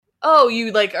oh,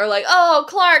 you, like, are like, oh,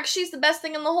 Clark, she's the best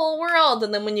thing in the whole world.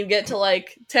 And then when you get to,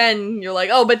 like, 10, you're like,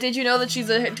 oh, but did you know that she's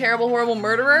a terrible, horrible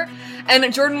murderer?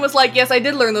 And Jordan was like, yes, I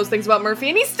did learn those things about Murphy,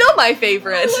 and he's still my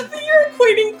favorite. I love that you're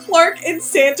equating Clark and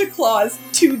Santa Claus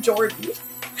to Jordan.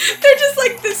 They're just,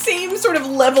 like, the same sort of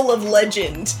level of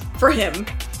legend for him.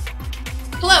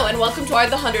 Hello, and welcome to Our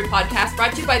The 100 podcast,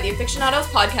 brought to you by the AFICTIONADOS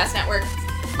podcast network.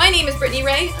 My name is Brittany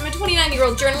Ray. I'm a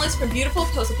 29-year-old journalist from beautiful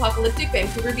post-apocalyptic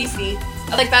Vancouver, BC.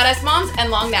 I like badass moms and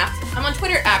long naps. I'm on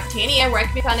Twitter at Tania, where I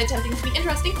can be found attempting to be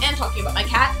interesting and talking about my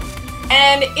cat.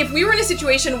 And if we were in a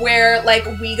situation where, like,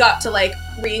 we got to, like,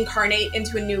 reincarnate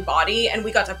into a new body and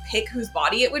we got to pick whose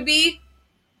body it would be,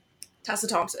 Tessa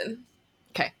Thompson.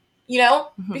 Okay. You know?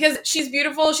 Mm-hmm. Because she's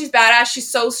beautiful, she's badass, she's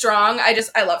so strong.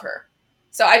 I love her.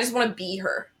 So I just want to be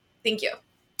her. Thank you.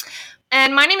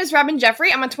 And my name is Robin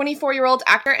Jeffrey. I'm a 24-year-old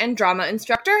actor and drama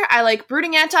instructor. I like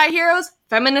brooding anti-heroes,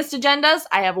 feminist agendas.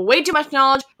 I have way too much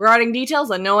knowledge regarding details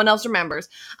that no one else remembers.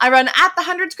 I run at the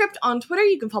 100 Script on Twitter.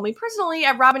 You can follow me personally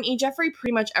at Robin E. Jeffrey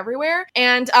pretty much everywhere.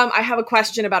 And I have a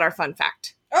question about our fun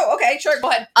fact. Oh, okay, sure, go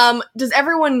ahead. Does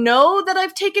everyone know that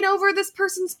I've taken over this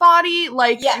person's body?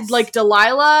 Like, yes. Like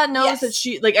Delilah knows that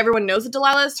she, like, everyone knows that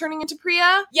Delilah is turning into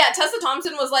Priya? Yeah, Tessa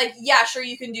Thompson was like, yeah, sure,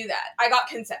 you can do that. I got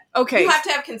consent. Okay. You have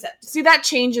to have consent. See, that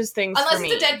changes things for me.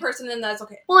 Unless it's a dead person, then that's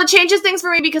okay. Well, it changes things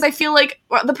for me because I feel like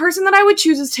the person that I would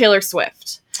choose is Taylor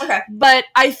Swift. Okay. But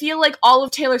I feel like all of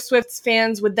Taylor Swift's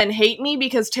fans would then hate me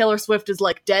because Taylor Swift is,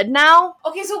 like, dead now.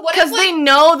 Okay, so what if, because they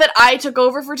know that I took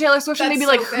over for Taylor Swift and they'd be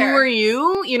like, fair. Who are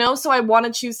you? You know, so I want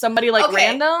to choose somebody, like,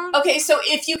 random. Okay, so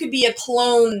if you could be a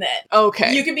clone then.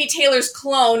 Okay. You could be Taylor's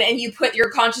clone and you put your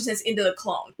consciousness into the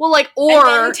clone. Well, like, or... And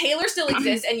then Taylor still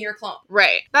exists and you're a clone.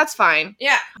 Right. That's fine.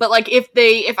 Yeah. But, like,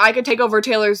 if I could take over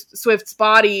Taylor Swift's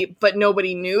body, but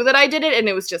nobody knew that I did it and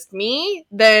it was just me,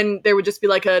 then there would just be,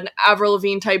 like, an Avril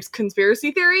Lavigne type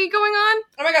conspiracy theory going on.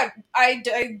 Oh my god, I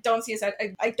don't see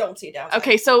I don't see it down.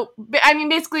 Okay, so, I mean,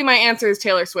 basically my answer is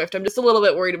Taylor Swift. I'm just a little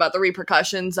bit worried about the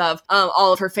repercussions of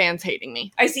all of her fans hating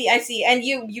me. I see. And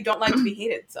you don't like to be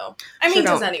hated, so. I mean,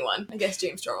 does anyone? I guess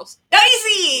James Charles. I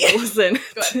see!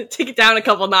 Listen, take it down a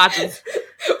couple notches.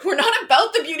 We're not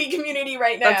about the beauty community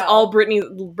right now. That's all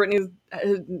Brittany's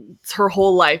her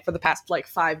whole life for the past, like,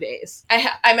 5 days.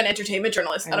 I'm an entertainment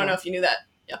journalist. I don't know if you knew that.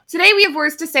 Yeah. Today we have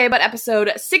words to say about episode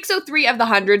 603 of the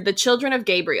 100, The Children of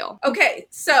Gabriel. Okay,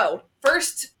 so,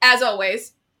 first, as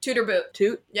always, toot or boot.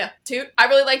 Toot? Yeah, toot. I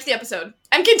really liked the episode.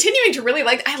 I'm continuing to really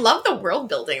like, I love the world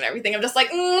building and everything. I'm just like,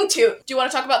 toot. Do you want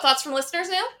to talk about thoughts from listeners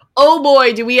now? Oh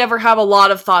boy, do we ever have a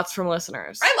lot of thoughts from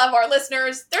listeners. I love our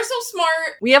listeners. They're so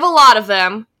smart. We have a lot of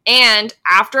them. And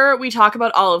after we talk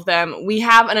about all of them, we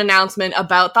have an announcement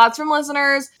about thoughts from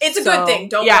listeners. It's a good thing,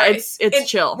 don't worry. Yeah,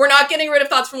 it's chill. We're not getting rid of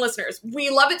thoughts from listeners.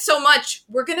 We love it so much,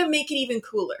 we're gonna make it even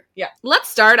cooler. Yeah. Let's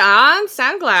start on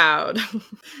SoundCloud.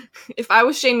 If I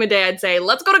was Shane Madej, I'd say,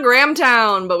 let's go to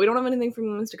Grahamtown, but we don't have anything from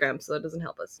Instagram, so that doesn't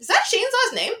help us. Is that Shane's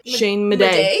last name? Shane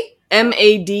Madej.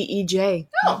 Madej.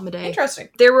 Oh, Madej. Interesting.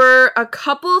 There were a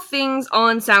couple things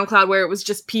on SoundCloud where it was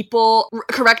just people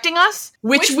correcting us,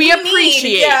 which we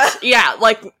appreciate. Yeah,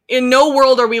 like, in no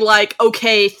world are we like,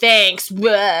 okay, thanks.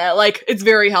 Bleh. Like, it's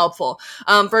very helpful.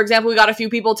 For example, we got a few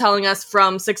people telling us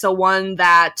from 601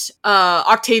 that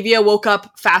Octavia woke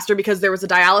up faster because there was a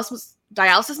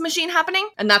dialysis machine happening,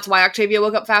 and that's why Octavia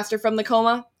woke up faster from the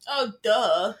coma. Oh,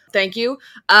 duh. Thank you.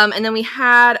 And then we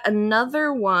had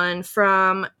another one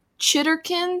from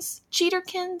Cheaterkins?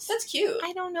 That's cute.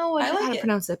 I don't know how to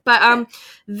pronounce it. But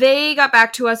they got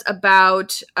back to us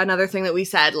about another thing that we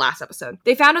said last episode.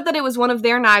 They found out that it was one of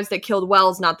their knives that killed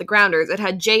Wells, not the Grounders. It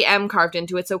had JM carved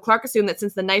into it, so Clark assumed that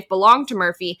since the knife belonged to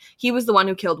Murphy, he was the one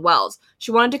who killed Wells. She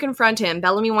wanted to confront him.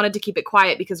 Bellamy wanted to keep it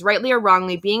quiet because, rightly or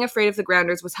wrongly, being afraid of the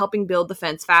Grounders was helping build the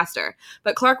fence faster.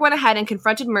 But Clark went ahead and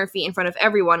confronted Murphy in front of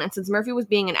everyone, and since Murphy was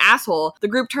being an asshole, the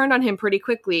group turned on him pretty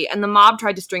quickly, and the mob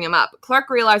tried to string him up. Clark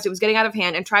realized it was getting out of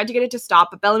hand and tried to get it to stop,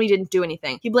 but Bellamy didn't do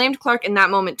anything. He blamed Clark in that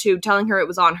moment too, telling her it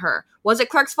was on her. Was it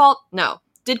Clark's fault? No.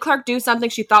 Did Clark do something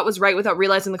she thought was right without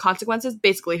realizing the consequences?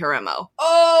 Basically her MO.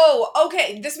 Oh,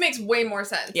 okay. This makes way more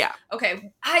sense. Yeah.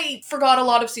 Okay. I forgot a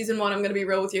lot of season 1, I'm gonna be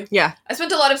real with you. Yeah. I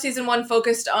spent a lot of season 1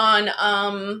 focused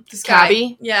on, this guy.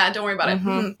 Cabby? Yeah, don't worry about it.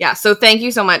 Mm-hmm. Yeah, so thank you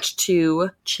so much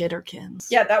to Chitterkins.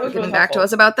 Yeah, that was really getting back to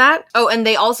us about that. Oh, and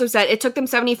they also said it took them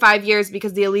 75 years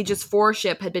because the Aegis 4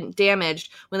 ship had been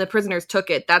damaged when the prisoners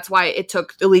took it. That's why it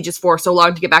took Aegis 4 so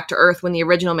long to get back to Earth when the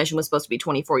original mission was supposed to be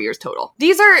 24 years total.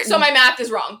 So my math is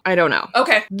wrong? I don't know.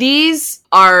 Okay. These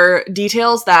are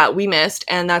details that we missed,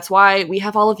 and that's why we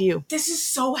have all of you This is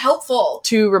so helpful.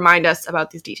 to remind us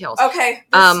about these details. Okay.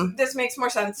 This makes more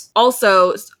sense.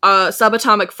 Also,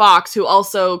 Subatomic Fox, who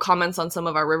also comments on some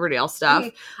of our Riverdale stuff,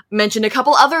 mentioned a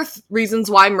couple other reasons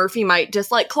why Murphy might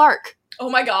dislike Clark. Oh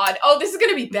my god. Oh, this is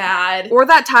gonna be bad. Or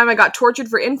that time I got tortured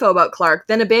for info about Clark,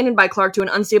 then abandoned by Clark to an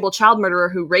unstable child murderer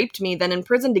who raped me, then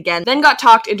imprisoned again, then got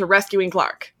talked into rescuing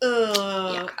Clark.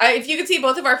 Yeah. If you could see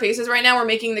both of our faces right now, we're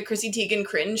making the Chrissy Teigen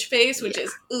cringe face, which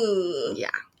is ugh. Yeah.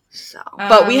 So,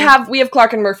 but we have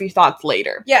Clark and Murphy thoughts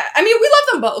later. Yeah, I mean, we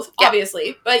love them both,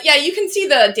 obviously. But yeah, you can see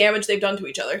the damage they've done to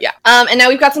each other. Yeah. And now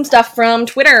we've got some stuff from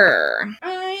Twitter.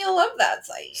 I love that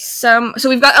site. So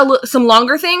we've got some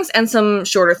longer things and some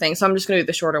shorter things. So I'm just going to do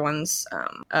the shorter ones.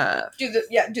 Do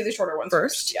the shorter ones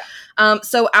first. Yeah.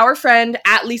 So our friend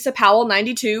at Lisa Powell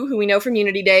 92, who we know from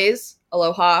Unity Days.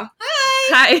 Aloha.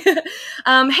 Hi.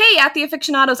 Hey, at the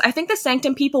Aficionados, I think the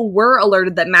Sanctum people were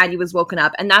alerted that Maddie was woken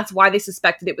up, and that's why they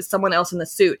suspected it was someone else in the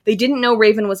suit. They didn't know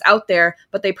Raven was out there,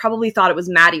 but they probably thought it was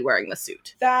Maddie wearing the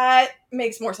suit. That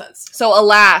makes more sense. So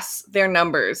alas, their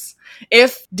numbers.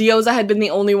 If Dioza had been the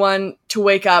only one to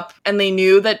wake up and they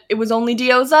knew that it was only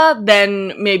Dioza,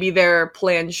 then maybe their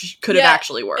plan could have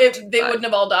actually worked. They wouldn't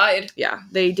have all died. Yeah,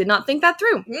 they did not think that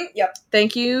through. Yep.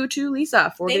 Thank you to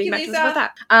Lisa for getting back to us about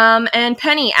that. And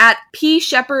Penny at P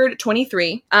Shepherd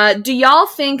 23. Do y'all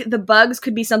think the bugs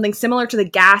could be something similar to the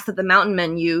gas that the mountain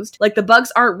men used? Like the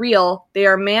bugs aren't real, they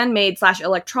are man-made /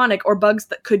 electronic, or bugs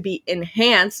that could be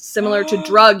enhanced, similar to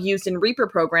drug used in Reaper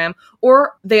program,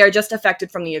 or they are just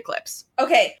affected from the eclipse.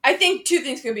 Okay, I think two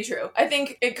things can be true. I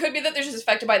think it could be that they're just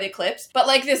affected by the eclipse, but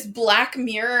like this Black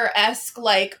Mirror-esque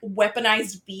like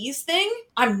weaponized bees thing,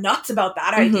 I'm nuts about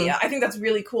that idea. I think that's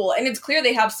really cool. And it's clear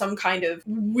they have some kind of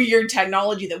weird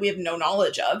technology that we have no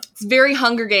knowledge of. It's very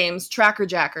Hunger Games, Tracker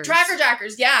Jackers. Tracker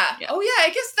Jackers, yeah. Oh yeah, I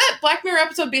guess that Black Mirror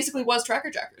episode basically was Tracker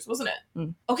Jackers, wasn't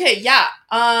it? Okay, yeah.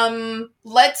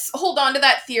 Let's hold on to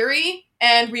that theory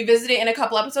and revisit it in a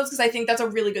couple episodes, because I think that's a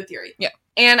really good theory. Yeah.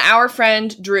 And our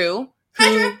friend Drew,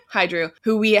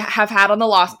 who we have had on the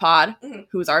Lost Pod,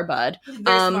 who's our bud, very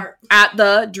smart. At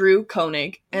the Drew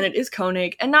Koenig, and it is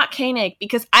Koenig and not Koenig,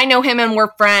 because I know him and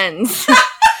we're friends.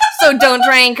 So don't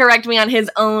try and correct me on his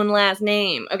own last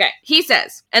name. Okay. He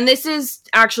says, and this is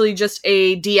actually just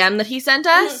a DM that he sent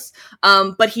us,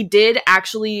 but he did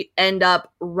actually end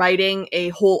up writing a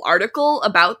whole article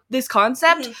about this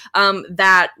concept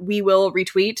that we will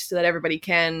retweet so that everybody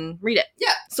can read it.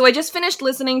 Yeah. So I just finished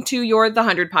listening to your The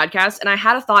 100 podcast, and I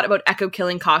had a thought about Echo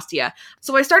killing Kostya.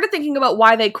 So I started thinking about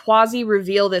why they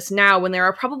quasi-reveal this now when there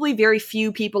are probably very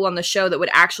few people on the show that would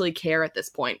actually care at this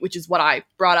point, which is what I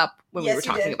brought up when we were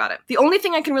talking about it. The only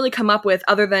thing I can really come up with,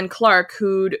 other than Clark,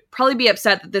 who'd probably be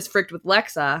upset that this fricked with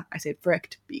Lexa, I say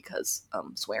fricked because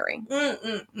swearing,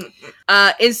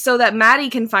 is so that Maddie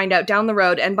can find out down the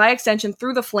road, and by extension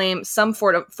through the flame, some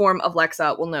form of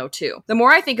Lexa will know too. The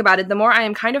more I think about it, the more I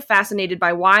am kind of fascinated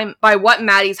by what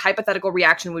Maddie's hypothetical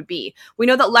reaction would be. We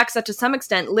know that Lexa to some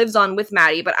extent lives on with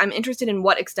Maddie, but I'm interested in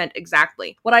what extent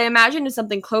exactly. What I imagine is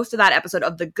something close to that episode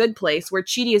of The Good Place, where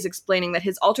Chidi is explaining that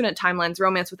his alternate timeline's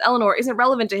romance with Eleanor isn't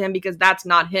relevant to him because that's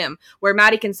not him, where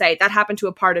Maddie can say, that happened to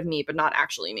a part of me, but not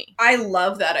actually me. I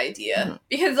love that idea.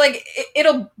 Because, like,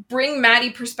 it'll bring Maddie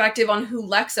perspective on who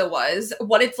Lexa was,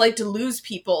 what it's like to lose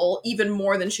people even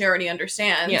more than she already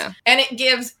understands. Yeah. And it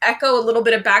gives Echo a little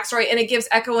bit of backstory, and it gives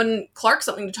Echo and Clark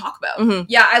something to talk about.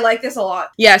 Yeah, I like this a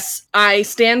lot. Yes, I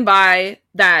stand by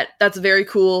that. That's a very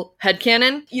cool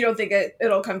headcanon. You don't think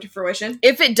it'll come to fruition?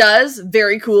 If it does,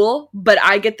 very cool, but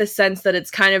I get the sense that it's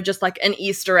kind of just like an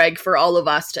Easter egg for all of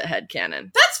us to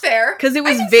headcanon. That's fair. Because it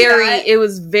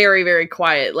was very, very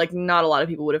quiet. Like, not a lot of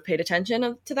people would have paid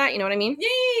attention to that, you know what I mean?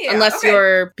 Yeah. Unless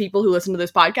you're people who listen to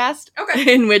this podcast,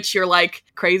 in which you're like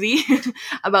crazy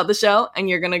about the show, and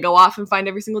you're gonna go off and find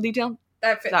every single detail.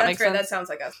 That's fair. Sense? That sounds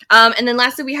like us. And then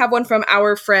lastly, we have one from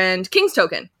our friend King's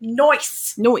Token.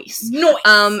 Noise.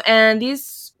 And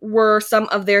these were some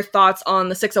of their thoughts on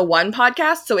the 601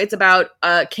 podcast. So it's about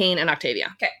Kane and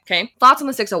Octavia. Okay. Thoughts on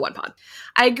the 601 pod.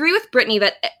 I agree with Brittany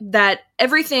that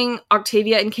everything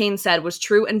Octavia and Kane said was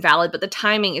true and valid, but the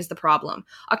timing is the problem.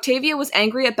 Octavia was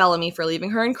angry at Bellamy for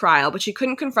leaving her in cryo, but she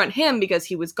couldn't confront him because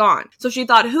he was gone. So she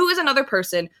thought, who is another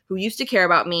person who used to care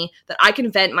about me that I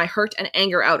can vent my hurt and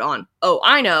anger out on? Oh,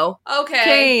 I know. Okay.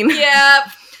 Kane. Yep.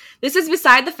 This is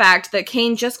beside the fact that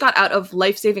Kane just got out of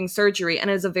life-saving surgery and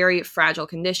is a very fragile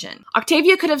condition.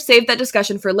 Octavia could have saved that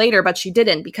discussion for later, but she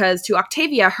didn't, because to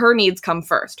Octavia, her needs come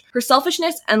first. Her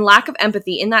selfishness and lack of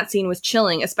empathy in that scene was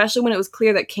chilling, especially when it was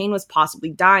clear that Kane was possibly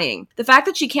dying. The fact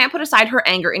that she can't put aside her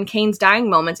anger in Kane's dying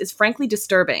moments is frankly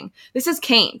disturbing. This is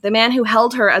Kane, the man who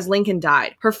held her as Lincoln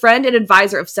died, her friend and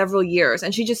advisor of several years,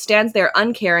 and she just stands there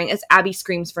uncaring as Abby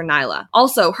screams for Nyla.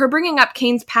 Also, her bringing up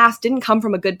Kane's past didn't come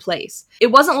from a good place.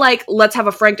 It wasn't like, let's have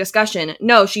a frank discussion.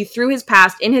 No, she threw his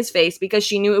past in his face because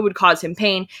she knew it would cause him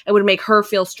pain and would make her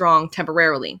feel strong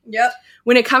temporarily. Yep.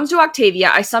 When it comes to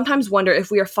Octavia, I sometimes wonder if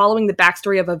we are following the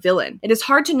backstory of a villain. It is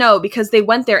hard to know because they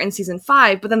went there in season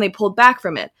 5, but then they pulled back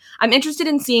from it. I'm interested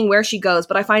in seeing where she goes,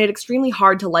 but I find it extremely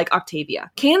hard to like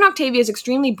Octavia. Kane and Octavia's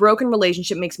extremely broken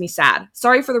relationship makes me sad.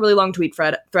 Sorry for the really long tweet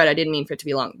thread. I didn't mean for it to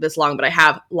be this long, but I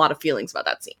have a lot of feelings about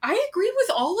that scene. I agree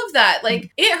with all of that.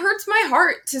 Like, it hurts my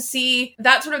heart to see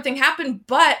that sort of thing happen,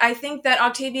 but I think that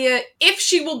Octavia, if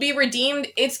she will be redeemed,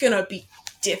 it's gonna be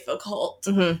difficult.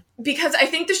 Because I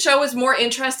think the show is more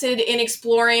interested in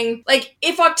exploring, like,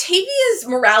 if Octavia's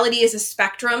morality is a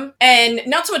spectrum, and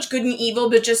not so much good and evil,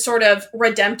 but just sort of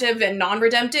redemptive and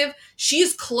non-redemptive,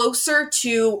 she's closer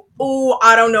to, oh,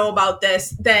 I don't know about this,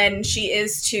 than she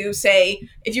is to, say,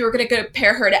 if you were going to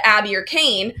compare her to Abby or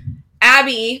Kane.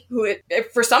 Abby, who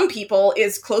for some people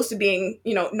is close to being,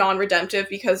 non-redemptive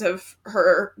because of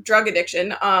her drug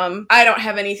addiction. I don't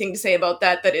have anything to say about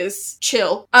that is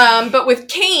chill. But with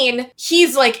Kane,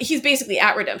 he's basically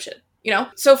at redemption.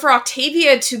 So for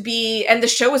Octavia to be, and the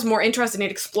show is more interested in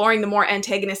exploring the more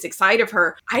antagonistic side of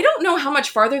her, I don't know how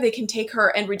much farther they can take her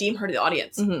and redeem her to the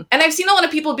audience. And I've seen a lot of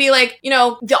people be like,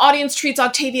 the audience treats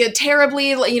Octavia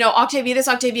terribly, Octavia this,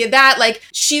 Octavia that, like,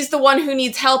 she's the one who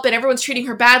needs help and everyone's treating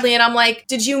her badly. And I'm like,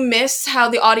 did you miss how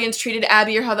the audience treated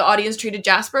Abby or how the audience treated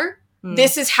Jasper?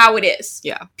 This is how it is.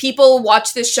 Yeah. People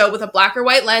watch this show with a black or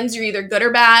white lens. You're either good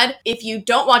or bad. If you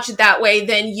don't watch it that way,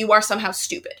 then you are somehow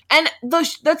stupid. And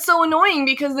that's so annoying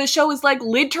because the show is like,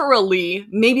 literally,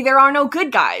 maybe there are no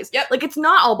good guys. Yep. Like, it's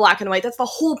not all black and white. That's the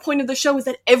whole point of the show, is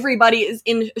that everybody is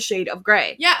in a shade of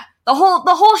gray. Yeah. The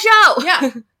whole show.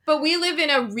 Yeah. But we live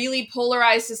in a really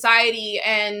polarized society,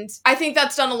 and I think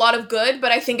that's done a lot of good,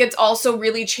 but I think it's also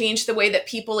really changed the way that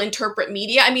people interpret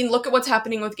media. I mean, look at what's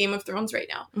happening with Game of Thrones right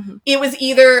now. It was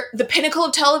either the pinnacle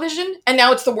of television, and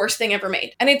now it's the worst thing ever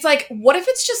made. And it's like, what if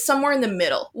it's just somewhere in the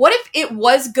middle? What if it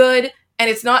was good, and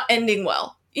it's not ending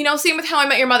well? Same with How I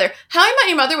Met Your Mother. How I Met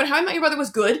Your Mother, when How I Met Your Mother was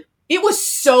good, it was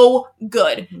so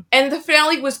good. And the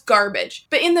finale was garbage.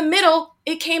 But in the middle,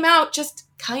 it came out just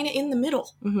kind of in the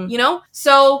middle,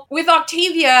 So with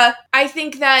Octavia, I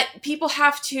think that people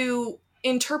have to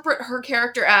interpret her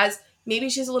character as, maybe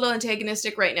she's a little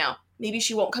antagonistic right now. Maybe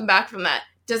she won't come back from that.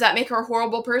 Does that make her a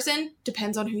horrible person?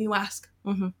 Depends on who you ask.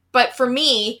 But for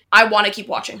me, I want to keep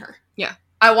watching her. Yeah.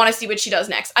 I want to see what she does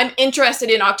next. I'm interested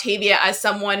in Octavia as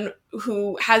someone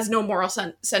who has no moral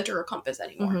center or compass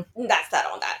anymore. That's that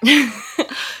on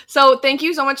that. So thank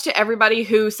you so much to everybody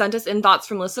who sent us in thoughts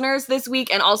from listeners this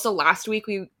week. And also last week,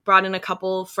 we brought in a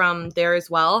couple from there as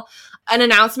well. An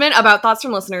announcement about thoughts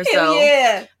from listeners, though.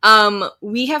 Yeah.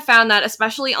 We have found that,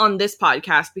 especially on this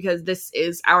podcast, because this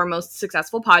is our most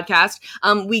successful podcast,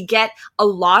 we get a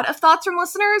lot of thoughts from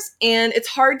listeners, and it's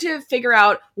hard to figure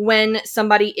out when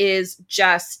somebody is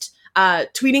just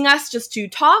tweeting us just to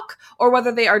talk, or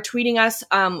whether they are tweeting us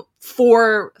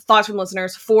for thoughts from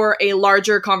listeners for a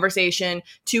larger conversation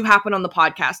to happen on the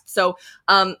podcast. So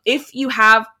if you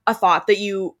have a thought that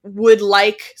you would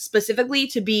like specifically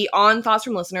to be on Thoughts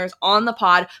from Listeners on the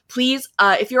pod, please,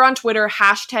 if you're on Twitter,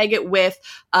 hashtag it with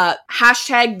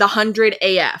hashtag the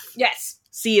 100AF. Yes.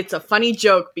 See, it's a funny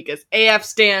joke because AF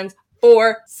stands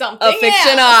for something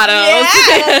AFICTIONADOS.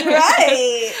 Yeah, that's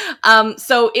right.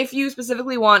 So if you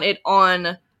specifically want it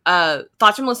on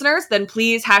Thoughts from Listeners, then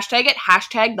please hashtag it,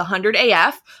 hashtag the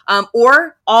 100AF,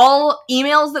 or all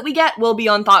emails that we get will be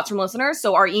on Thoughts from Listeners.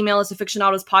 So our email is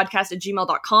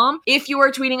afictionadospodcast@gmail.com. If you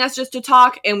are tweeting us just to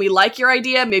talk and we like your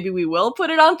idea, maybe we will put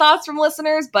it on Thoughts from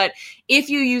Listeners, but if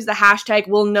you use the hashtag,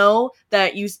 we'll know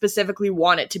that you specifically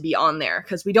want it to be on there,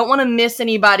 because we don't want to miss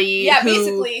anybody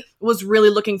who was really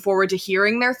looking forward to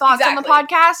hearing their thoughts on the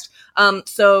podcast.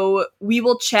 So we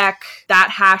will check that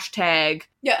hashtag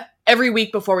every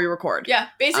week before we record. Yeah,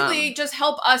 basically just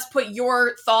help us put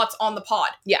your thoughts on the pod.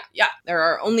 Yeah. There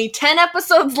are only 10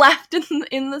 episodes left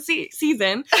in the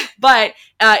season, but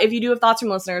if you do have thoughts from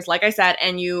listeners, like I said,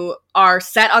 and you are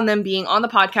set on them being on the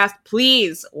podcast,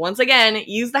 please, once again,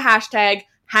 use the hashtag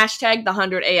the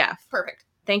 100AF. Perfect.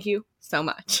 Thank you so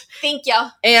much. Thank you.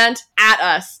 And at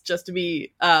us, just to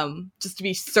be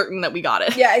certain that we got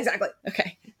it. Yeah, exactly.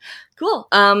 Okay. Cool.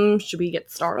 Should we get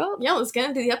started? Yeah, let's get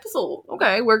into the episode.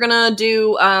 Okay, we're gonna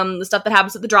do the stuff that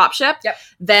happens at the dropship. Yep.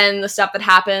 Then the stuff that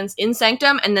happens in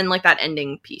Sanctum, and then like that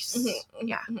ending piece. Mm-hmm.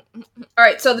 Yeah. All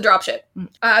right, so the dropship.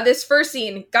 This first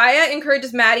scene, Gaia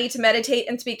encourages Maddie to meditate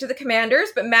and speak to the commanders,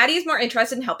 but Maddie is more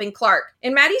interested in helping Clark.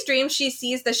 In Maddie's dream, she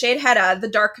sees the Shade Hedda, the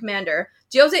Dark Commander.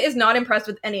 Gyoza is not impressed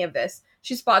with any of this.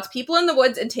 She spots people in the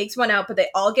woods and takes one out, but they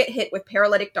all get hit with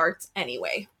paralytic darts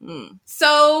anyway.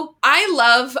 So I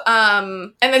love,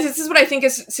 and this is what I think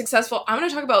is successful. I'm going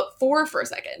to talk about Thor for a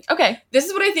second. Okay. This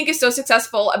is what I think is so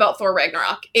successful about Thor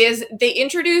Ragnarok, is they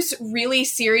introduce really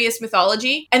serious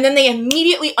mythology, and then they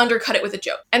immediately undercut it with a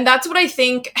joke. And that's what I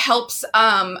think helps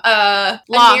a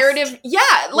narrative. Yeah,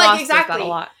 like Lost exactly. does that a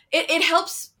lot. It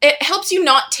helps you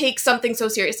not take something so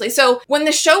seriously. So when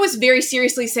the show is very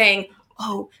seriously saying,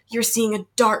 oh, you're seeing a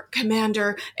dark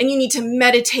commander and you need to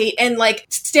meditate and like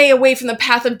stay away from the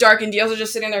path of dark, and Dio's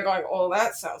just sitting there going, oh,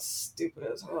 that sounds stupid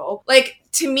as hell. Like,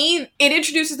 to me, it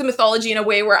introduces the mythology in a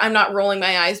way where I'm not rolling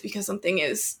my eyes because something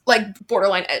is like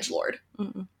borderline edgelord.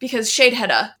 Because Shade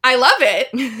Hedda, I love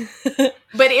it.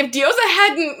 But if Dioza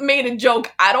hadn't made a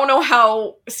joke, I don't know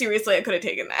how seriously I could have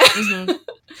taken that.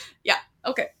 Yeah.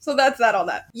 Okay, so that's that on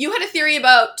that. You had a theory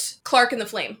about Clark and the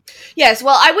Flame. Yes,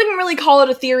 well, I wouldn't really call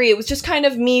it a theory. It was just kind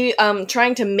of me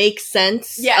trying to make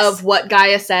sense of what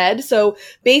Gaia said. So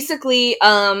basically,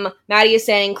 Maddie is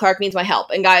saying Clark needs my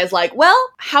help. And Gaia's like, well,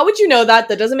 how would you know that?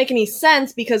 That doesn't make any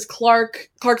sense because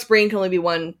Clark's brain can only be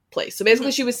one place. So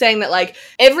basically she was saying that like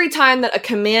every time that a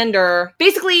commander,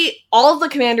 basically all of the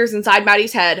commanders inside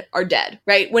Maddie's head are dead,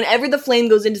 right? Whenever the flame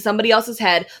goes into somebody else's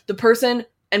head, the person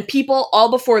and people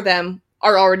all before them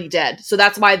are already dead. So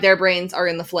that's why their brains are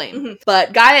in the flame.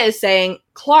 But Gaia is saying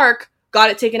Clark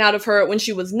got it taken out of her when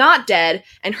she was not dead,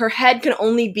 and her head can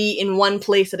only be in one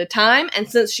place at a time. And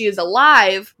since she is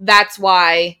alive, that's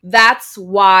why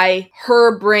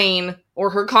her brain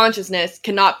or her consciousness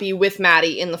cannot be with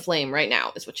Maddie in the flame right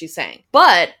now, is what she's saying.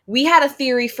 But we had a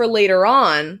theory for later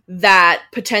on that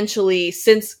potentially,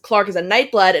 since Clark is a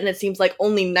Nightblood, and it seems like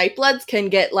only Nightbloods can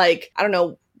get like, I don't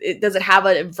know, does it have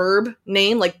a verb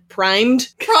name, like primed?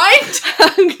 Primed?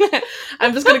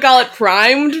 I'm just going to call it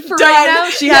primed for right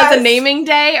now. She has a naming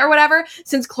day or whatever.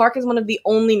 Since Clark is one of the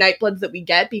only Nightbloods that we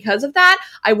get because of that,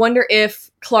 I wonder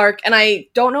if Clark, and I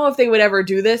don't know if they would ever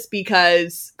do this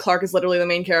because Clark is literally the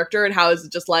main character, and how is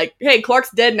it just like, hey,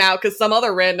 Clark's dead now because some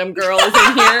other random girl is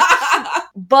in here.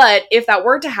 But if that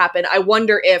were to happen, I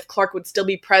wonder if Clark would still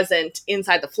be present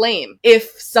inside the flame if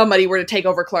somebody were to take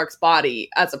over Clark's body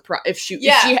as a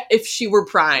if she were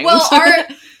primed. Well,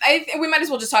 we might as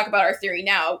well just talk about our theory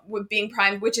now with being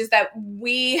primed, which is that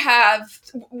we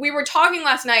were talking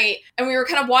last night and we were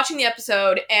kind of watching the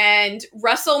episode, and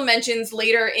Russell mentions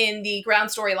later in the ground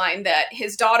storyline that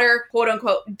his daughter, quote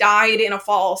unquote, died in a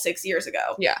fall 6 years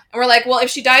ago. Yeah. And we're like, well, if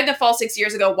she died in a fall 6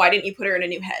 years ago, why didn't you put her in a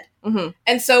new head?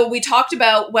 And so we talked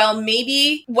about, well,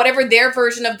 maybe whatever their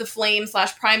version of the flame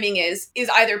 / priming is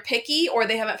either picky or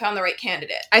they haven't found the right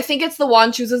candidate. I think it's the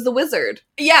wand chooses the wizard.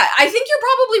 Yeah, I think you're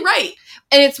probably right.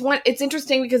 And it's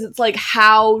interesting because it's like,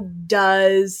 how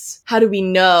do we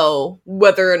know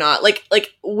whether or not, like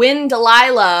when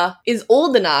Delilah is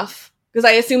old enough, because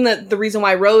I assume that the reason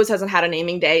why Rose hasn't had a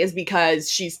naming day is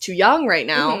because she's too young right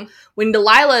now. When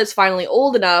Delilah is finally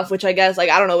old enough, which I guess, like,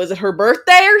 I don't know, is it her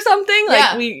birthday or something?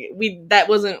 Like, we that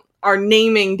wasn't our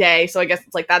naming day, so I guess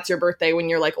it's like, that's your birthday when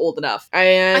you're, like, old enough.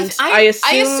 And I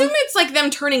assume it's like them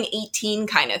turning 18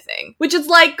 kind of thing. Which is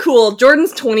like, cool,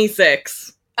 Jordan's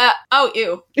 26.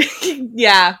 Ew.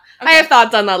 Yeah. Okay. I have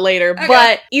thoughts on that later. Okay.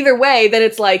 But either way, then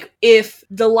it's like, if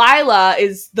Delilah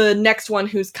is the next one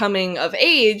who's coming of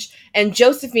age, and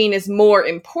Josephine is more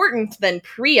important than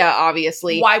Priya,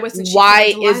 obviously. Why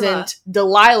isn't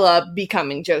Delilah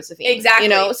becoming Josephine? Exactly. You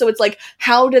know? So it's like,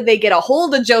 how did they get a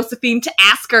hold of Josephine to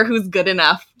ask her who's good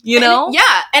enough? You know?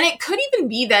 And it could even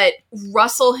be that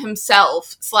Russell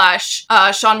himself /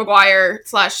 Sean McGuire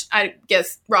 / I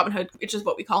guess Robin Hood, which is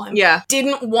what we call him. Yeah.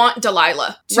 Didn't want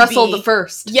Delilah to Russell the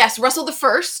First. Yes, Russell the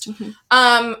First.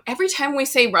 Every time we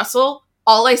say Russell,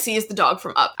 all I see is the dog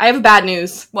from Up. I have bad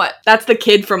news. What? That's the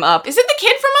kid from Up. Is it the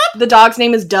kid from Up? The dog's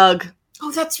name is Doug. Oh,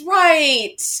 that's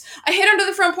right. I hid under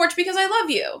the front porch because I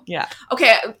love you. Yeah.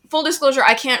 Okay, full disclosure,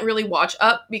 I can't really watch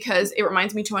Up because it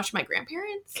reminds me too much of my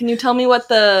grandparents. Can you tell me what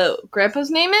the grandpa's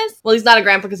name is? Well, he's not a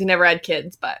grandpa because he never had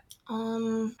kids, but...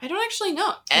 I don't actually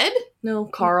know. Ed? No,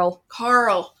 Carl.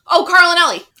 Carl. Oh, Carl and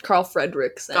Ellie. Carl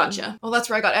Fredrickson. Gotcha. Well, that's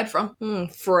where I got Ed from.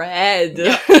 Fred.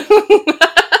 Yep.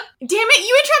 Damn it,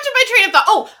 you interrupted my train of thought.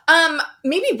 Oh,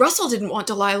 maybe Russell didn't want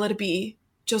Delilah to be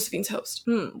Josephine's host.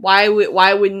 Why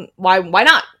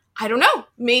not? I don't know.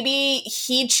 Maybe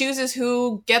he chooses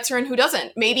who gets her and who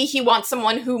doesn't. Maybe he wants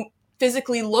someone who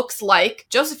physically looks like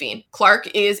Josephine.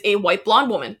 Clark is a white blonde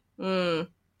woman.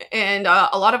 And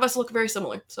a lot of us look very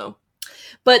similar, so.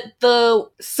 But the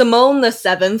Simone the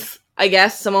Seventh, I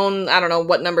guess, Simone, I don't know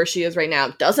what number she is right now,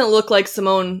 doesn't look like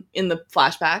Simone in the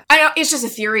flashback. I know, it's just a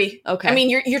theory. Okay. I mean,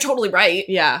 you're totally right.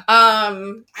 Yeah.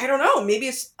 I don't know. Maybe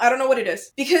it's, I don't know what it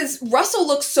is. Because Russell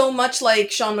looks so much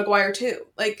like Sean Maguire, too.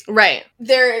 Like, right.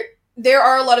 There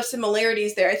are a lot of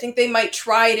similarities there. I think they might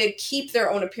try to keep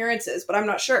their own appearances, but I'm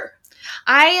not sure.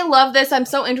 I love this. I'm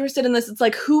so interested in this. It's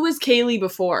like, who was Kaylee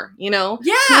before, you know?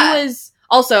 Yeah. Who was...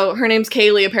 Also, her name's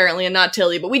Kaylee, apparently, and not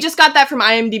Tilly, but we just got that from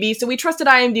IMDb, so we trusted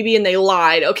IMDb and they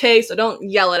lied, okay? So don't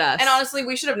yell at us. And honestly,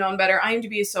 we should have known better.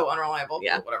 IMDb is so unreliable.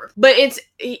 Yeah. Whatever. But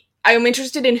I'm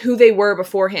interested in who they were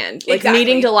beforehand. Like, exactly.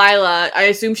 Meeting Delilah, I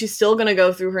assume she's still gonna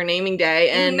go through her naming day,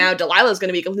 and now Delilah's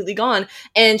gonna be completely gone,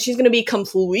 and she's gonna be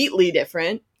completely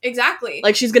different. Exactly.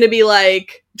 Like, she's gonna be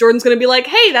like, Jordan's gonna be like,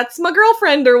 hey, that's my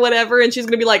girlfriend, or whatever, and she's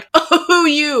gonna be like, oh,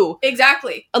 you.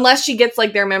 Exactly. Unless she gets,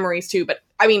 like, their memories, too, but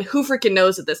I mean, who freaking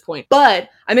knows at this point? But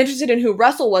I'm interested in who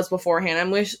Russell was beforehand.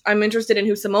 I'm interested in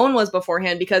who Simone was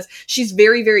beforehand because she's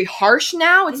very, very harsh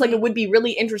now. It's like, it would be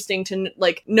really interesting to,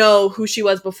 like, know who she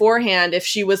was beforehand if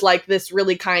she was, like, this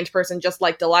really kind person just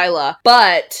like Delilah.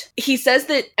 But he says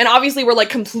that, and obviously we're, like,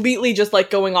 completely just,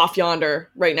 like, going off yonder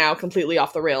right now, completely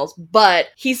off the rails. But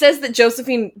he says that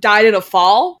Josephine died in a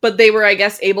fall, but they were, I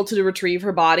guess, able to retrieve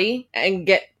her body and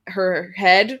get her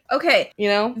head. Okay. You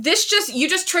know? You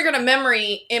just triggered a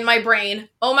memory in my brain.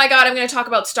 Oh my god, I'm going to talk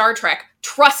about Star Trek.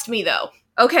 Trust me, though.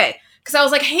 Okay. Because I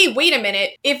was like, hey, wait a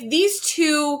minute. If these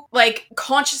two, like,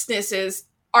 consciousnesses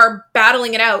are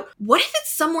battling it out, what if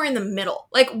it's somewhere in the middle?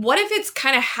 Like, what if it's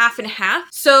kind of half and half?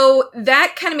 So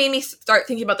that kind of made me start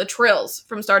thinking about the Trills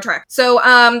from Star Trek. So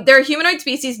they're a humanoid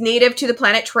species native to the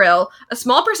planet Trill. A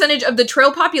small percentage of the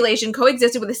Trill population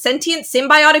coexisted with a sentient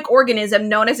symbiotic organism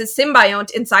known as a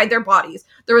symbiont inside their bodies.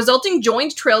 The resulting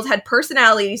joined Trills had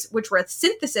personalities which were a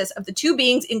synthesis of the two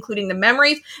beings, including the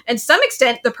memories and, to some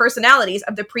extent, the personalities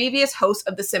of the previous host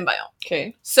of the symbiont.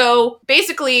 Okay. So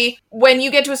basically, when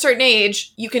you get to a certain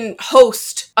age, you can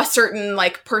host a certain,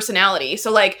 like, personality.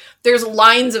 So, like, there's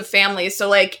lines of families. So,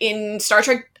 like, in Star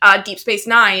Trek Deep Space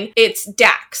Nine, it's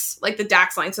Dax, like the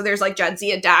Dax line. So there's, like,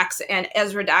 Jadzia Dax and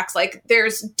Ezra Dax. Like,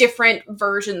 there's different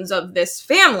versions of this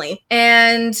family.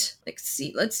 And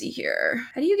let's see here.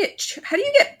 How do you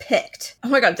get picked? Oh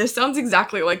my god, this sounds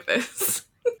exactly like this.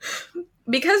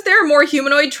 Because there are more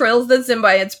humanoid Trills than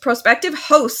symbiotes, prospective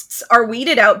hosts are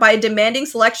weeded out by a demanding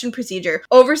selection procedure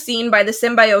overseen by the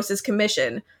Symbiosis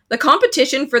Commission. The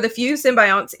competition for the few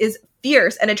symbionts is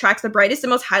fierce and attracts the brightest and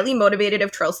most highly motivated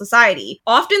of Trill society.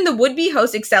 Often the would-be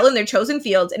hosts excel in their chosen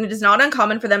fields, and it is not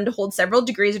uncommon for them to hold several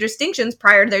degrees or distinctions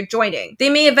prior to their joining. They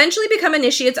may eventually become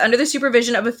initiates under the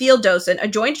supervision of a field docent, a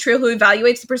joined Trill who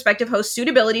evaluates the prospective host's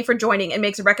suitability for joining and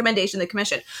makes a recommendation to the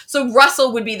commission. So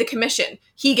Russell would be the commission.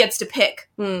 He gets to pick.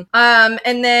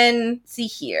 And then, see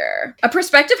here. A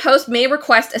prospective host may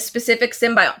request a specific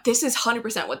symbiont. This is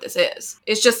 100% what this is.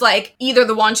 It's just like, either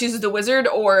the wand chooses the wizard,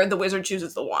 or the wizard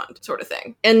chooses the wand, sort of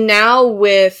thing. And now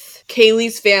with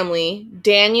Kaylee's family,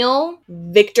 Daniel,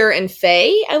 Victor, and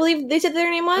Faye, I believe they said their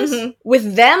name was,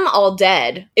 with them all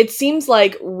dead, it seems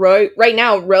like right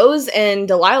now, Rose and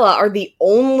Delilah are the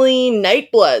only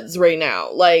Nightbloods right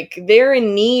now. Like, they're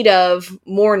in need of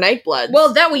more Nightbloods.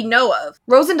 Well, that we know of.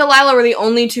 Rose and Delilah were the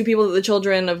only two people that the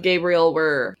Children of Gabriel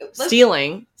were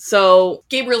stealing. So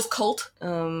Gabriel's cult.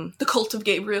 The cult of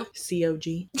Gabriel.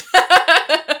 COG.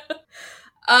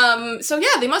 So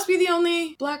yeah, they must be the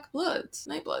only Black Bloods,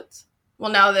 Nightbloods.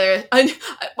 Well, now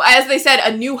as they said,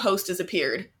 a new host has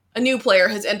appeared. A new player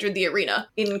has entered the arena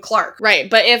in Clark. Right,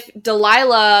 but if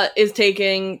Delilah is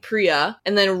taking Priya,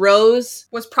 and then Rose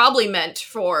was probably meant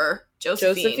for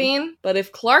Josephine. But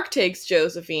if Clark takes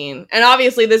Josephine, and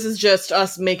obviously this is just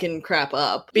us making crap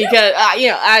up, because,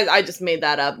 I just made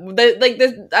that up.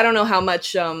 I don't know how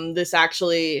much this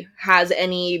actually has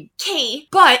any... Okay,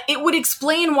 but it would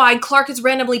explain why Clark is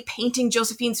randomly painting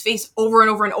Josephine's face over and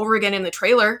over and over again in the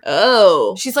trailer.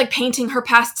 Oh. She's, like, painting her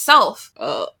past self.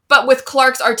 Oh. But with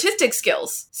Clark's artistic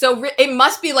skills. So it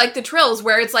must be like the Trills,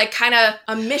 where it's like kind of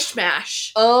a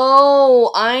mishmash. Oh,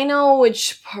 I know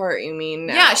which part you mean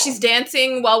now. Yeah, she's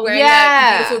dancing while wearing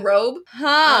that beautiful robe.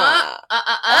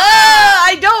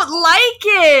 I don't like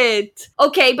it.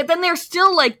 Okay, but then they're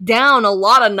still, like, down a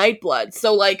lot of Nightblood.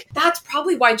 So, like... That's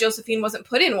probably why Josephine wasn't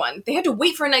put in one. They had to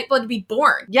wait for a Nightblood to be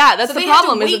born. Yeah, that's the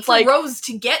problem. Is it's like Rose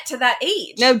to get to that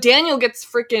age. Now Daniel gets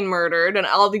freaking murdered, and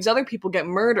all these other people get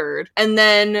murdered, and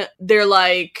then then they're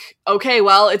like, okay,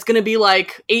 well, it's gonna be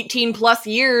like 18 plus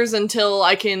years until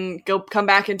I can come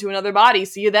back into another body.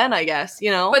 See you then, I guess,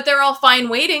 you know? But they're all fine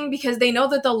waiting because they know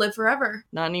that they'll live forever.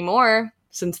 Not anymore,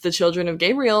 since the Children of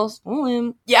Gabriel stole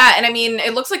him. Yeah, and I mean,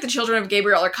 it looks like the Children of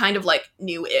Gabriel are kind of like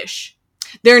new-ish.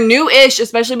 They're new-ish,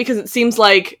 especially because it seems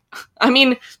like, I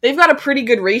mean, they've got a pretty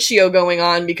good ratio going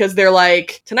on because they're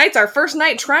like, tonight's our first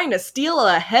night trying to steal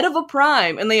a head of a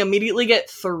prime, and they immediately get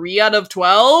 3 out of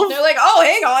 12. They're like, oh,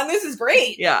 hang on, this is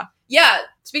great. Yeah. Yeah,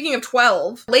 speaking of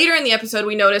 12, later in the episode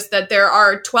we noticed that there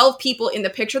are 12 people in the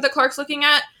picture that Clark's looking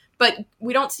at, but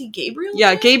we don't see Gabriel?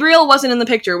 Yeah, Gabriel wasn't in the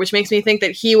picture, which makes me think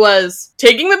that he was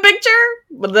taking the picture,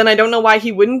 but then I don't know why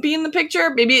he wouldn't be in the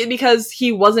picture. Maybe because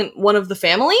he wasn't one of the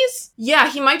families? Yeah,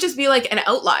 he might just be like an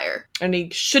outlier. And he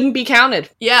shouldn't be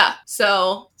counted. Yeah,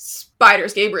 so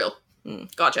Spider's Gabriel.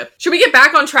 Gotcha. Should we get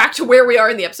back on track to where we are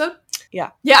in the episode?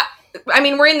 Yeah. Yeah, I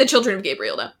mean, we're in the Children of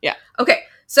Gabriel now. Yeah. Okay,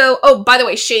 so, oh, by the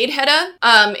way, Shade Hedda,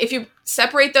 if you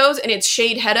separate those and it's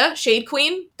Shade Hedda, Shade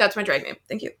Queen, that's my drag name.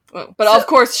 Thank you. Oh, but of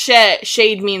course,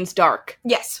 shade means dark.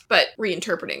 Yes, but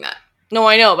reinterpreting that. No,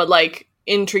 I know, but like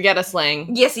in Trigetta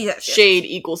slang, Yes. shade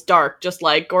equals dark, just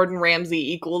like Gordon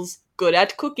Ramsay equals good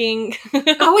at cooking. Oh yeah,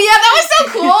 that was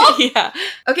so cool! Yeah.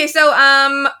 Okay, so,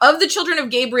 of the Children of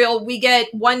Gabriel, we get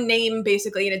one name,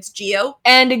 basically, and it's Geo.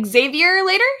 And Xavier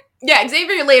later? Yeah,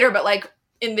 Xavier later, but, like,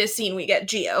 in this scene, we get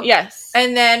Geo. Yes.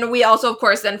 And then we also, of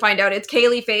course, then find out it's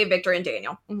Kaylee, Faye, Victor, and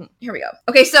Daniel. Mm-hmm. Here we go.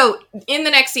 Okay, so in the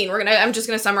next scene, I'm just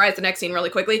gonna summarize the next scene really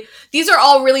quickly. These are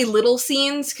all really little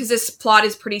scenes, because this plot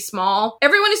is pretty small.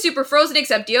 Everyone is super frozen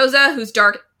except Dioza, whose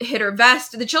dark hit her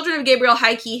vest. The Children of Gabriel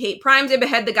high-key hate primes. They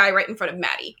behead the guy right in front of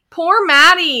Maddie. Poor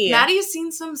Maddie! Maddie has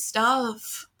seen some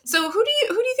stuff. So who do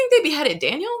you think they beheaded?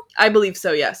 Daniel? I believe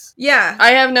so, yes. Yeah. I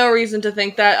have no reason to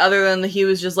think that other than that he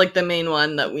was just like the main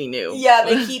one that we knew. Yeah,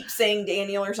 they keep saying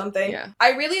Daniel or something. Yeah. I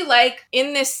really like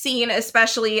in this scene,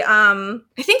 especially, I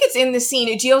think it's in this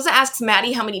scene, Gioza asks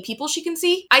Maddie how many people she can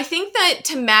see. I think that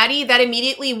to Maddie, that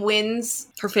immediately wins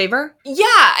her favor? Yeah,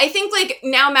 I think like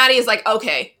now Maddie is like,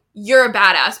 okay, you're a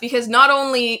badass, because not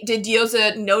only did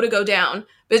Dioza know to go down,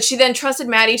 but she then trusted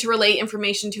Maddie to relay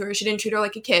information to her. She didn't treat her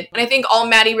like a kid. And I think all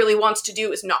Maddie really wants to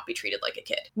do is not be treated like a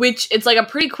kid. Which, it's like a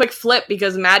pretty quick flip,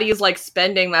 because Maddie is like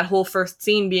spending that whole first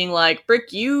scene being like,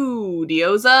 frick you,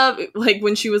 Dioza. Like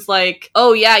when she was like,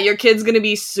 oh yeah, your kid's gonna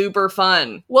be super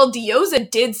fun. Well,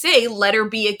 Dioza did say, let her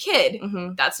be a kid.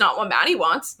 Mm-hmm. That's not what Maddie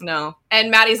wants. No.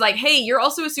 And Maddie's like, hey, you're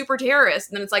also a super terrorist.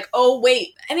 And then it's like, oh, wait.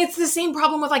 And it's the same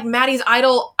problem with like Maddie's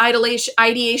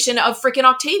ideation of freaking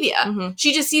Octavia. Mm-hmm.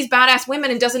 She just sees badass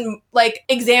women and doesn't like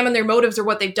examine their motives or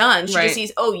what they've done. She just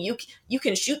sees, oh, you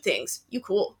can shoot things. You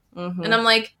cool. Mm-hmm. And I'm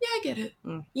like, yeah, I get it.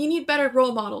 Mm. You need better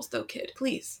role models though, kid.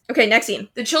 Please. Okay, next scene.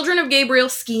 The Children of Gabriel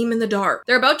scheme in the dark.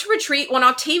 They're about to retreat when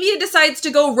Octavia decides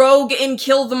to go rogue and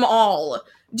kill them all.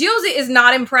 Dioza is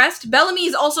not impressed. Bellamy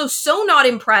is also so not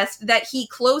impressed that he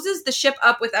closes the ship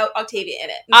up without Octavia in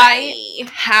it. I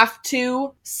have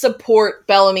to support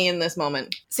Bellamy in this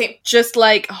moment. Same. Just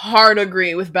like hard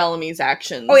agree with Bellamy's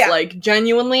actions. Oh yeah. Like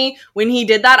genuinely, when he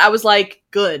did that, I was like,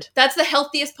 good. That's the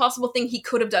healthiest possible thing he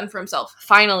could have done for himself.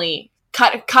 Finally.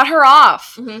 Cut her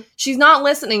off. Mm-hmm. She's not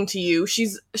listening to you.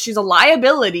 She's a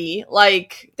liability.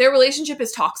 Like, their relationship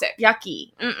is toxic.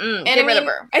 Yucky. And Get rid of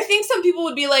her. I think some people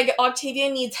would be like, Octavia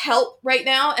needs help right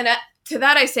now. And to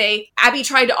that I say, Abby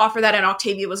tried to offer that and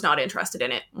Octavia was not interested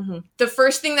in it. Mm-hmm. The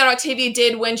first thing that Octavia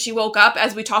did when she woke up,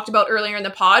 as we talked about earlier in the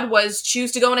pod, was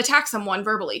choose to go and attack someone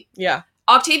verbally. Yeah.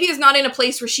 Octavia is not in a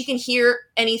place where she can hear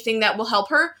anything that will help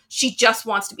her. She just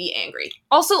wants to be angry.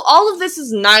 Also, all of this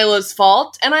is Nyla's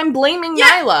fault, and I'm blaming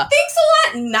Nyla. Thanks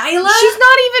a lot, Nyla. She's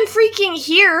not even freaking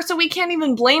here, so we can't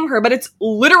even blame her, but it's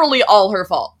literally all her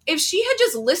fault. If she had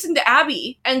just listened to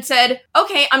Abby and said,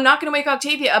 okay, I'm not going to wake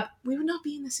Octavia up, we would not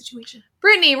be in this situation.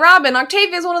 Brittany, Robin,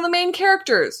 Octavia is one of the main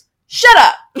characters. Shut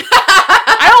up!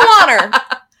 I don't want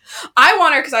her. I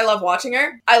want her because I love watching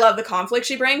her. I love the conflict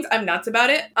she brings. I'm nuts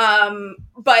about it.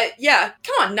 But yeah,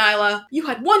 come on, Nyla. You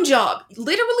had one job.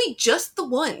 Literally just the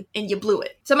one, and you blew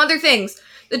it. Some other things.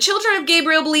 The Children of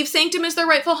Gabriel believe Sanctum is their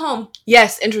rightful home.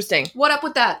 Yes, interesting. What up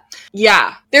with that?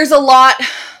 Yeah. There's a lot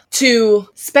to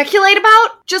speculate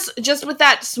about, just with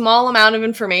that small amount of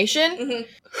information. Mm-hmm.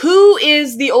 Who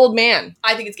is the old man?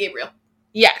 I think it's Gabriel.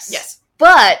 Yes.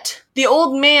 But the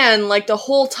old man, like, the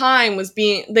whole time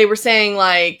they were saying,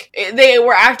 like, they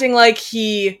were acting like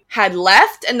he had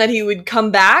left and that he would come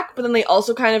back, but then they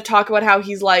also kind of talk about how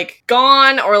he's, like,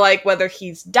 gone, or, like, whether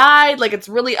he's died. Like, it's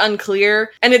really unclear.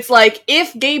 And it's like,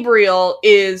 if Gabriel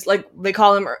is, like, they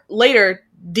call him later,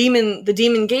 the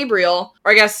demon Gabriel,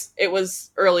 or I guess it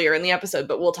was earlier in the episode,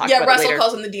 but we'll talk about it later. Yeah, Russell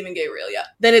calls him the demon Gabriel, yeah.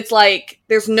 Then it's like,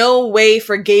 there's no way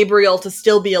for Gabriel to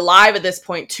still be alive at this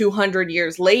point 200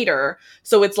 years later.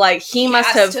 So it's like, he must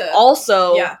have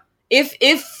also... Yeah.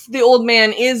 If the old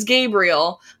man is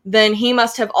Gabriel, then he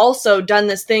must have also done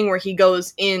this thing where he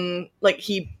goes in, like,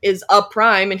 he is a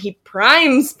prime and he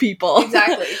primes people.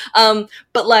 Exactly.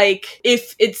 But, like,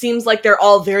 if it seems like they're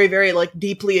all very, very, like,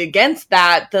 deeply against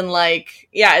that, then, like,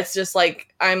 yeah, it's just, like,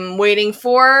 I'm waiting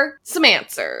for some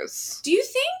answers. Do you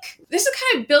think, this is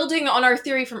kind of building on our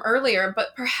theory from earlier,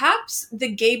 but perhaps the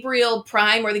Gabriel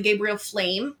Prime or the Gabriel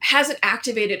Flame hasn't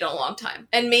activated in a long time.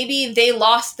 And maybe they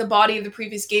lost the body of the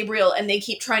previous Gabriel and they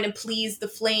keep trying to please the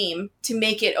Flame to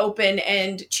make it open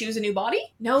and choose a new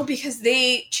body? No, because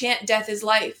they chant death is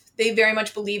life. They very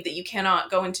much believe that you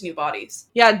cannot go into new bodies.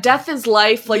 Yeah, death is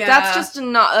life. Like, Yeah. that's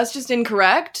just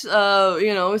incorrect.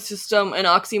 It's just an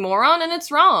oxymoron, and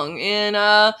it's wrong. And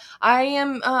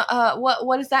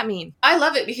what does that mean? I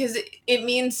love it because it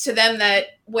means to them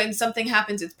that when something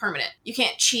happens, it's permanent. You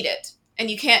can't cheat it. And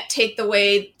you can't take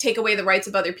away the rights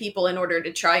of other people in order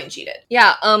to try and cheat it.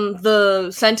 Yeah, the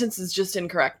sentence is just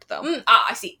incorrect, though.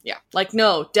 I see. Yeah. Like,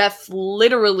 no, death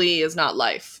literally is not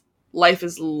life. Life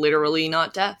is literally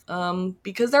not death.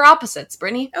 Because they're opposites,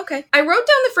 Brittany. Okay. I wrote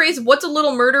down the phrase, what's a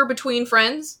little murder between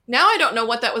friends? Now I don't know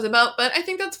what that was about, but I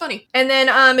think that's funny. And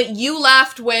then you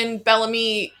laughed when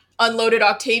Bellamy unloaded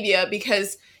Octavia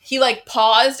because he, like,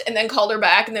 paused and then called her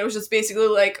back, and then it was just basically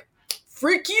like,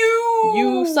 freak you!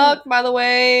 You suck, by the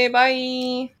way.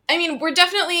 Bye. I mean, I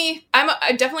definitely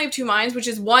have two minds, which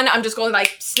is one, I'm just going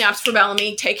like, snaps for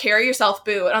Bellamy, take care of yourself,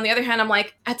 boo. And on the other hand, I'm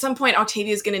like, at some point,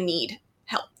 Octavia's gonna need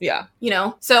help. Yeah. You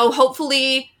know? So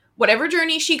hopefully, whatever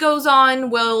journey she goes on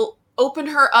will open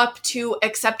her up to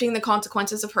accepting the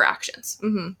consequences of her actions.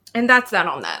 Mm-hmm. And that's that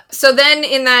on that. So then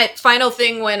in that final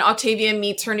thing when Octavia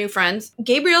meets her new friends,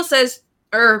 Gabriel says,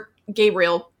 was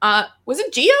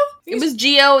it Geo? It was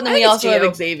Geo, and then we also Geo.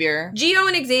 have Xavier. Geo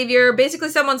and Xavier, basically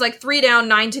someone's like 3 down,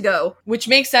 9 to go. Which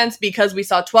makes sense because we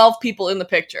saw 12 people in the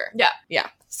picture. Yeah. Yeah.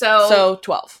 So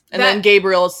 12. And then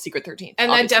Gabriel is Secret 13th.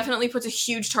 And obviously. that definitely puts a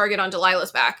huge target on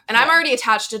Delilah's back. And Yeah. I'm already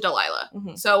attached to Delilah.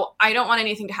 Mhm. So I don't want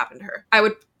anything to happen to her. I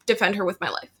would defend her with my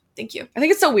life. Thank you. I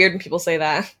think it's so weird when people say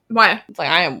that. Why? It's like,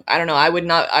 I don't know, I would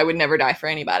never die for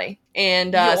anybody.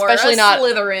 And You're especially a not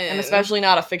Slytherin. and especially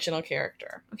not a fictional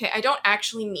character. Okay, I don't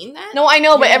actually mean that. No, I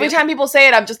know, but Yeah, every yeah. time people say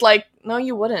it, I'm just like, no,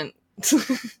 you wouldn't.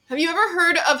 Have you ever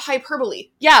heard of hyperbole?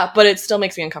 Yeah, but it still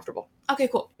makes me uncomfortable. Okay,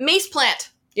 cool. Mace plant.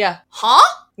 Yeah. Huh?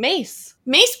 Mace.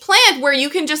 Mace plant where you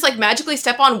can just like magically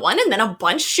step on one and then a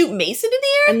bunch shoot mace into the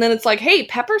air? And then it's like, hey,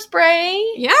 pepper spray.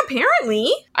 Yeah,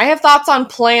 apparently. I have thoughts on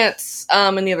plants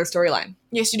in the other storyline.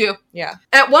 Yes, you do. Yeah.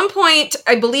 At one point,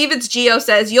 I believe it's Geo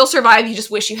says, you'll survive, you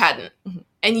just wish you hadn't. Mhm.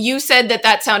 And you said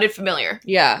that sounded familiar.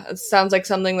 Yeah, it sounds like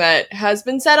something that has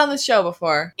been said on the show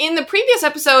before. In the previous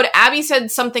episode, Abby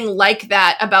said something like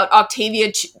that about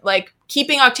Octavia, like,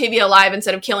 keeping Octavia alive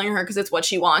instead of killing her because it's what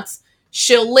she wants.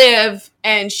 She'll live,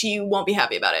 and she won't be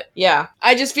happy about it. Yeah.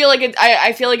 I just feel like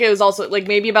I feel like it was also, like,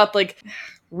 maybe about, like,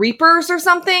 Reapers or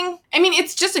something? I mean,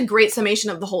 it's just a great summation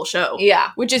of the whole show.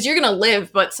 Yeah. Which is, you're gonna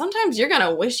live, but sometimes you're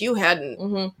gonna wish you hadn't.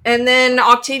 Mm-hmm. And then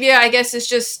Octavia, I guess, is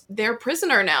just their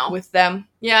prisoner now. With them.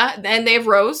 Yeah, and they have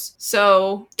Rose,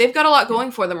 so they've got a lot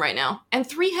going for them right now. And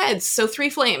 3 heads, so 3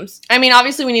 flames. I mean,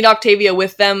 obviously we need Octavia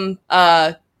with them,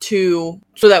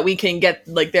 so that we can get,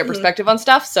 like, their perspective on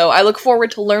stuff. So I look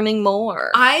forward to learning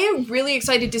more. I am really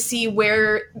excited to see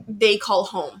where they call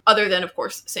home, other than, of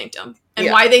course, Sanctum. And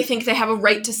Yeah. why they think they have a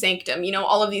right to Sanctum, you know,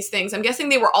 all of these things. I'm guessing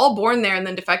they were all born there and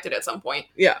then defected at some point.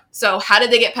 Yeah. So how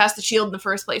did they get past the shield in the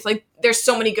first place? Like, there's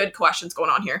so many good questions going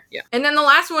on here. Yeah. And then the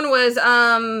last one was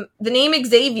the name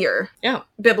Xavier. Yeah.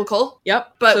 Biblical.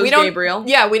 Yep. But So we is don't Gabriel.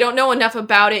 Yeah, we don't know enough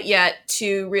about it yet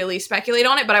to really speculate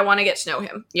on it, but I want to get to know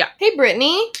him. Yeah. Hey,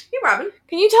 Brittany, Hey, Robin.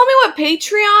 can you tell me what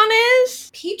Patreon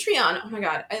is? Patreon. Oh my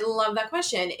god, I love that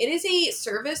question. It is a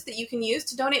service that you can use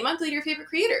to donate monthly to your favorite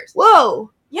creators.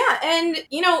 Whoa. Yeah, and,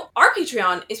 you know, our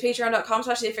Patreon is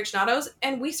patreon.com/AFICTIONADOS,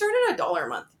 and we started at $1 a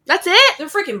month. That's it? They're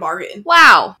freaking bargain.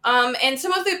 Wow. And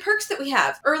some of the perks that we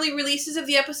have, early releases of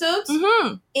the episodes,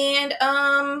 Mm-hmm.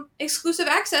 and exclusive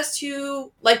access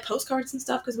to, like, postcards and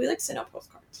stuff, because we like to send out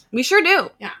postcards. We sure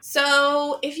do. Yeah.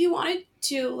 So, if you wanted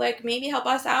to, like, maybe help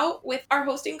us out with our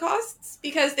hosting costs,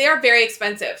 because they are very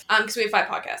expensive, because we have 5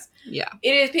 podcasts. Yeah.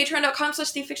 It is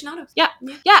patreon.com/theafictionados. Yeah.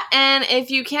 Yeah, and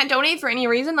if you can't donate for any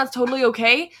reason, that's totally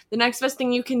okay. The next best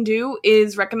thing you can do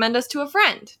is recommend us to a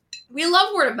friend. We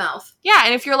love word of mouth. Yeah,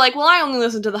 and if you're like, well, I only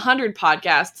listen to the 100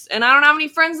 podcasts, and I don't have any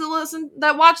friends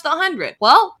that watch the 100.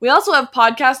 Well, we also have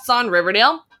podcasts on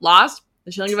Riverdale, Lost,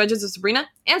 The Chilling Adventures of Sabrina,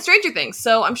 and Stranger Things.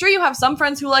 So I'm sure you have some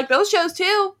friends who like those shows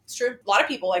too. It's true. A lot of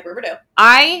people like Riverdale.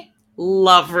 I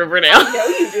love Riverdale. I know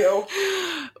you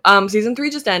do. Season 3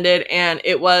 just ended, and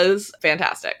it was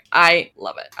fantastic. I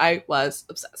love it. I was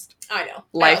obsessed. I know.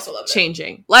 Life I also love it.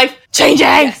 changing. Life changing!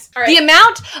 Yes. All right. The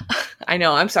amount... I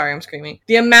know, I'm sorry, I'm screaming.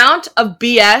 The amount of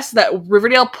BS that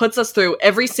Riverdale puts us through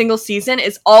every single season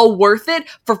is all worth it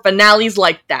for finales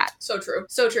like that. So true.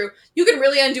 So true. You can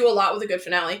really undo a lot with a good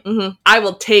finale. Mm-hmm. I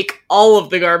will take all of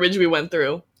the garbage we went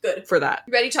through. Good. For that.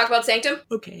 You ready to talk about Sanctum?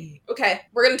 Okay. Okay.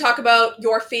 We're going to talk about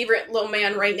your favorite little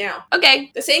man right now.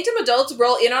 Okay. The Sanctum adults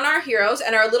roll in on our heroes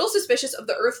and are a little suspicious of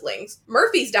the Earthlings.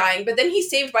 Murphy's dying, but then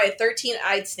he's saved by a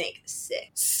 13-eyed snake.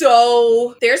 Sick.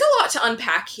 So, there's a lot to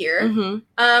unpack here.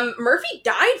 Mm-hmm. Murphy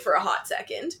died for a hot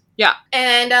second. Yeah.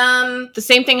 And, the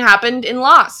same thing happened in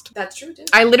Lost. That's true, too.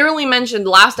 I literally mentioned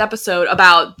last episode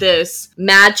about this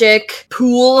magic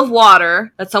pool of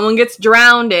water that someone gets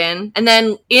drowned in. And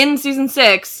then in season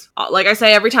 6, like I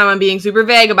say every time, I'm being super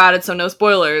vague about it, so no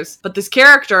spoilers, but this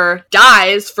character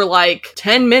dies for like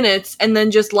 10 minutes and then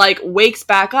just like wakes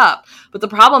back up. But the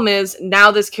problem is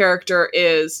now this character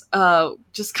is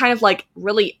just kind of like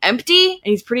really empty,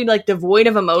 and he's pretty like devoid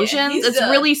of emotions. Yeah, it's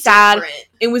really sad. Different.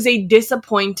 It was a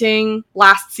disappointing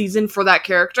last season for that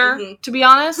character, to be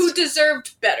honest. Who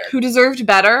deserved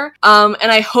better.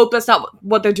 And I hope that's not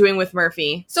what they're doing with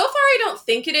Murphy. So far, I don't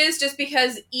think it is, just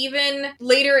because even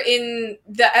later in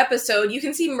the episode, you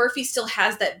can see Murphy still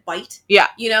has that bite. Yeah.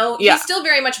 You know? Yeah. He's still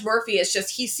very much Murphy, it's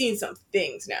just he's seen some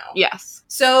things now. Yes.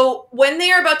 So, when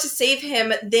they are about to save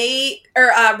him,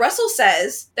 Russell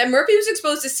says that Murphy was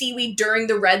exposed to seaweed during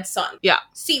the Red Sun. Yeah.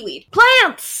 Seaweed.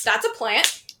 Plants! That's a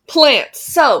plant. Plants.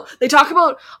 So they talk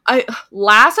about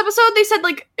last episode they said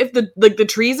like if the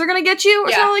trees are gonna get you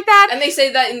or something like that. And they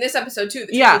say that in this episode too, the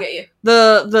trees will get you.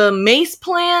 The mace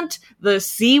plant, the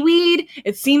seaweed,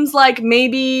 it seems like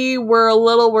maybe we're a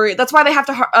little worried. That's why they have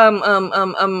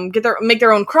to make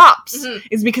their own crops. Mm-hmm.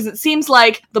 Is because it seems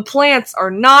like the plants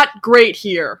are not great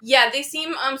here. Yeah, they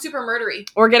seem super murdery.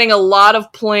 We're getting a lot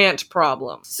of plant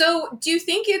problems. So, do you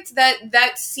think it's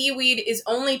that seaweed is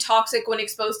only toxic when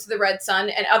exposed to the red sun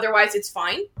and otherwise it's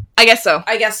fine? I guess so.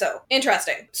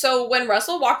 Interesting. So when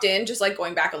Russell walked in, just like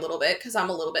going back a little bit, because I'm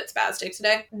a little bit spastic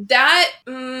today,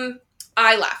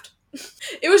 I laughed.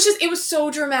 It was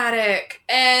so dramatic.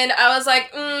 And I was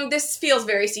like, this feels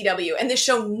very CW. And this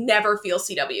show never feels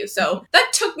CW. So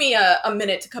that took me a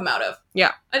minute to come out of.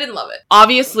 Yeah. I didn't love it.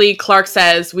 Obviously, Clark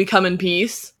says, we come in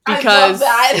peace. I love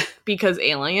that. Because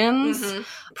aliens. Mm-hmm.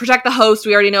 Protect the host,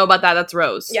 we already know about that, that's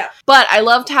Rose. Yeah. But I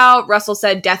loved how Russell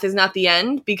said death is not the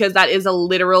end, because that is a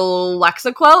literal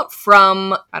Lexa quote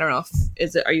from, I don't know,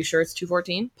 are you sure it's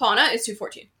 214? Pauna is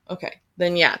 214. Okay.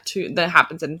 Then yeah, that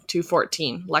happens in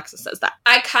 214. Lexa says that.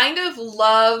 I kind of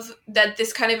love that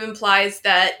this kind of implies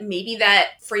that maybe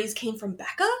that phrase came from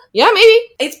Becca? Yeah, maybe.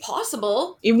 It's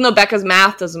possible. Even though Becca's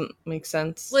math doesn't make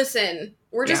sense. Listen,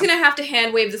 we're just going to have to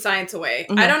hand wave the science away.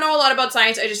 Mm-hmm. I don't know a lot about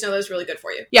science, I just know that it's really good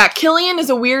for you. Yeah, Killian is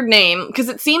a weird name, because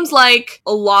it seems like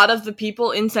a lot of the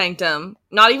people in Sanctum,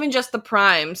 not even just the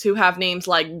Primes, who have names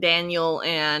like Daniel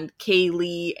and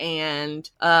Kaylee and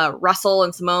Russell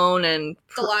and Simone and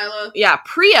Delilah. Yeah,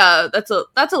 Priya, that's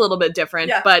a little bit different.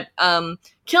 Yeah. But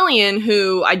Killian,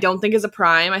 who I don't think is a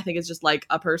Prime, I think is just like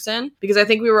a person, because I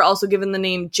think we were also given the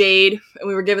name Jade and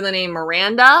we were given the name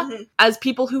Miranda as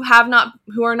people who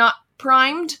are not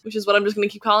primed, which is what I'm just going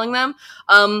to keep calling them.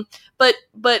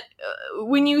 But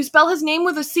when you spell his name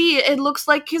with a C, it looks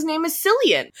like his name is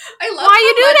Cillian. I love why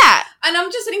you do that. And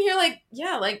I'm just sitting here like,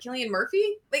 yeah, like Cillian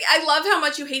Murphy. Like, I love how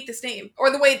much you hate this name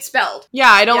or the way it's spelled. Yeah,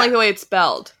 I don't like the way it's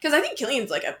spelled. Because I think Killian's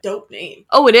like a dope name.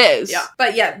 Oh, it is. Yeah,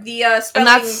 but yeah, the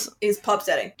spelling is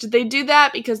upsetting. Did they do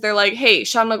that because they're like, hey,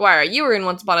 Sean McGuire, you were in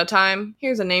Once Upon a Time.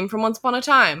 Here's a name from Once Upon a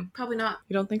Time. Probably not.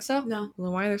 You don't think so? No. Well,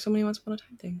 then why are there so many Once Upon a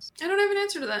Time things? I don't have an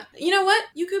answer to that. You know what?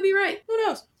 You could be right. Who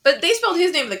knows? But they spelled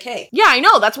his name with a K. Yeah, I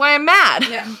know. That's why I'm mad.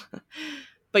 Yeah.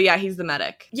 But yeah, he's the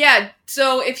medic. Yeah,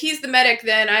 so if he's the medic,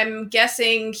 then I'm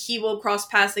guessing he will cross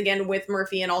paths again with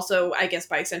Murphy and also, I guess,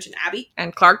 by extension, Abby.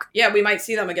 And Clark. Yeah, we might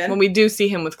see them again. When we do see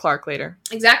him with Clark later.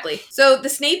 Exactly. So the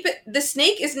snake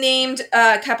is named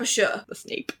Capuchua. The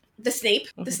Snape. The Snape.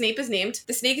 Mm-hmm. The Snape is named.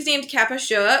 The snake is named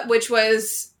Capuchua, which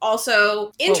was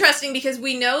also interesting because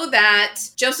we know that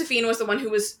Josephine was the one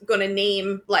who was going to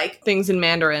name, like... things in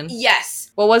Mandarin.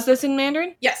 Yes. What was this in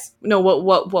Mandarin? Yes. No, what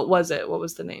was it? What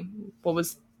was the name? What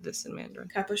was this in Mandarin?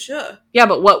 Capuchua. Yeah,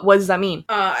 but what does that mean?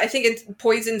 I think it's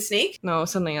poison snake. No,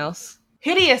 something else.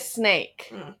 hideous snake.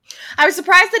 Mm. I was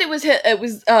surprised that it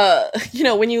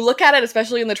was when you look at it,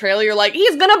 especially in the trailer, you're like,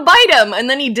 he's gonna bite him, and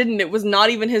then he didn't. It was not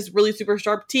even his really super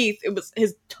sharp teeth. It was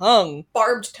his tongue.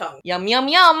 Barbed tongue. Yum, yum,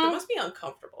 It yum. must be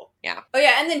uncomfortable. Yeah. Oh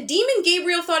yeah, and then Demon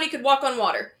Gabriel thought he could walk on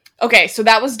water. Okay, so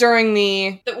that was during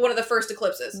One of the first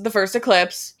eclipses. the first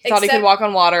eclipse. He thought he Except- could walk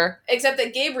on water. Except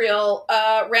that Gabriel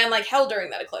ran like hell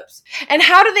during that eclipse. And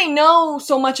how do they know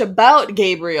so much about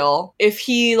Gabriel if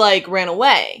he, like, ran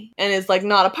away and is, like,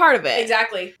 not a part of it?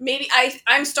 Exactly. Maybe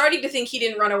I'm starting to think he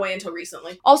didn't run away until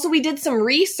recently. Also, we did some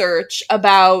research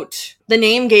about the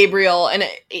name Gabriel, and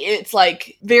it's,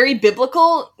 like, very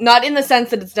biblical. Not in the sense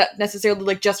that it's not necessarily,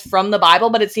 like, just from the Bible,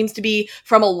 but it seems to be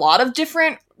from a lot of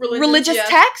different religious yeah.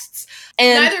 texts.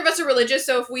 And neither of us are religious,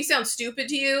 so if we sound stupid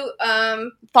to you,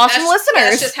 thoughts from listeners.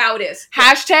 That's just how it is.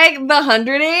 Hashtag the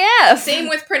 100 AF. Same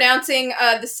with pronouncing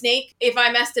the snake. If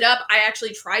I messed it up, I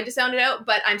actually tried to sound it out,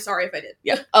 but I'm sorry if I did.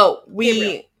 Yeah. Oh,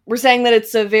 Gabriel. we're saying that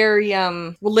it's a very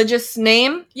religious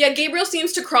name. Yeah, Gabriel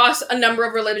seems to cross a number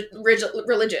of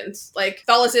religions, like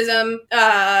Catholicism,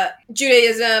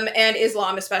 Judaism, and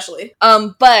Islam especially.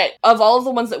 But of all of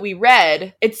the ones that we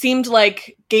read, it seemed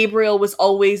like Gabriel was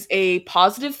always a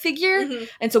positive figure, Mhm.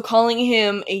 and so calling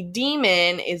him a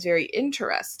demon is very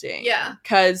interesting. Yeah.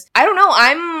 Because, I don't know,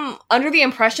 I'm under the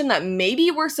impression that maybe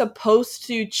we're supposed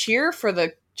to cheer for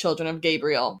the Children of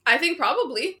Gabriel. I think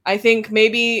probably. I think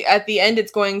maybe at the end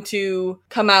it's going to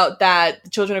come out that the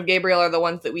Children of Gabriel are the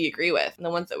ones that we agree with and the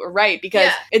ones that were right, because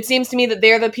Yeah. it seems to me that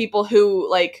they're the people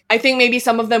who, like, I think maybe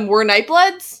some of them were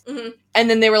Nightbloods, Mhm. and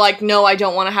then they were like, no, I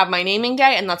don't want to have my naming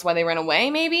day, and that's why they ran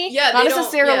away, maybe? Yeah, Not they don't-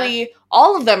 necessarily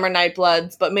all of them are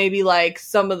Nightbloods, but maybe, like,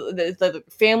 some of the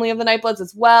family of the Nightbloods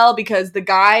as well, because the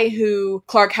guy who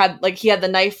Clark had, like, he had the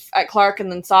knife at Clark and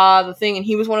then saw the thing, and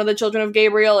he was one of the Children of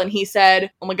Gabriel, and he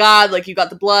said, oh my god, like, you got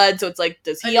the blood, so it's like,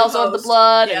 does he A also have the host.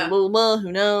 blood? Yeah. And blah, blah, blah,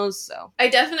 who knows? So. I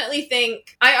definitely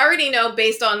think, I already know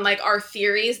based on, like, our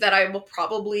theories that I will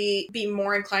probably be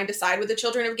more inclined to side with the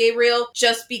Children of Gabriel,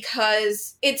 just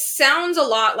because it sounds a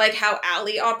lot like how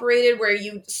Allie operated, where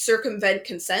you circumvent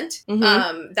consent.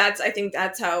 Mhm. I think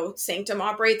that's how Sanctum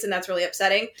operates, and that's really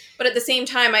upsetting. But at the same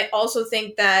time, I also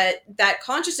think that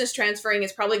consciousness transferring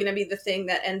is probably going to be the thing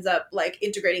that ends up, like,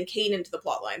 integrating Kane into the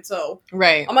plotline. So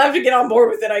Right. I'm gonna have to get on board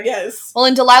with it, I guess. Well,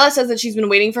 and Delilah says that she's been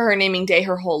waiting for her naming day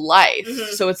her whole life.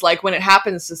 Mhm. So it's like, when it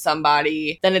happens to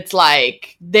somebody, then it's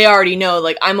like, they already know,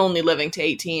 like, I'm only living to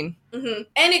 18. Mm-hmm.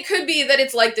 And it could be that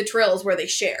it's like the Trills where they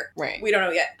share. Right. We don't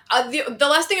know yet. The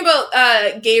last thing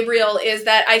about Gabriel is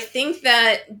that I think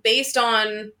that based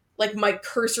on, like, my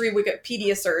cursory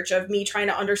Wikipedia search of me trying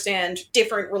to understand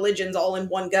different religions all in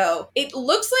one go, it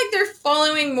looks like they're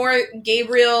following more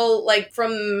Gabriel, like,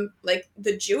 from, like,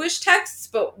 the Jewish texts,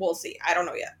 but we'll see. I don't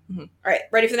know yet. Mhm. All right,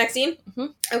 ready for the next scene?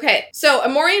 Mhm. Okay, so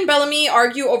Amori and Bellamy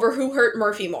argue over who hurt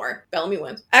Murphy more. Bellamy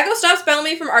wins. Echo stops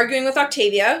Bellamy from arguing with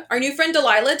Octavia. Our new friend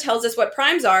Delilah tells us what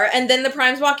primes are, and then the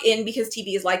primes walk in because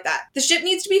TV is like that. The ship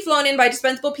needs to be flown in by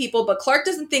dispensable people, but Clark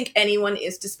doesn't think anyone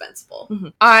is dispensable.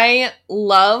 Mhm. I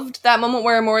loved that moment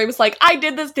where Amori was like, I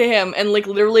did this to him, and, like,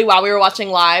 literally while we were watching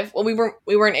live, well,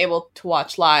 we weren't able to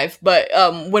watch live, but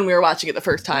when we were watching it the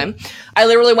first time, I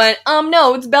literally went,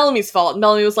 no, it's Bellamy's fault, and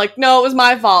Bellamy was like, no, it was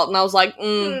my fault, and I was like,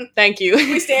 thank you.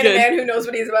 We stand a Good. man who knows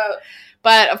what he's about.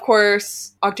 But, of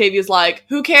course, Octavia's like,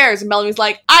 who cares? And Bellamy's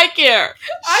like, I care!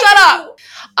 Shut up!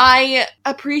 I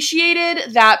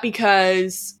appreciated that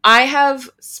because I have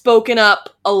spoken up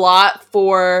a lot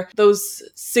for those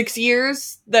 6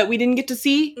 years that we didn't get to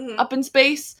see Mhm. up in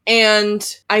space. And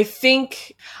I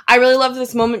think I really love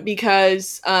this moment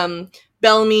because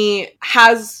Bellamy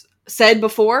has said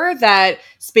before that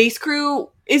space crew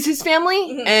is his family.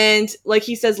 Mhm. And like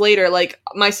he says later, like,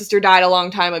 my sister died a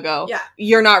long time ago. Yeah.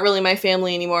 You're not really my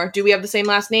family anymore. Do we have the same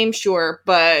last name? Sure.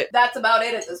 But That's about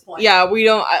it at this point. yeah, we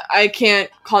don't, I can't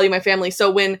call you my family. So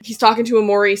when he's talking to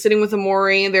Amori, sitting with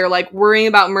Amori, and they're, like, worrying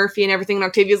about Murphy and everything, and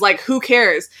Octavia's like, who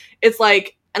cares? It's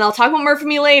like, and I'll talk about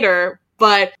Murphy later,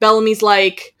 but Bellamy's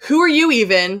like, who are you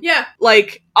even? Yeah.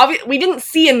 Like, we didn't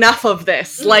see enough of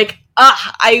this. Mhm. Like,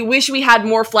 I wish we had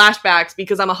more flashbacks,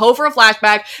 because I'm a hoe for a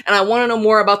flashback, and I want to know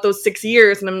more about those 6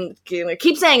 years, and I'm gonna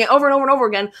keep saying it over and over and over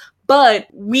again, but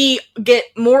we get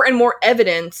more and more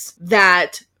evidence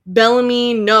that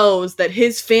Bellamy knows that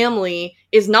his family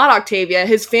is not Octavia.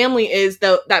 His family is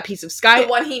that piece of sky. The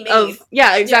one he made.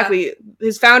 Yeah, exactly. Yeah.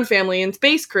 His found family and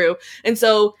space crew. And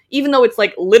so even though it's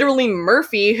like literally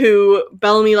Murphy who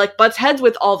Bellamy like butts heads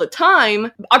with all the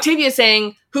time, Octavia is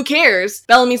saying, who cares?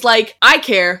 Bellamy's like, I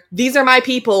care. These are my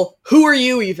people. Who are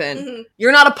you even? Mm-hmm.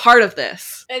 You're not a part of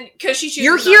this. And because she chooses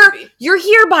you're here. You're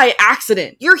here by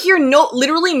accident. You're here.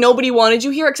 Literally nobody wanted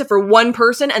you here except for one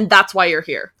person, and that's why you're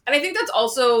here. And I think that's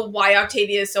also why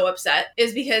Octavia is so upset,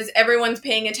 is because everyone's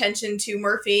paying attention to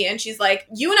Murphy, and she's like,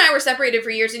 you and I were separated for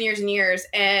years and years and years,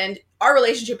 and our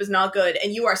relationship is not good,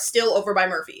 and you are still over by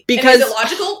Murphy. Because and is it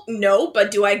logical? No,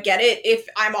 but do I get it if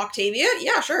I'm Octavia?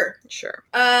 Yeah, sure. Sure.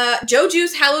 Joe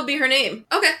Juice, hallowed be her name.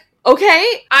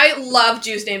 Okay. I love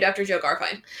juice named after Joe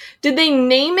Garfine. Did they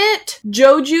name it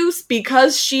Joe Juice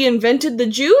because she invented the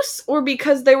juice? Or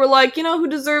because they were like, you know who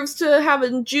deserves to have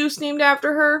a juice named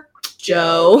after her?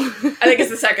 Joe. I think it's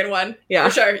the second one. Yeah.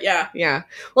 For sure, yeah. Yeah.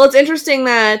 Well, it's interesting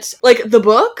that, like, the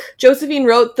book, Josephine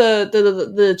wrote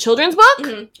the children's book?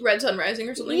 Mm-hmm. Red Sun Rising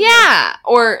or something? Yeah.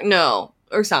 Or, no.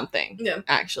 Or something. Yeah.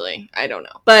 Actually. I don't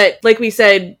know. But, like we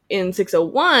said in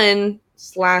 601...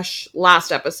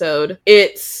 /last episode,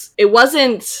 it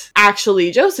wasn't actually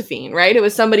Josephine, right? It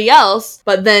was somebody else,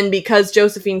 but then because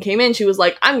Josephine came in, she was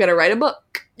like, I'm gonna write a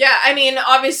book. Yeah, I mean,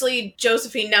 obviously,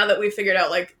 Josephine, now that we've figured out,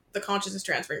 like, the consciousness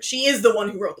transference, she is the one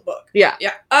who wrote the book. Yeah.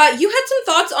 Yeah. You had some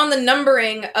thoughts on the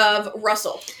numbering of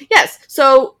Russell. Yes.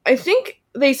 So, I think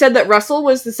they said that Russell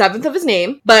was the 7th of his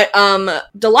name, but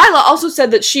Delilah also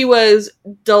said that she was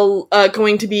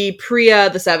going to be Priya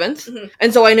the 7th. Mm-hmm.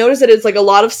 And so I noticed that it's like a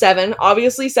lot of 7.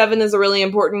 Obviously 7 is a really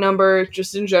important number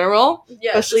just in general.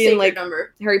 Yeah, especially in like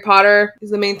number. Harry Potter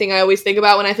is the main thing I always think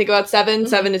about when I think about 7. Mm-hmm.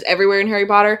 7 is everywhere in Harry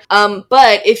Potter.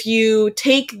 But if you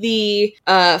take the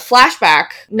flashback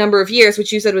number of years,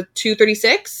 which you said was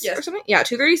 236 or something? Yeah,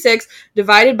 236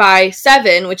 divided by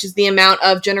 7, which is the amount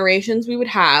of generations we would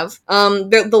have.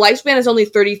 The lifespan is only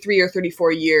 33 or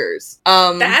 34 years.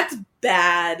 That's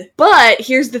bad. But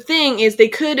here's the thing is they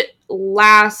could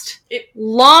last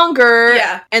longer,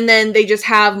 and then they just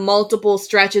have multiple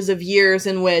stretches of years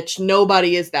in which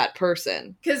nobody is that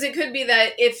person. Because it could be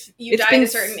that if you die at a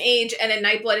certain age and a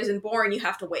Nightblood isn't born, you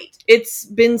have to wait. It's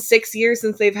been 6 years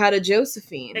since they've had a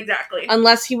Josephine. Exactly.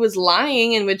 Unless he was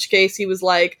lying, in which case he was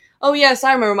like, oh yes,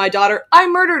 I remember my daughter. I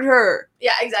murdered her.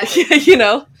 Yeah, exactly. You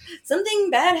know? Something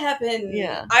bad happened.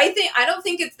 Yeah. I don't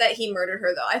think it's that he murdered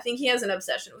her, though. I think he has an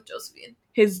obsession with Josephine.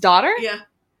 His daughter? Yeah.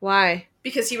 Why?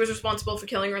 Because he was responsible for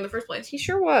killing her in the first place. He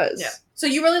sure was. Yeah. So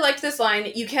you really liked this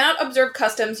line, you cannot observe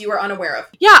customs you are unaware of.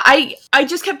 Yeah, I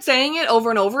just kept saying it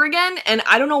over and over again, and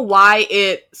I don't know why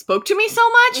it spoke to me so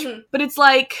much, but it's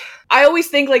like, I always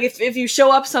think, like, if you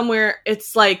show up somewhere,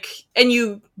 it's like, and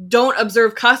you don't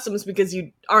observe customs because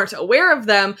you aren't aware of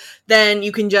them, then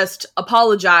you can just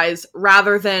apologize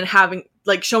rather than having,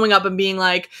 like, showing up and being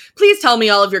like, please tell me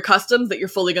all of your customs that you're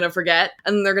fully gonna forget.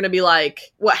 And they're gonna be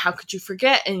like, what, how could you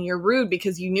forget? And you're rude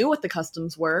because you knew what the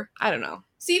customs were. I don't know.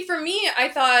 See, for me, I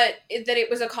thought that it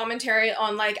was a commentary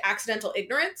on, like, accidental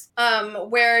ignorance,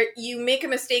 where you make a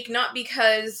mistake not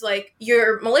because, like,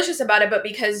 you're malicious about it, but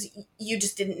because you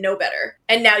just didn't know better,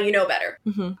 and now you know better.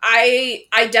 Mm-hmm. I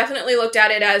definitely looked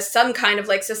at it as some kind of,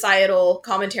 like, societal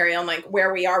commentary on, like,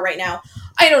 where we are right now.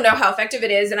 I don't know how effective it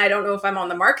is, and I don't know if I'm on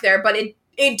the mark there, but it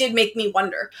did make me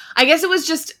wonder. I guess it was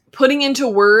just putting into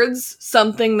words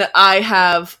something that I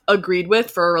have agreed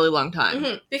with for a really long time.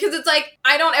 Mm-hmm. Because it's like,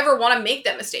 I don't ever want to make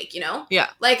that mistake, you know? Yeah.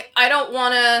 Like, I don't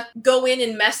want to go in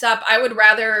and mess up. I would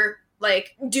rather,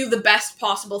 like, do the best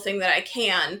possible thing that I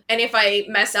can. And if I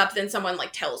mess up, then someone,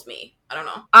 like, tells me. I don't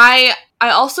know. I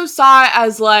also saw it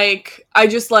as, like, I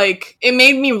just, like, it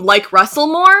made me like Russell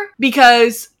more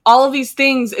because all of these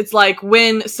things, it's like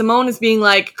when Simone is being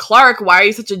like, Clark, why are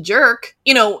you such a jerk?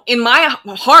 You know, in my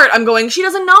heart, I'm going, she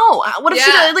doesn't know. What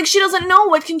if she doesn't know?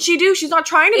 What can she do? She's not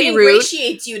trying to be rude. It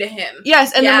ingratiates you to him.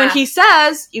 Yes, and then when he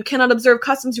says, you cannot observe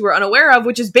customs you were unaware of,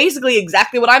 which is basically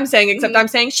exactly what I'm saying, except I'm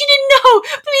saying, she didn't know!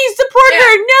 Please support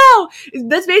her! No!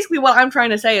 That's basically what I'm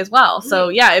trying to say as well. So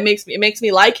yeah, it makes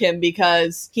me like him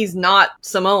because he's not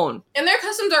Simone. And their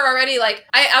customs are already, like,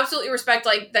 I absolutely respect,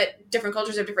 like, that different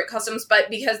cultures have different customs, but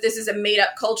because this is a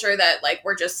made-up culture that, like,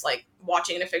 we're just, like,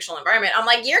 watching in a fictional environment, I'm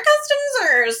like, your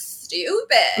customs are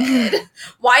stupid.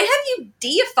 Why have you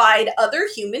deified other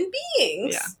human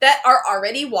beings that are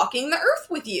already walking the earth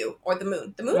with you? Or the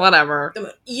moon. The moon? Whatever. The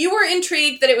moon. You were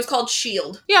intrigued that it was called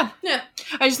S.H.I.E.L.D. Yeah. Yeah.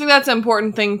 I just think that's an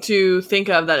important thing to think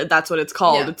of, that's what it's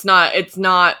called. Yeah. It's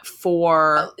not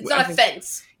for... It's not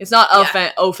offense. It's not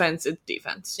offense, it's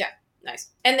defense. Yeah. Nice.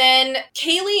 And then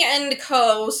Kaylee and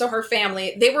Co., so her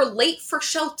family, they were late for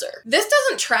shelter. This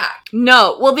doesn't track.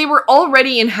 No. Well, they were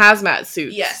already in hazmat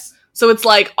suits. Yes. So it's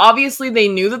like, obviously they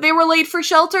knew that they were late for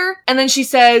shelter. And then she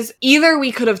says, either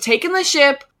we could have taken the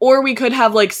ship or we could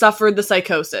have, like, suffered the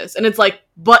psychosis. And it's like,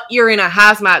 but you're in a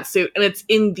hazmat suit and it's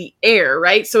in the air,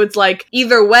 right? So it's like,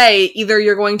 either way, either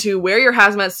you're going to wear your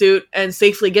hazmat suit and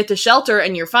safely get to shelter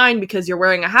and you're fine because you're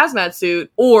wearing a hazmat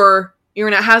suit, or you're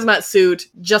in a hazmat suit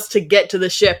just to get to the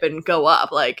ship and go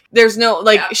up. Like, there's no,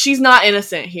 like, she's not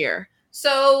innocent here.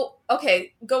 So,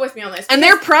 okay, go with me on this. And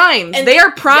they're primed. They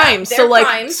are primed. Yeah, so, like,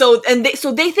 primed. so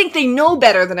they think they know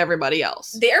better than everybody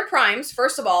else. They're primes,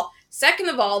 first of all. Second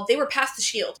of all, they were past the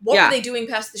shield. What were they doing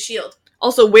past the shield?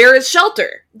 Also, where is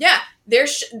shelter? Yeah,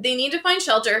 they need to find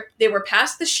shelter. They were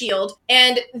past the shield.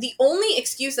 And the only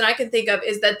excuse that I can think of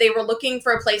is that they were looking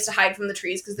for a place to hide from the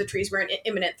trees because the trees were an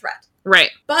imminent threat. Right.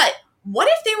 But what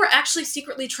if they were actually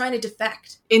secretly trying to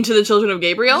defect? Into the Children of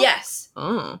Gabriel? Yes.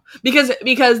 Oh. Because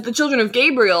the Children of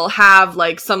Gabriel have,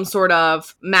 like, some sort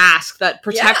of mask that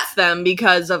protects them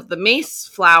because of the mace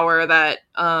flower that,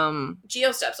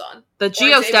 Geo steps on. That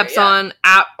Geo steps on,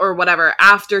 or whatever,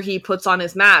 after he puts on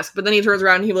his mask. But then he turns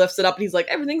around and he lifts it up and he's like,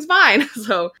 everything's fine.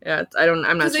 So, yeah, I'm not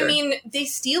sure. Because, I mean, they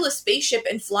steal a spaceship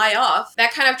and fly off.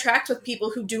 That kind of tracks with people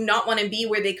who do not want to be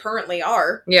where they currently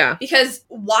are. Yeah. Because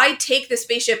why take the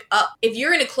spaceship up? If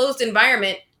you're in a closed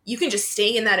environment, you can just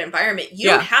stay in that environment. You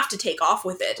don't have to take off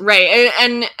with it. Right.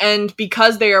 And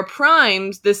because they are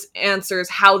primed, this answers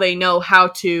how they know how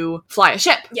to fly a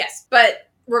ship. Yes. But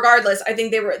regardless, I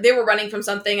think they were running from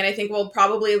something, and I think we'll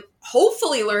probably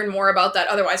hopefully learn more about that.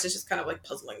 Otherwise, it's just kind of like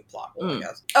puzzling plot, I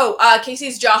guess. Oh,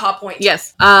 Casey's Jaha point.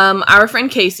 Yes. Our friend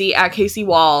Casey at Casey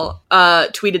Wall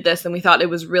tweeted this, and we thought it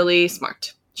was really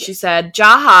smart. She said,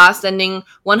 Jaha sending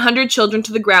 100 children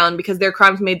to the ground because their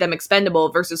crimes made them expendable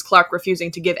versus Clark refusing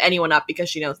to give anyone up because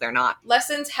she knows they're not.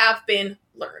 Lessons have been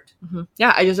learned. Mm-hmm.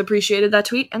 Yeah, I just appreciated that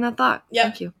tweet and that thought. Yep.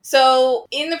 Thank you. So,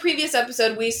 in the previous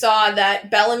episode, we saw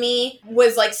that Bellamy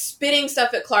was, like, spitting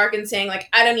stuff at Clark and saying, like,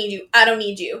 I don't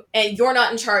need you, and you're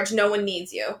not in charge, no one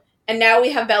needs you. And now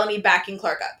we have Bellamy backing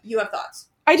Clark up. You have thoughts?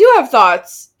 I do have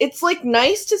thoughts. It's, like,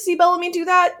 nice to see Bellamy do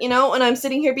that, you know, and I'm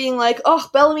sitting here being like, oh,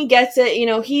 Bellamy gets it, you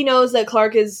know, he knows that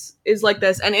Clark is like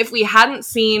this, and if we hadn't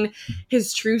seen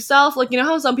his true self, like, you know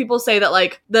how some people say that,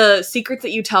 like, the secrets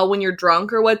that you tell when you're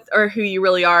drunk or who you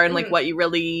really are and, like, what you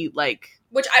really, like,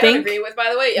 which I don't agree with,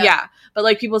 by the way, yeah. But,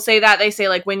 like, people say that, they say,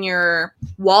 like, when your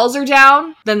walls are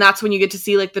down, then that's when you get to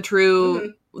see, like, the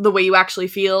true... the way you actually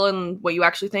feel and what you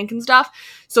actually think and stuff.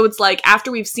 So it's like,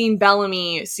 after we've seen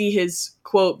Bellamy see his,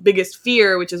 quote, biggest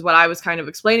fear, which is what I was kind of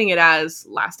explaining it as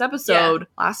last episode.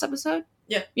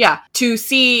 Yeah. Yeah. To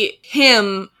see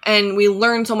him, and we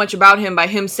learn so much about him by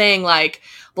him saying, like,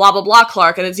 blah, blah, blah,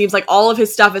 Clark, and it seems like all of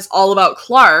his stuff is all about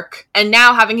Clark, and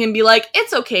now having him be like,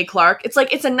 it's okay, Clark. It's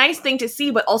like, it's a nice thing to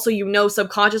see, but also, you know,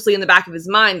 subconsciously in the back of his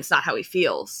mind, it's not how he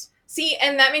feels. See,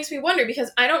 and that makes me wonder,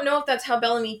 because I don't know if that's how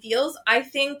Bellamy feels. I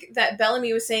think that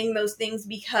Bellamy was saying those things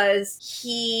because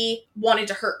he wanted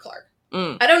to hurt Clark.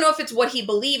 I don't know if it's what he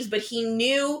believes, but he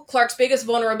knew Clark's biggest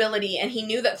vulnerability, and he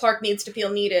knew that Clark needs to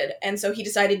feel needed, and so he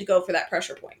decided to go for that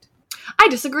pressure point. I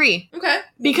disagree. Okay.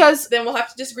 Because... then we'll have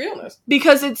to disagree on this.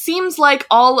 Because it seems like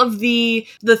all of the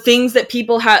things that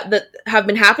people that have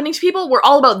been happening to people were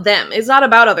all about them. It's not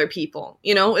about other people,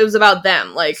 you know? It was about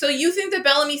them. Like, so you think that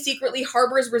Bellamy secretly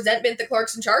harbors resentment that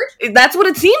Clark's in charge? That's what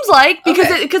it seems like,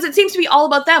 because it seems to be all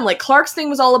about them. Like, Clark's thing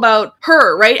was all about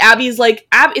her, right? Abby's like,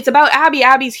 it's about Abby.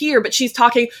 Abby's here, but she's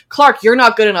talking, Clark, you're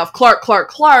not good enough. Clark.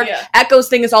 Yeah. Echo's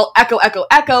thing is all Echo.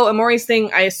 Amori's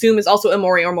thing, I assume, is also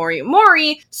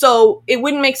Amori. So it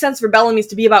wouldn't make sense for Bellamy's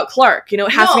to be about Clark. You know,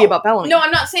 it has to be about Bellamy. No, I'm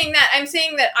not saying that. I'm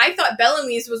saying that I thought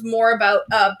Bellamy's was more about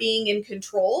being in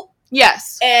control.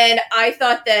 Yes. And I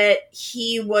thought that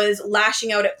he was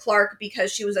lashing out at Clark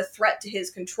because she was a threat to his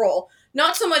control.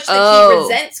 Not so much that he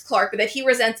resents Clark, but that he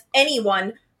resents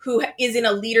anyone who is in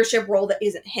a leadership role that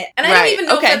isn't him. And I don't even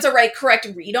know if that's a correct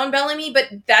read on Bellamy, but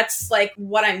that's, like,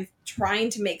 what I'm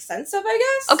trying to make sense of,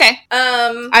 I guess. Okay.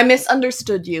 I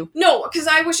misunderstood you. No, because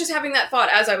I was just having that thought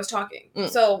as I was talking.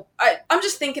 So I'm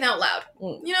just thinking out loud,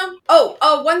 you know?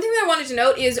 Oh, one thing that I wanted to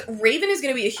note is Raven is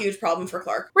going to be a huge problem for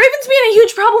Clark. Raven's being a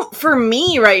huge problem for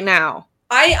me right now.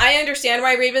 I understand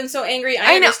why Raven's so angry.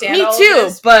 I understand me all too, of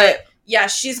this, but... yeah,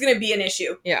 she's going to be an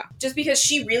issue. Yeah. Just because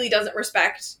she really doesn't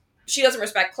respect... She doesn't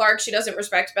respect Clark. She doesn't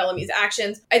respect Bellamy's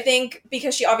actions. I think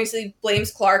because she obviously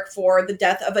blames Clark for the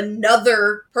death of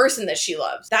another person that she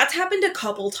loves. That's happened a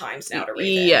couple times now to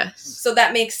Raven. Yes. So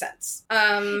that makes sense.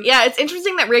 Yeah, it's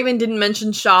interesting that Raven didn't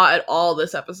mention Shaw at all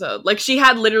this episode. Like, she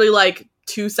had literally, like,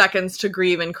 2 seconds to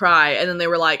grieve and cry, and then they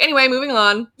were like, anyway, moving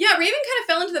on. Yeah, Raven kind of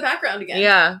fell into the background again.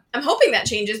 Yeah. I'm hoping that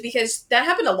changes because that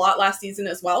happened a lot last season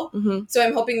as well. Mm-hmm. So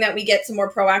I'm hoping that we get some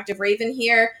more proactive Raven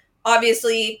here.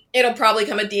 Obviously, it'll probably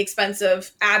come at the expense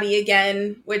of Abby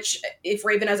again, which if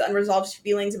Raven has unresolved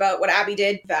feelings about what Abby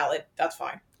did, valid. That's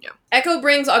fine. Yeah. Echo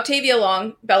brings Octavia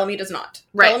along. Bellamy does not.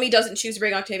 Right. Bellamy doesn't choose to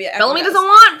bring Octavia. Echo Bellamy does. doesn't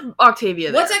want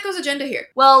Octavia there. What's Echo's agenda here?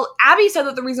 Well, Abby said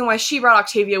that the reason why she brought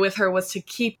Octavia with her was to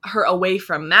keep her away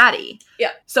from Maddie.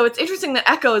 Yeah. So it's interesting that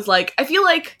Echo is like, I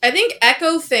think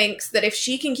Echo thinks that if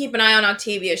she can keep an eye on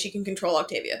Octavia, she can control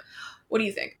Octavia. What do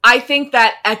you think? I think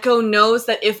that Echo knows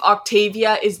that if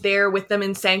Octavia is there with them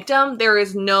in Sanctum, there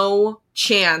is no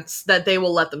chance that they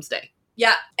will let them stay.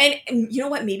 Yeah, and you know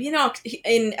what? Maybe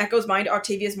in Echo's mind,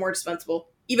 Octavia is more dispensable.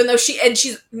 Even though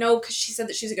because she said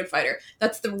that she's a good fighter.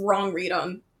 That's the wrong read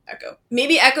on Echo.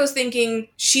 Maybe Echo's thinking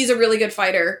she's a really good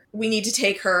fighter. We need to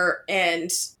take her,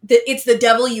 and it's the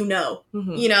devil you know.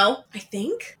 Mm-hmm. You know? I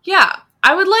think. Yeah.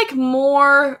 I would like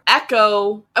more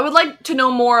Echo. I would like to know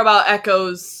more about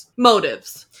Echo's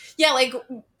motives. Yeah, like,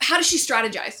 how does she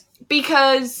strategize?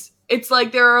 Because it's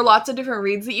like there are lots of different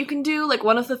reads that you can do. Like,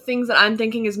 one of the things that I'm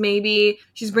thinking is maybe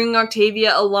she's bringing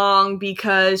Octavia along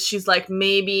because she's like,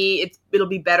 maybe it'll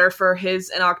be better for his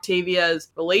and Octavia's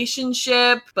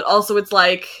relationship. But also it's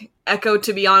like, Echo,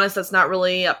 to be honest, that's not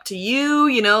really up to you.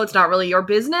 You know, it's not really your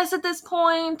business at this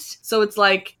point. So it's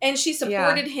like... And she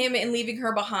supported him in leaving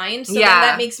her behind. So then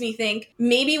that makes me think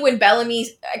maybe when Bellamy...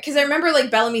 Because I remember, like,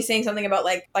 Bellamy saying something about,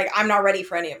 like I'm not ready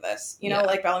for any of this. You know,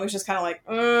 like, Bellamy's just kind of like,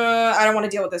 I don't want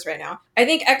to deal with this right now. I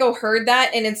think Echo heard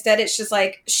that, and instead it's just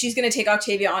like, she's going to take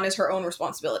Octavia on as her own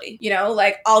responsibility. You know,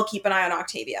 like, I'll keep an eye on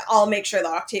Octavia. I'll make sure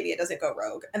that Octavia doesn't go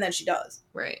rogue. And then she does.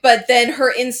 Right. But then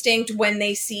her instinct when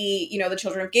they see, you know, the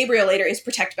Children of Gabriel later is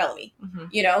protect Bellamy. Mm-hmm.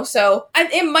 You know, so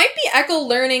it might be Echo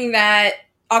learning that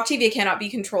Octavia cannot be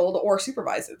controlled or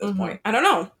supervised at this point. I don't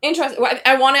know. Interesting.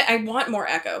 I want more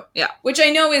Echo. Yeah. Which I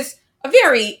know is a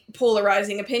very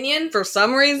polarizing opinion. For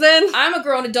some reason. I'm a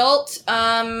grown adult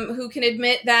who can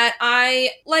admit that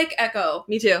I like Echo.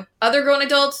 Me too. Other grown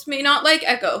adults may not like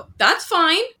Echo. That's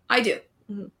fine. I do.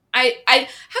 Mm-hmm.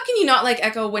 How can you not like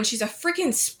Echo when she's a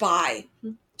freaking spy?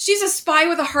 Mm-hmm. She's a spy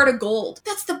with a heart of gold.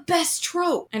 That's the best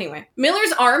trope. Anyway,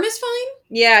 Miller's arm is fine.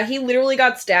 Yeah, he literally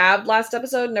got stabbed last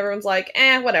episode, and everyone's like,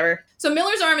 whatever. So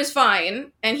Miller's arm is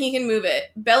fine, and he can move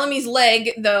it. Bellamy's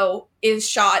leg, though, is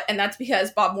shot, and that's because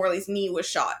Bob Morley's knee was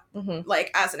shot, like,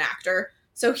 as an actor.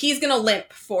 So he's gonna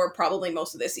limp for probably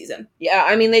most of this season. Yeah,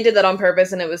 I mean, they did that on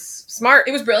purpose, and it was smart.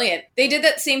 It was brilliant. They did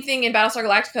that same thing in Battlestar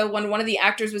Galactica when one of the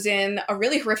actors was in a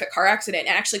really horrific car accident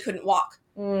and actually couldn't walk.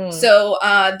 So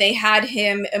they had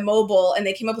him immobile, and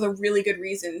they came up with a really good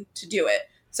reason to do it.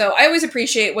 So I always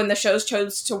appreciate when the shows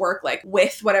chose to work, like,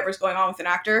 with whatever's going on with an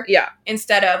actor. Yeah.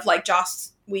 Instead of, like,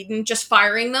 Joss Whedon just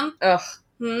firing them. Ugh.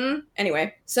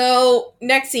 Anyway, so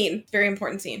next scene. Very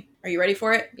important scene. Are you ready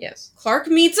for it? Yes. Clark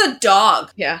meets a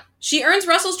dog. Yeah. She earns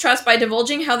Russell's trust by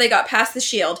divulging how they got past the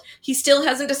shield. He still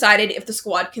hasn't decided if the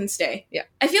squad can stay. Yeah.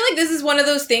 I feel like this is one of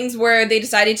those things where they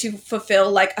decided to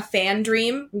fulfill, like, a fan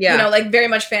dream. Yeah. You know, like, very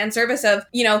much fan service of,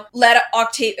 you know, let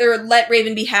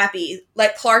Raven be happy.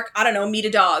 Let Clark, I don't know, meet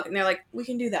a dog. And they're like, we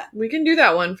can do that. We can do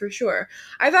that one, for sure.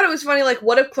 I thought it was funny, like,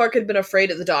 what if Clark had been afraid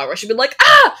of the dog? Where she'd been like,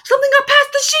 something got past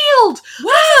the shield!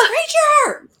 What is this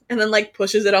creature? And then, like,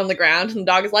 pushes it on the ground, and the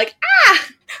dog is like,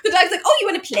 The dog's like, oh, you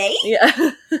want to play?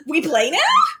 Yeah. We play now?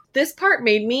 This part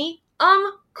made me,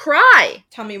 cry.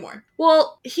 Tell me more.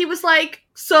 Well, he was like,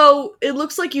 so it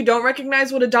looks like you don't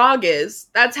recognize what a dog is.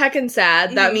 That's heckin'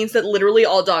 sad. That means that literally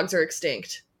all dogs are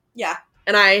extinct. Yeah.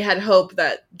 And I had hoped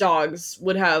that dogs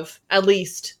would have at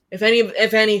least, if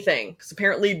anything, because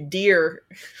apparently deer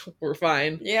were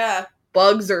fine. Yeah.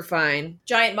 Bugs are fine.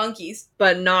 Giant monkeys.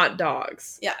 But not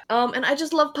dogs. Yeah. And I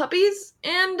just love puppies,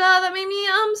 and that made me,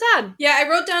 sad. Yeah, I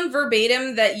wrote down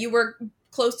verbatim that you were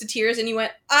close to tears and you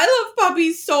went, I love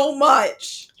puppies so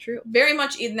much. True. Very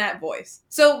much in that voice.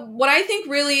 So what I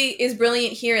think really is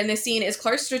brilliant here in this scene is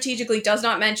Clark strategically does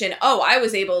not mention, I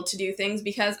was able to do things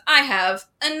because I have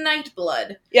a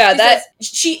Nightblood. Yeah,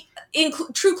 She, in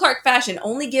true Clark fashion,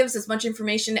 only gives as much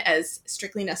information as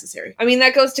strictly necessary. I mean,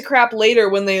 that goes to crap later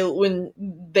when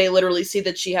they literally see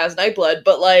that she has Nightblood,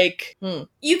 but, like,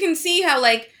 You can see how,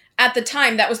 like, at the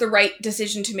time, that was the right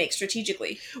decision to make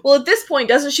strategically. Well, at this point,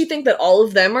 doesn't she think that all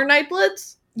of them are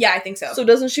Nightbloods? Yeah, I think so. So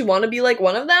doesn't she want to be, like,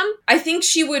 one of them? I think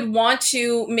she would want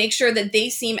to make sure that they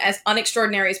seem as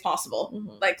unextraordinary as possible.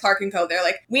 Mm-hmm. Like Clark and Co. They're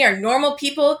like, we are normal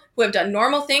people who have done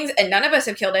normal things, and none of us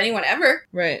have killed anyone ever.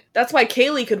 Right. That's why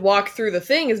Kaylee could walk through the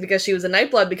thing, is because she was a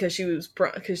Nightblood, because she was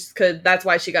because that's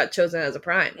why she got chosen as a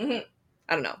Prime. Mm-hmm.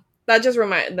 I don't know. I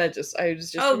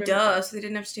was just Oh, remembered duh. that. So they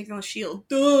didn't have to take down the shield.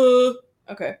 Duh.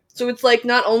 Okay. So it's like,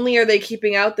 not only are they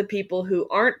keeping out the people who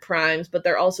aren't primes, but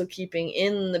they're also keeping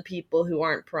in the people who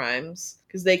aren't primes,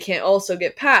 because they can't also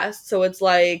get past. So it's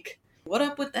like, What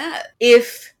up with that?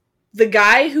 if the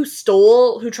guy who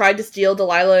tried to steal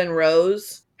Delilah and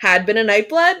Rose had been a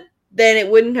Nightblood, then it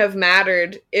wouldn't have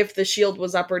mattered if the shield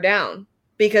was up or down,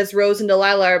 because Rose and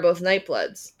Delilah are both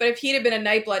Nightbloods. But if he'd have been a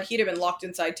Nightblood, he'd have been locked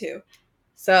inside too.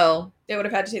 So They would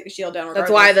have had to take the shield down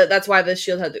regardless. that's why the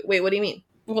shield had to... Wait, what do you mean?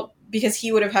 Well, because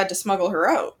he would have had to smuggle her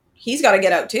out. He's got to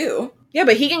get out too. Yeah,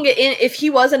 but he can get in... If he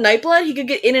was a Nightblood, he could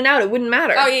get in and out. It wouldn't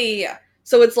matter. Oh, yeah.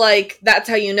 So it's like, that's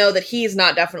how you know that he's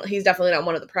definitely not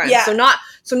one of the primes. Yeah. So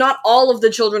not all of the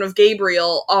Children of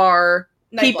Gabriel are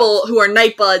people who are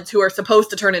Nightbloods who are supposed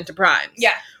to turn into primes.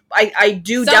 Yeah. I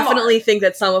do Some definitely think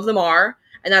that some of them are,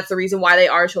 and that's the reason why they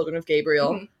are Children of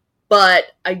Gabriel. Mhm. But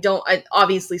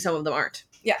obviously some of them aren't.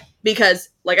 Yeah. Because,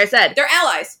 like I said, They're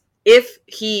allies. if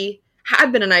he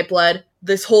had been a Nightblood,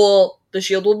 the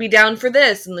shield will be down for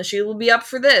this, and the shield will be up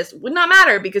for this. It would not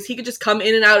matter, because he could just come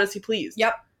in and out as he pleased.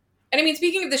 Yep. And I mean,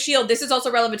 speaking of the shield, this is also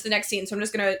relevant to the next scene, so I'm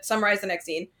just going to summarize the next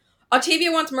scene.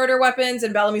 Octavia wants murder weapons,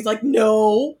 and Bellamy's like,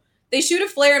 no. They shoot a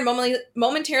flare and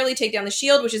momentarily take down the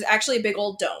shield, which is actually a big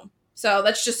old dome. So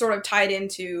that's just sort of tied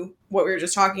into what we were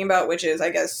just talking about, which is, I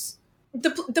guess, the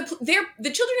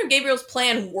Children of Gabriel's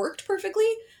plan worked perfectly.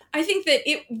 I think that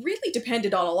it really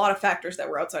depended on a lot of factors that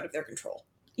were outside of their control.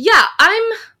 Yeah,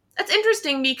 that's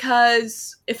interesting,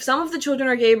 because if some of the Children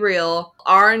of Gabriel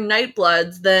are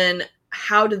Nightbloods, then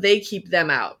how do they keep them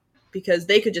out? Because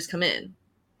they could just come in.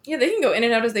 Yeah, they can go in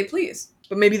and out as they please.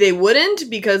 But maybe they wouldn't,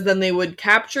 because then they would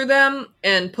capture them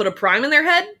and put a prime in their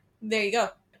head? There you go.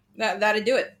 That'd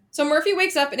do it. So Murphy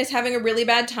wakes up and is having a really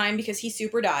bad time because he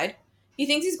super died. He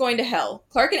thinks he's going to hell.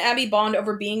 Clark and Abby bond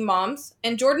over being moms,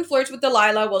 and Jordan flirts with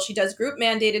Delilah while she does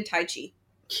group-mandated Tai Chi.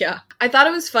 Yeah. I thought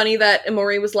it was funny that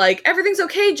Emory was like, everything's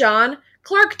okay, John.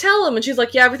 Clark, tell him. And she's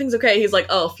like, yeah, everything's okay. He's like,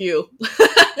 oh, phew.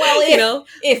 Well,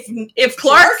 if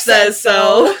Clark says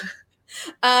so.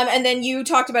 And then you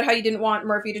talked about how you didn't want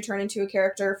Murphy to turn into a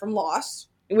character from Lost.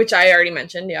 Which I already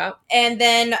mentioned, yeah. And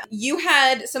then you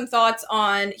had some thoughts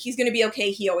on he's going to be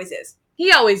okay, he always is.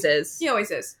 He always is. He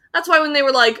always is. That's why when they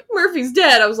were like, Murphy's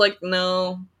dead, I was like,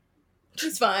 no.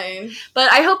 He's fine.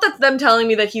 But I hope that's them telling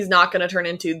me that he's not going to turn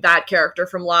into that character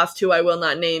from Lost, who I will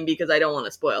not name because I don't want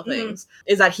to spoil things,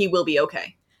 is that he will be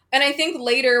okay. And I think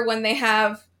later when they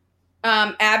have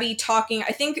Abby talking,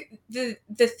 I think the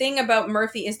thing about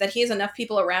Murphy is that he has enough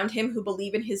people around him who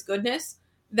believe in his goodness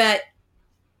that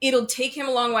it'll take him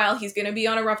a long while. He's going to be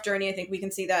on a rough journey. I think we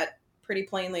can see that pretty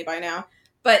plainly by now.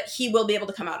 But he will be able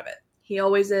to come out of it. He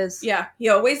always is. Yeah, he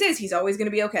always is. He's always going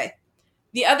to be okay.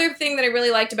 The other thing that I really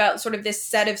liked about sort of this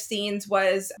set of scenes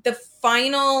was the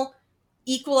final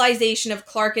equalization of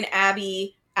Clark and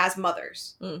Abby as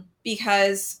mothers.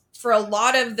 Because for a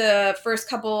lot of the first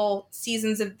couple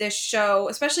seasons of this show,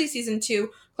 especially season 2,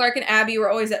 Clark and Abby were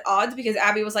always at odds because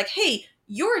Abby was like, hey,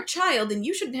 you're a child and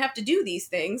you shouldn't have to do these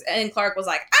things. And Clark was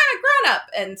like, I'm a grown up.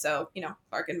 And so,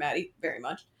 Clark and Maddie very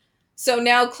much. So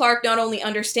now Clark not only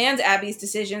understands Abby's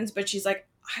decisions, but she's like,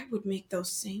 I would make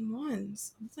those same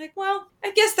ones. It's like, well,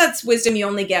 I guess that's wisdom you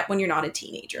only get when you're not a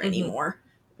teenager anymore,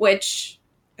 which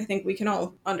I think we can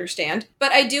all understand.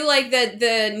 But I do like that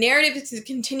the narrative is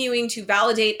continuing to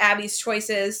validate Abby's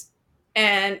choices.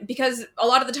 And because a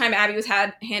lot of the time Abby was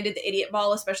handed the idiot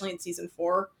ball, especially in season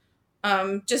 4,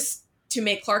 just to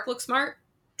make Clark look smart,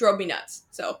 drove me nuts.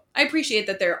 So I appreciate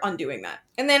that they're undoing that.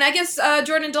 And then I guess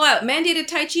Jordan and Delilah, mandated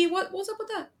Tai Chi. What's up with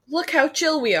that? Look how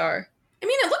chill we are. I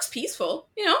mean, it looks peaceful,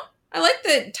 I like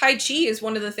that Tai Chi is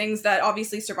one of the things that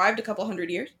obviously survived a couple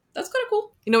hundred years. That's kind of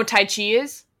cool. You know what Tai Chi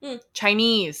is?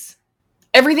 Chinese.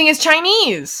 Everything is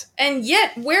Chinese. And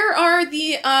yet, where are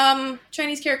the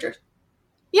Chinese characters?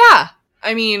 Yeah.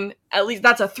 I mean, at least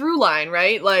that's a through line,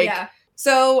 right? Yeah.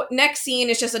 So, next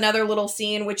scene is just another little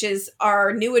scene, which is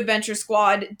our new adventure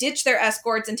squad ditch their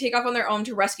escorts and take off on their own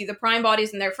to rescue the Prime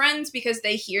bodies and their friends because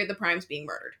they hear the Primes being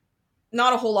murdered.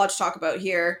 Not a whole lot to talk about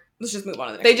here. Let's just move on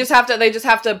to the next scene. They just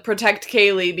have to protect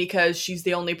Kaylee because she's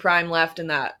the only Prime left in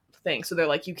that thing. So they're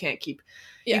like, you can't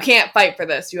fight for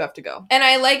this. You have to go. And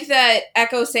I like that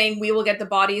Echo saying we will get the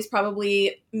bodies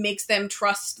probably makes them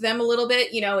trust them a little bit.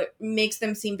 It makes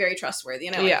them seem very trustworthy.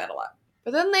 And I like that a lot.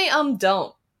 But then they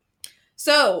don't.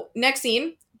 So, next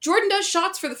scene. Jordan does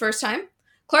shots for the first time.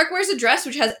 Clark wears a dress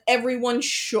which has everyone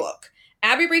shook.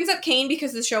 Abby brings up Kane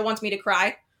because the show wants me to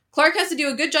cry. Clark has to do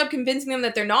a good job convincing them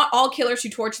that they're not all killers who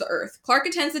torch the earth. Clark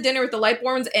attends the dinner with the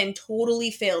Lightborns and totally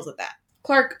fails at that.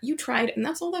 Clark, you tried, and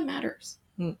that's all that matters.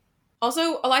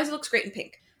 Also, Eliza looks great in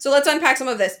pink. So let's unpack some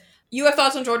of this. You have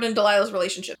thoughts on Jordan and Delilah's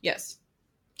relationship. Yes.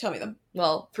 Tell me them.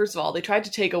 Well, first of all, they tried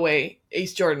to take away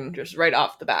Ace Jordan just right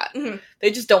off the bat. Mm-hmm.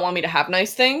 They just don't want me to have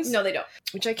nice things. No, they don't.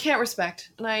 Which I can't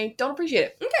respect, and I don't appreciate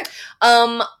it. Okay.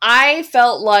 I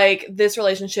felt like this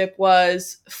relationship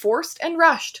was forced and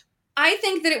rushed. I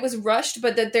think that it was rushed,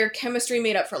 but that their chemistry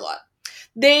made up for a lot.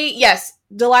 Yes,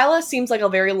 Delilah seems like a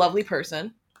very lovely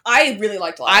person. I really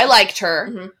liked Delilah. I liked her,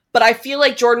 Mm-hmm. but I feel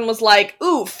like Jordan was like,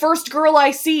 ooh, first girl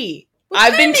I see. Which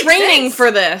I've been kinda training makes sense.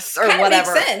 for this, or Kinda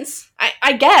whatever. makes sense.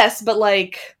 I guess, but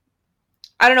like,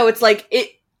 I don't know, it's like,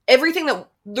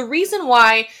 the reason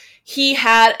why he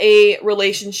had a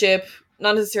relationship,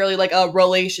 not necessarily like a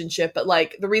relationship, but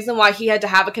like, the reason why he had to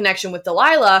have a connection with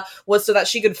Delilah was so that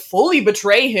she could fully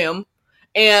betray him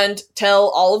and tell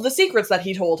all of the secrets that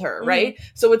he told her, right?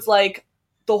 So it's like,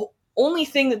 the only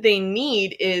thing that they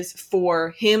need is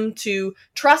for him to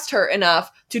trust her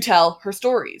enough to tell her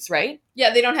stories, right?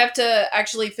 Yeah, they don't have to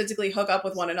actually physically hook up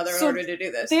with one another in order to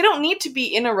do this. They don't need to be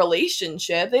in a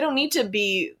relationship. They don't need to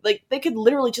be, like, they could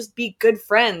literally just be good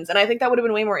friends. And I think that would have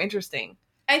been way more interesting.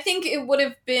 I think it would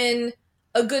have been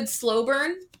a good slow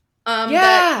burn Yeah.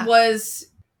 that was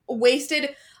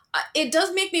wasted. It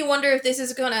does make me wonder if this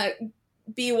is going to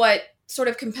be what sort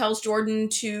of compels Jordan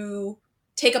to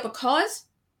take up a cause,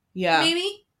 Yeah.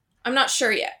 maybe? I'm not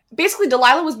sure yet. Basically,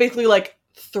 Delilah was basically, like,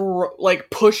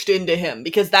 pushed into him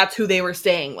because that's who they were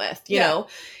staying with, you know?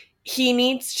 He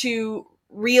needs to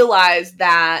realize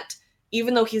that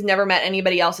even though he's never met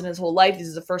anybody else in his whole life, this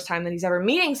is the first time that he's ever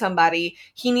meeting somebody,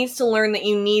 he needs to learn that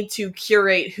you need to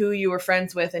curate who you were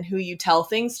friends with and who you tell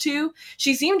things to.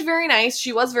 She seemed very nice.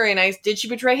 She was very nice. Did she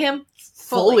betray him?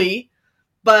 Fully.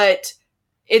 But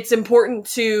it's important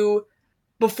to,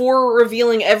 before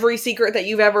revealing every secret that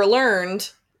you've ever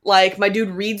learned, like, my dude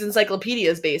reads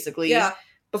encyclopedias, basically. Yeah.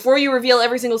 Before you reveal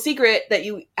every single secret that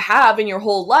you have in your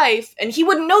whole life, and he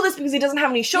wouldn't know this because he doesn't have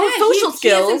any social skills. He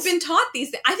hasn't been taught these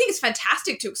things. I think it's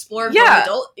fantastic to explore a grown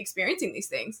adult experiencing these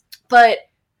things. But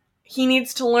he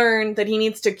needs to learn that he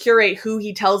needs to curate who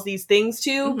he tells these things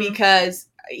to because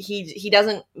he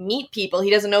doesn't meet people.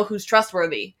 He doesn't know who's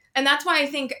trustworthy. And that's why I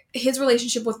think his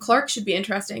relationship with Clark should be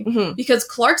interesting. Because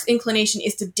Clark's inclination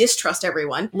is to distrust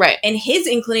everyone. Right. And his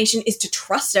inclination is to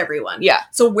trust everyone. Yeah.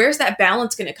 So where's that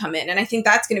balance going to come in? And I think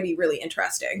that's going to be really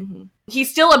interesting. He's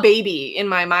still a baby in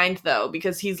my mind, though,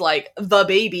 because he's, like, the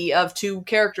baby of two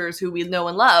characters who we know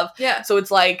and love. Yeah. So it's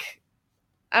like,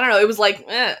 I don't know, it was like,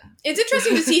 It's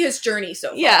interesting to see his journey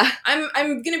so far. Yeah. I'm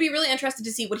going to be really interested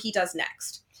to see what he does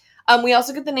next. We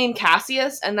also get the name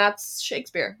Cassius, and that's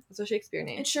Shakespeare. It's a Shakespeare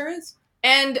name. It sure is.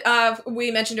 And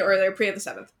we mentioned it earlier, Priya the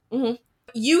Seventh.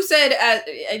 You said,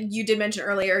 you did mention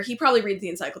earlier, he probably reads the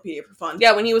encyclopedia for fun.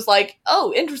 Yeah, when he was like,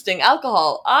 oh, interesting,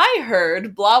 alcohol. I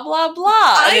heard blah, blah, blah.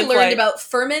 I learned about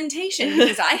fermentation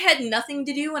because I had nothing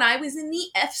to do when I was in the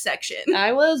F section.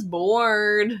 I was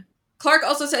bored. Clark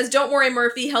also says, don't worry,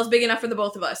 Murphy. Hell's big enough for the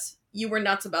both of us. You were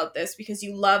nuts about this because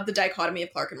you love the dichotomy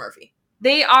of Clark and Murphy.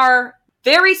 They are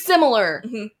very similar.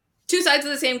 Two sides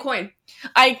of the same coin.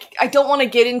 I don't want to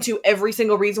get into every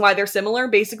single reason why they're similar.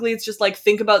 Basically, it's just like,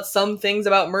 think about some things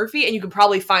about Murphy, and you can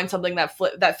probably find something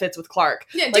that fits with Clark.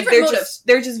 Yeah, like, different motives.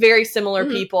 They're just very similar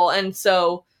people, and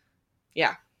so,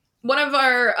 yeah. One of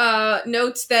our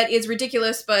notes that is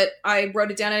ridiculous, but I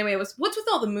wrote it down anyway, was, what's with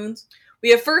all the moons?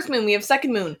 We have first moon, we have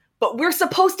second moon, but we're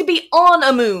supposed to be on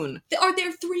a moon. Are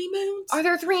there 3 moons? Are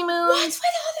there 3 moons? What's with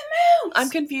all the moons? I'm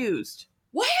confused.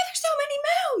 Why are there so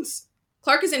many moons?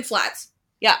 Clark is in flats.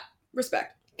 Yeah.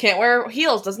 Respect. Can't wear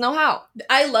heels, doesn't know how.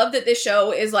 I love that this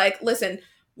show is like, listen,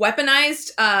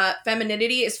 weaponized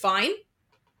femininity is fine.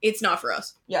 It's not for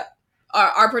us. Yeah.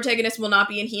 Our protagonist will not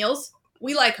be in heels.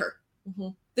 We like her.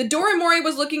 The door Mori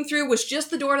was looking through was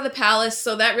just the door to the palace,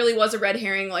 so that really was a red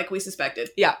herring like we suspected.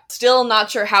 Yeah. Still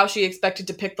not sure how she expected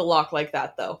to pick the lock like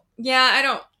that, though.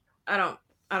 Yeah, I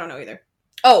don't know either.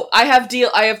 Oh, I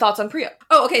have thoughts on Priya.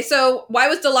 Oh, okay, so why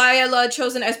was Delilah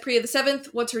chosen as Priya the Seventh?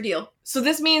 What's her deal? So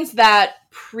this means that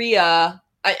Priya,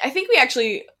 I think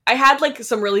I had like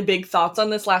some really big thoughts on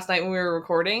this last night when we were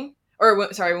recording, when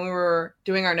we were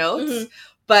doing our notes,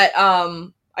 but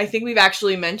I think we've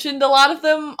actually mentioned a lot of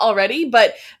them already,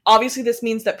 but obviously this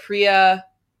means that Priya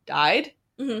died.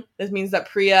 This means that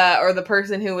Priya, or the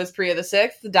person who was Priya the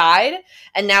Sixth, died,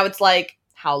 and now it's like,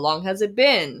 how long has it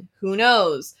been? Who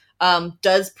knows?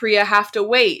 Does Priya have to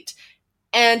wait?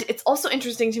 And it's also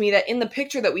interesting to me that in the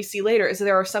picture that we see later is that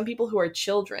there are some people who are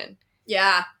children.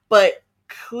 Yeah. But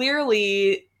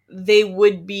clearly they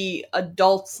would be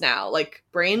adults now, like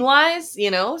brain-wise,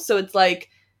 you know? So it's like,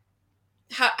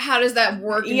 how does that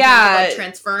work in terms of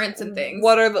transference and things?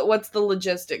 What's the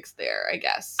logistics there, I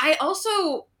guess? I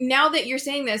also, now that you're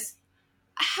saying this,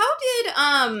 How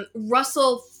did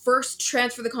Russell first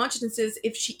transfer the consciousnesses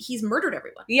if he's murdered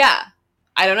everyone? Yeah.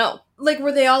 I don't know. Like,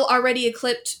 were they all already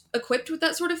equipped with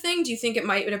that sort of thing? Do you think it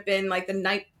might have been, like,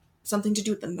 something to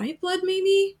do with the Nightblood,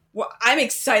 maybe? Well, I'm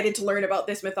excited to learn about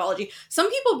this mythology. Some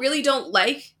people really don't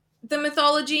like the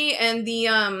mythology and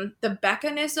the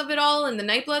Becca-ness of it all and the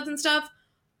Nightbloods and stuff.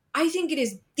 I think it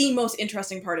is the most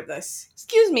interesting part of this.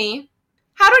 Excuse me.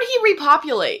 How did he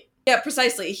repopulate? Yeah,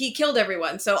 precisely. He killed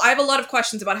everyone, so I have a lot of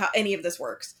questions about how any of this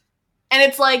works. And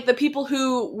it's like the people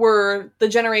who were the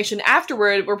generation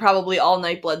afterward were probably all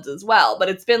Nightbloods as well. But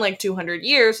it's been like 200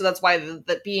 years, so that's why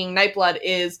that being Nightblood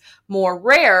is more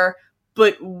rare.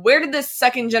 But where did this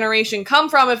second generation come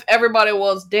from if everybody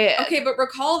was dead? Okay, but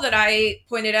recall that I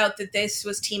pointed out that this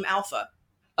was Team Alpha.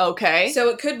 Okay. So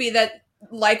it could be that,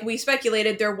 like we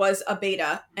speculated, there was a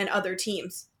beta and other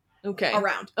teams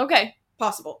around. Okay.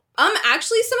 Possible.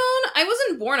 Actually, Simone, I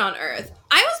wasn't born on Earth.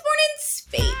 I was born in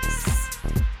space.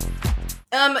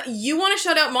 You want to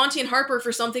shout out Monty and Harper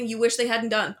for something you wish they hadn't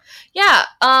done. Yeah,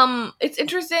 it's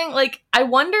interesting. Like, I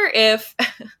wonder if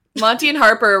Monty and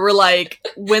Harper were like,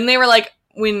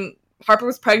 when Harper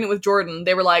was pregnant with Jordan,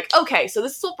 they were like, okay, so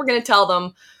this is what we're going to tell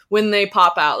them when they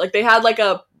pop out. Like, they had like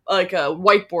a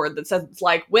whiteboard that says, it's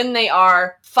like, when they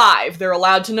are 5, they're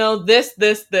allowed to know this,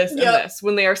 and this.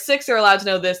 When they are 6, they're allowed to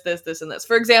know this, and this.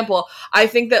 For example, I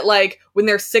think that, like, when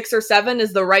they're 6 or 7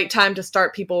 is the right time to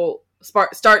start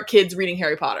kids reading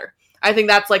Harry Potter. I think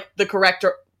that's, like, the correct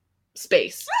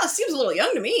space. Well, it seems a little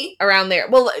young to me. Around there.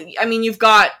 Well, I mean, you've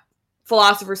got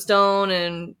Philosopher's Stone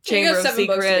and Chamber of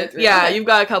Secrets. Yeah, you've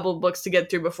got a couple of books to get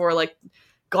through before, like,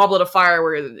 Goblet of Fire,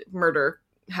 where the murder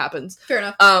happens. Fair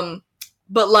enough.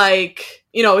 But, like,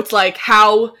 you know, it's like,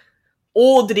 how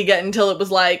old did he get until it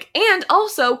was like, and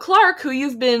also Clark, who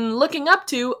you've been looking up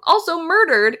to, also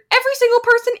murdered every single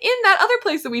person in that other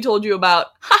place that we told you about.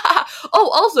 Oh,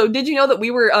 also, did you know that we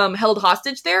were held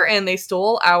hostage there and they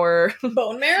stole our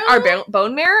bone marrow? Our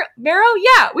bone marrow?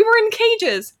 Yeah, we were in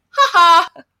cages. Haha.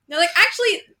 They're like,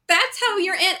 actually, that's how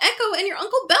your Aunt Echo and your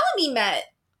Uncle Bellamy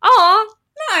met. Aw.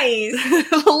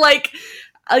 Nice.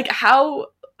 like how...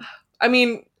 I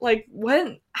mean, like,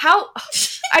 I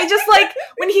just, like,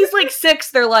 when he's, like,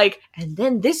 6, they're like, and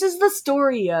then this is the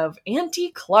story of Auntie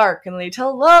Clark, and they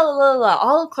tell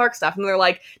all of Clark stuff, and they're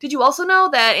like, did you also know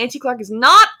that Auntie Clark is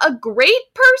not a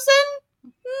great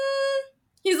person?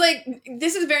 He's like,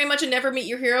 this is very much a never meet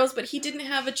your heroes, but he didn't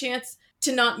have a chance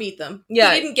to not meet them.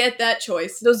 Yeah. He didn't get that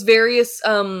choice. Those various,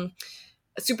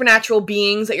 supernatural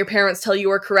beings that your parents tell you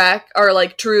are correct, are,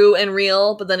 like, true and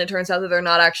real, but then it turns out that they're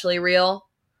not actually real.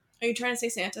 Are you trying to say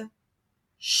Santa?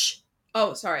 Shh.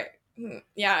 Oh, sorry.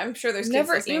 Yeah, I'm sure there's kids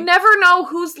listening. You never know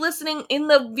who's listening in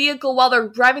the vehicle while they're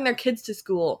driving their kids to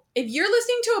school. If you're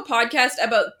listening to a podcast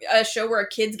about a show where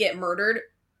kids get murdered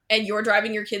and you're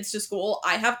driving your kids to school,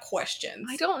 I have questions.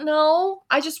 I don't know.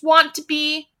 I just want to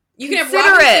be You can have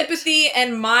Robin's sympathy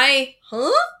and my...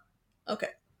 Huh?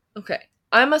 Okay.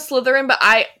 I'm a Slytherin, but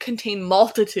I contain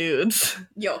multitudes.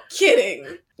 You're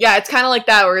kidding. Yeah, it's kind of like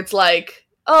that, where it's like...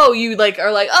 Oh, you, like,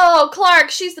 are like, oh,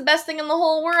 Clark, she's the best thing in the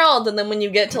whole world. And then when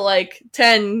you get to, like,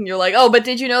 10, you're like, oh, but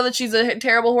did you know that she's a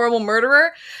terrible, horrible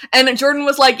murderer? And Jordan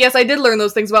was like, yes, I did learn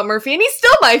those things about Murphy, and he's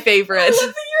still my favorite. I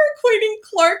love that you're equating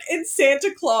Clark and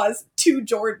Santa Claus to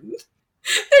Jordan.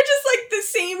 They're just, like, the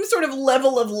same sort of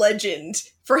level of legend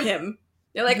for him.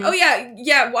 They're like, oh,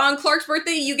 yeah, on Clark's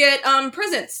birthday, you get,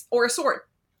 presents or a sword.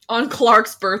 On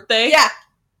Clark's birthday? Yeah.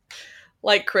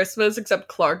 Like Christmas, except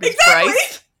Clark is exactly.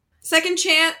 Christ. Second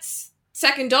chance,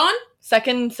 second dawn?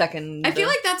 Second. I feel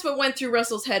like that's what went through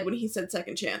Russell's head when he said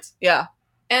second chance. Yeah.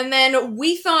 And then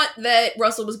we thought that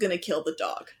Russell was gonna kill the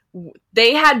dog.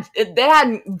 They had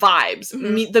vibes.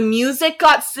 Mm-hmm. The music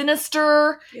got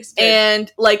sinister, Yes,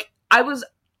 and, like, I was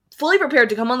fully prepared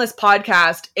to come on this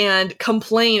podcast and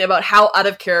complain about how out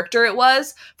of character it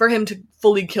was for him to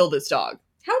fully kill this dog.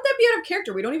 How would that be out of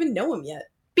character? We don't even know him yet.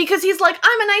 Because he's like,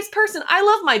 I'm a nice person. I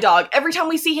love my dog. Every time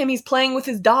we see him, he's playing with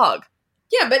his dog.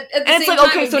 Yeah, but at the and it's same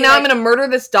like, time, okay, so now I'm gonna murder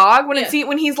this dog? When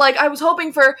when he's like, I was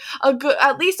hoping for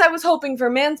at least I was hoping for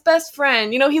man's best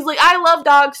friend. You know, he's like, I love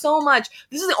dogs so much.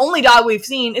 This is the only dog we've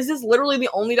seen. Is this literally the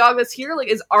only dog that's here? Like,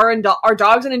 is our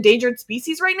dogs an endangered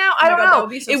species right now? I don't know.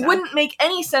 It wouldn't make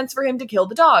any sense for him to kill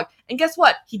the dog. And guess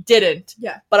what? He didn't.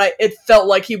 Yeah. But it felt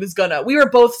like he was gonna. We were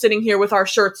both sitting here with our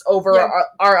shirts over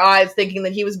our eyes thinking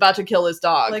that he was about to kill his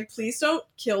dog. Like, please don't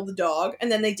kill the dog. And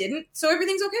then they didn't, so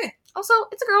everything's okay. Also,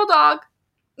 it's a girl dog.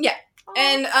 Yeah.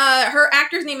 And her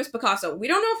actor's name is Picasso. We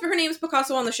don't know if her name is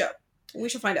Picasso on the show. We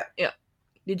shall find out. Yeah.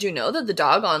 Did you know that the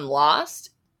dog on Lost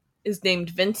is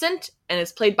named Vincent and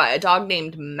is played by a dog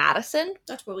named Madison?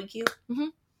 That's really cute. Mm-hmm.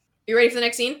 You ready for the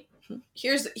next scene?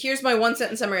 Here's my one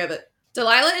sentence summary of it.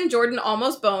 Delilah and Jordan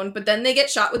almost bone, but then they get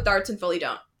shot with darts and fully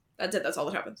don't. That's it. That's all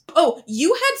that happens. Oh,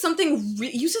 you had something.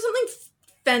 You said something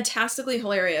fantastically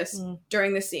hilarious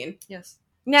during this scene. Yes.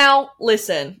 Now,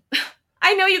 listen.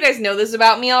 I know you guys know this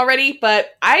about me already,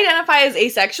 but I identify as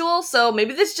asexual, so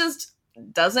maybe this just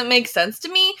doesn't make sense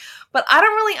to me. But I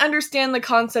don't really understand the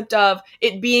concept of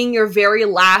it being your very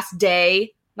last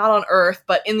day, not on Earth,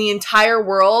 but in the entire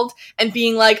world, and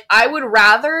being like, I would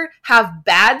rather have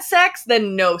bad sex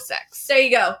than no sex. There you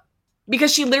go.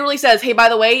 Because she literally says, hey, by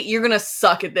the way, you're gonna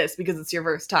suck at this because it's your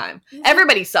first time.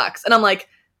 Everybody sucks. And I'm like,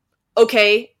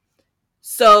 okay,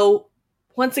 so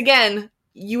once again,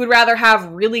 you would rather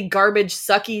have really garbage,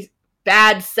 sucky,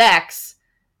 bad sex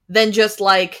than just,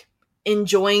 like,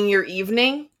 enjoying your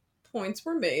evening? Points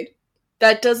were made.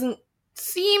 That doesn't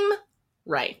seem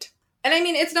right. And I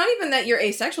mean, it's not even that you're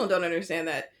asexual and don't understand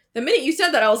that. The minute you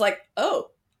said that, I was like,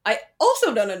 oh, I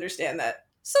also don't understand that.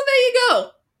 So there you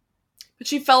go. But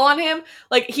she fell on him.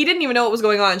 Like, he didn't even know what was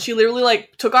going on. She literally,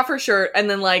 like, took off her shirt and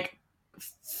then, like,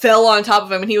 fell on top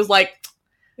of him. And he was like,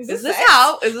 is this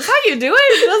how you do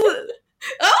it?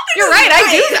 You're right.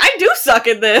 I do suck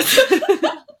at this.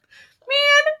 Man.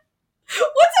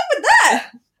 What's up with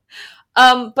that?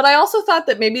 But I also thought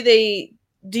that maybe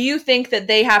do you think that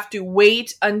they have to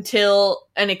wait until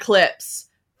an eclipse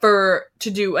to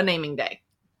do a naming day?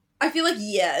 I feel like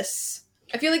yes.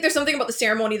 I feel like there's something about the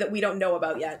ceremony that we don't know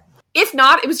about yet. If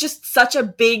not, it was just such a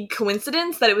big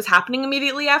coincidence that it was happening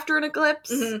immediately after an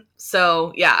eclipse. Mm-hmm.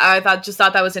 So, yeah, I just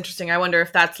thought that was interesting. I wonder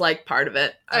if that's, like, part of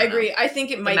it. I agree. I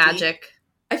think it might be. Magic.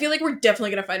 I feel like we're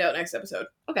definitely going to find out next episode.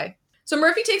 Okay. So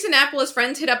Murphy takes a nap while his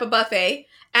friends hit up a buffet.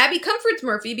 Abby comforts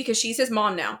Murphy because she's his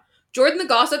mom now. Jordan the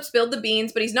gossip spilled the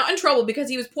beans, but he's not in trouble because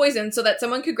he was poisoned so that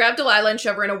someone could grab Delilah and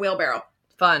shove her in a wheelbarrow.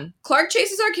 Fun. Clark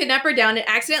chases our kidnapper down and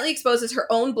accidentally exposes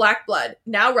her own black blood.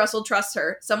 Now Russell trusts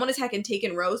her. Someone has heckin'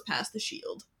 taken Rose past the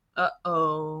shield.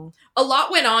 Uh-oh. A lot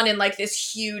went on in, like,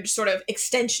 this huge sort of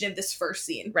extension of this first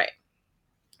scene. Right.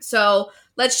 So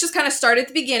let's just kind of start at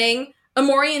the beginning.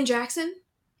 Amori and Jackson.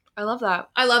 I love that.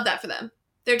 I love that for them.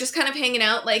 They're just kind of hanging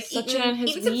out, like, Sachin and his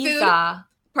eating some visa. Food.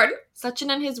 Pardon?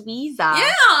 Sachin and his visa.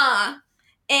 Yeah!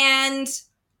 And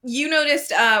you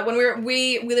noticed when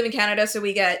we live in Canada, so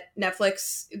we get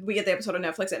Netflix. We get the episode of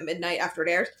Netflix at midnight after it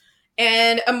airs.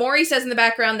 And Amori says in the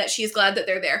background that she's glad that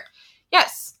they're there.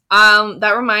 Yes.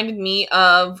 That reminded me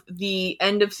of the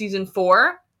end of season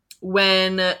 4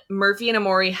 when Murphy and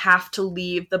Amori have to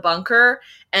leave the bunker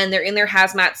and they're in their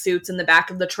hazmat suits in the back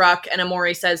of the truck, and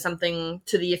Amori says something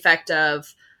to the effect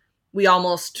of, we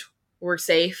almost were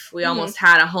safe. We almost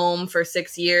had a home for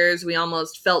 6 years. We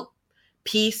almost felt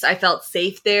peace. I felt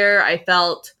safe there. I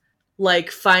felt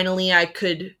like finally I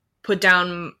could put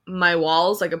down my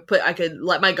walls. I could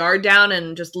let my guard down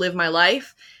and just live my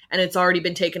life. And it's already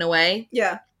been taken away.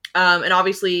 Yeah. And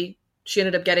obviously she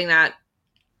ended up getting that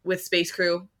with Space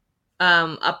Crew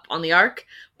up on the Ark.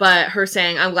 But her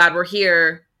saying, I'm glad we're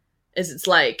here, it's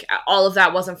like all of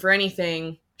that wasn't for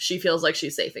anything. She feels like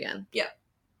she's safe again. Yeah.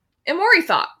 Amori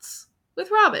thoughts with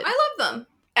Robin. I love them.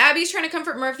 Abby's trying to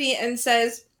comfort Murphy and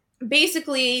says,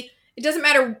 basically, it doesn't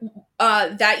matter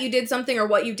that you did something or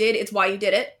what you did, it's why you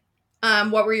did it.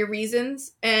 What were your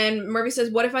reasons? And Murphy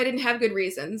says, what if I didn't have good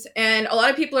reasons? And a lot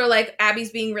of people are like,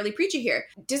 Abby's being really preachy here.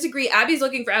 Disagree. Abby's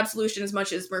looking for absolution as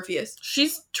much as Murphy is.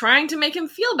 She's trying to make him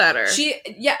feel better.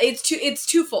 It's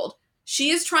twofold.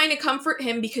 She is trying to comfort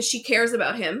him because she cares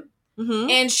about him. Mm-hmm.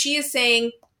 And she's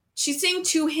saying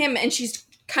to him, and she's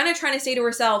kind of trying to say to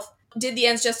herself, did the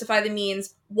ends justify the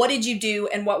means? What did you do?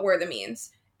 And what were the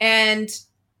means? And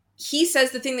he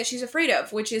says the thing that she's afraid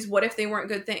of, which is, what if they weren't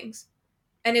good things?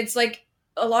 And it's like,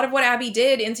 a lot of what Abby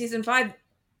did in season 5,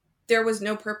 there was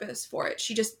no purpose for it.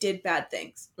 She just did bad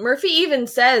things. Murphy even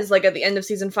says, like, at the end of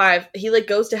season 5, he, like,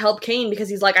 goes to help Kane because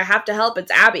he's like, I have to help, it's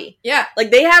Abby. Yeah.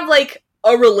 Like, they have, like,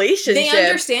 a relationship. They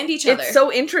understand each other. It's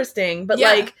so interesting. But,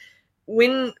 like,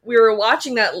 when we were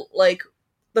watching that, like,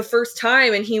 the first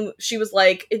time, and she was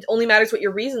like, it only matters what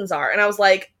your reasons are. And I was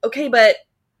like, okay, but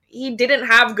he didn't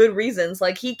have good reasons.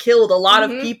 Like, he killed a lot of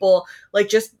people, like,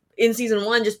 just in season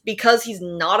 1, just because he's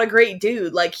not a great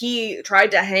dude. Like, he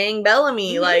tried to hang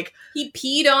Bellamy. Like, he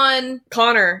peed on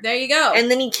Connor. There you go.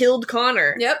 And then he killed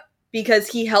Connor. Yep. Because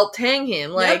he helped hang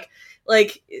him. Like,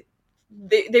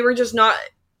 they were just not.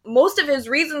 Most of his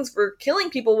reasons for killing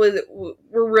people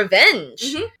were revenge.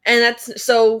 Mm-hmm. And that's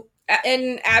so.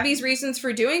 And Abby's reasons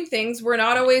for doing things were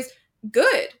not always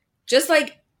good. Just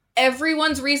like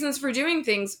everyone's reasons for doing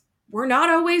things were not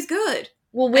always good.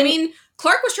 Well, I mean,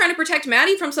 Clark was trying to protect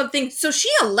Maddie from something, so she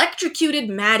electrocuted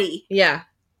Maddie. Yeah.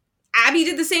 Abby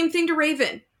did the same thing to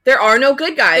Raven. There are no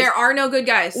good guys. There are no good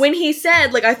guys. When he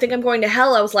said, like, I think I'm going to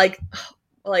hell, I was like,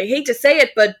 well, I hate to say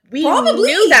it, but we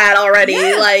Probably. knew that already.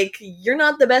 Yeah. Like, you're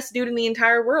not the best dude in the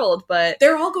entire world, but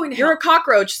They're all going to hell. you're a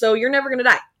cockroach, so you're never gonna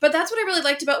die. But that's what I really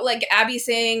liked about, like, Abby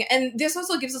saying, and this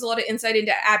also gives us a lot of insight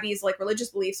into Abby's, like, religious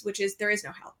beliefs, which is there is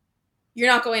no hell. You're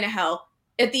not going to hell.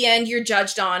 At the end, you're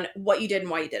judged on what you did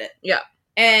and why you did it. Yeah.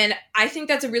 And I think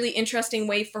that's a really interesting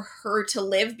way for her to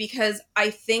live, because I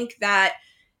think that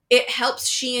it helps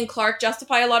she and Clark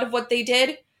justify a lot of what they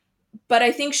did. But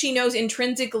I think she knows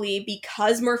intrinsically,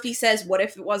 because Murphy says, what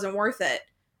if it wasn't worth it?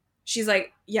 She's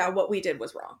like, yeah, what we did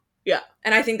was wrong. Yeah.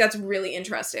 And I think that's really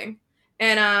interesting.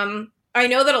 And I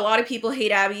know that a lot of people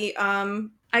hate Abby.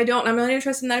 I'm not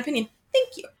interested in that opinion.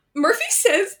 Thank you. Murphy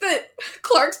says that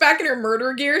Clark's back in her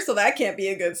murder gear, so that can't be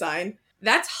a good sign.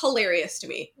 That's hilarious to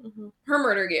me. Mm-hmm. Her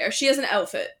murder gear. She has an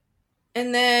outfit.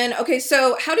 And then, okay,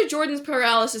 so how did Jordan's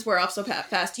paralysis wear off so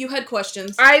fast? You had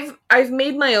questions. I've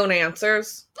made my own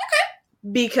answers.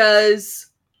 Okay. Because,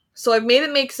 so I've made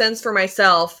it make sense for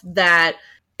myself that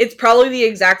it's probably the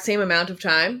exact same amount of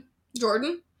time.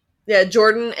 Jordan? Yeah,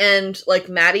 Jordan and, like,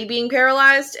 Maddie being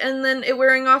paralyzed and then it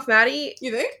wearing off Maddie.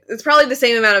 You think? It's probably the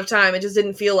same amount of time. It just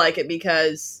didn't feel like it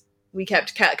because we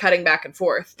kept cutting back and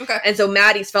forth. Okay. And so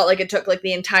Maddie's felt like it took, like,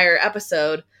 the entire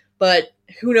episode, but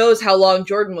who knows how long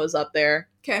Jordan was up there.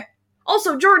 Okay.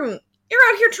 Also, Jordan, you're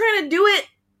out here trying to do it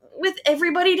with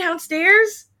everybody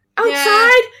downstairs? Outside?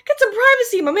 Yeah. Get some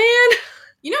privacy, my man!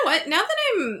 You know what? Now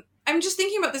that I'm just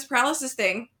thinking about this paralysis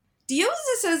thing,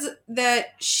 Dioza says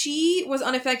that she was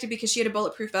unaffected because she had a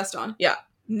bulletproof vest on. Yeah.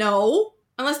 No.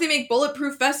 Unless they make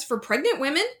bulletproof vests for pregnant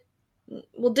women?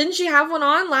 Well, didn't she have one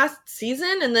on last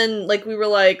season? And then, like, we were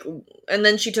like... And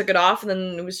then she took it off, and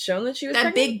then it was shown that she was That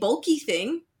pregnant? big bulky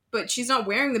thing. But she's not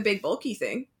wearing the big bulky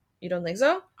thing. You don't think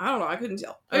so? I don't know. I couldn't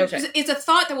tell. Okay. It's a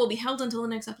thought that will be held until the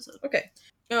next episode. Okay.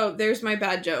 Oh, there's my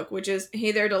bad joke, which is,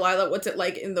 hey there, Delilah, what's it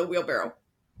like in the wheelbarrow?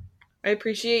 I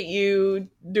appreciate you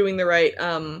doing the right,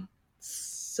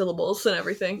 syllables and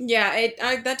everything. Yeah,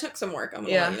 that took some work, I'm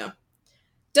gonna let you know.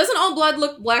 Doesn't all blood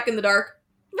look black in the dark?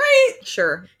 Right?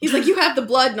 Sure. He's like, you have the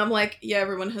blood, and I'm like, yeah,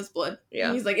 everyone has blood. Yeah.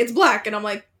 And he's like, it's black, and I'm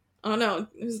like, oh no,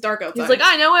 it's dark outside. He's like,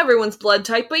 I know everyone's blood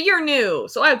type, but you're new,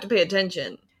 so I have to pay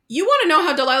attention. You want to know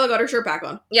how Delilah got her shirt back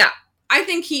on? Yeah. I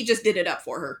think he just did it up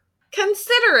for her.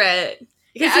 Consider it.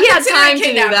 Because Yeah, he had consider time a to do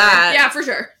kidnapper. that. Yeah, for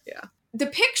sure. Yeah. The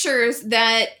pictures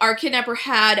that our kidnapper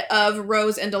had of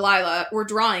Rose and Delilah were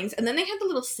drawings, and then they had the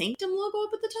little Sanctum logo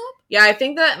up at the top. Yeah, I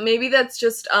think that maybe that's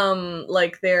just,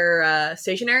 like, their,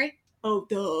 stationery. Oh,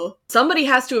 duh. Somebody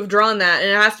has to have drawn that,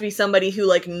 and it has to be somebody who,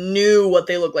 like, knew what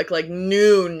they looked like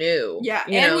knew. Yeah,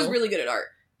 you and know? was really good at art.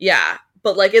 Yeah,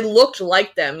 but, like, it looked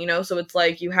like them, you know, so it's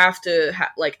like, you have to,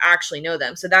 like, actually know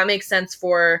them. So that makes sense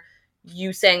for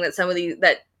you saying that some of these,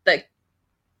 that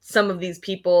some of these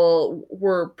people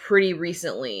were pretty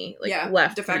recently, like,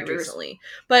 left pretty defectors. recently.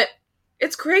 But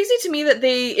it's crazy to me that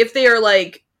if they are,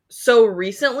 like, so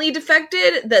recently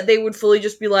defected, that they would fully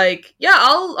just be like, yeah,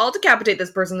 I'll decapitate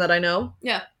this person that I know.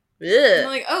 Yeah. Ugh. And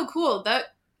like, oh, cool,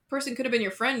 that person could have been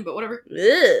your friend, but whatever.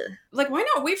 Ugh. Like, why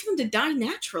not wait for them to die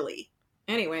naturally?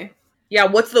 Anyway. Yeah,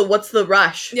 what's the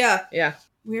rush? Yeah. Yeah.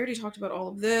 We already talked about all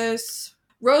of this.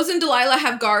 Rose and Delilah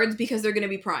have guards because they're going to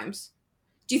be primes.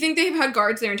 Do you think they've had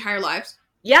guards their entire lives?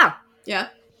 Yeah. Yeah.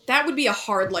 That would be a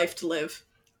hard life to live.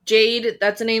 Jade,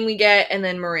 that's a name we get, and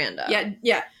then Miranda.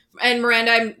 Yeah. And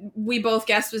Miranda, we both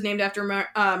guessed, was named after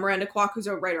Miranda Kwok, who's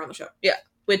a writer on the show. Yeah,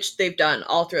 which they've done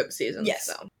all throughout the season. Yes.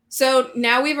 So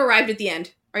now we've arrived at the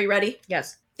end. Are you ready?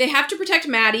 Yes. They have to protect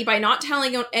Maddie by not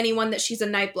telling anyone that she's a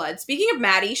Nightblood. Speaking of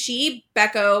Maddie, she,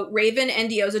 Becco, Raven, and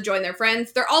Dioza join their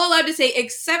friends. They're all allowed to say,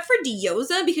 except for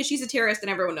Dioza, because she's a terrorist and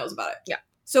everyone knows about it. Yeah.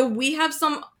 So we have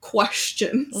some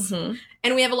questions,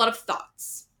 and we have a lot of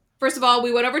thoughts. First of all,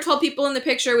 we went over 12 people in the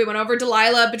picture. We went over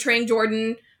Delilah betraying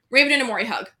Jordan. Raven and Amori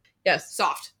hug. Yes.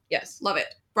 Soft. Yes. Love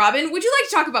it. Robin, would you like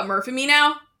to talk about Murph and me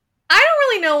now? I don't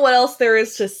really know what else there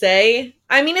is to say.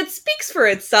 I mean, it speaks for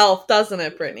itself, doesn't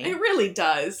it, Brittany? It really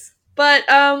does. But,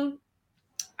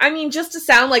 I mean, just to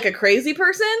sound like a crazy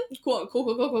person,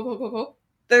 Cool.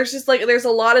 there's just, like, there's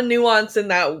a lot of nuance in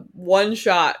that one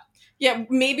shot. Yeah,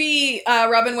 maybe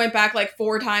Robin went back like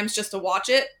 4 times just to watch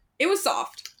it. It was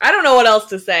soft. I don't know what else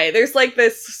to say. There's, like,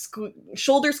 this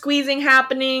shoulder squeezing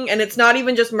happening, and it's not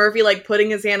even just Murphy, like, putting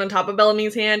his hand on top of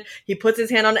Bellamy's hand. He puts his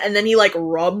hand on it, and then he, like,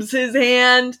 rubs his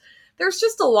hand. There's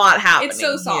just a lot happening. It's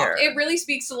so soft. Here. It really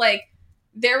speaks to, like,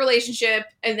 their relationship,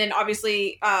 and then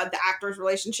obviously the actor's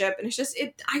relationship, and it's just,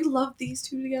 I love these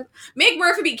two together. Make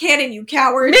Murphy be canon, you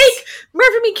cowards! Make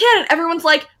Murphy be canon! Everyone's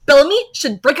like, Bellamy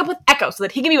should break up with Echo so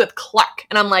that he can be with Clark.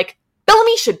 And I'm like,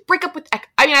 Bellamy should break up with Echo.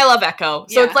 I mean, I love Echo.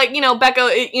 So it's like, Becca,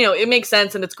 it makes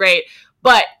sense and it's great.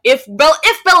 But if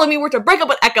Bellamy were to break up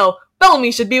with Echo,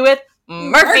 Bellamy should be with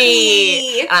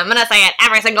Murphy. And I'm going to say it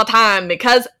every single time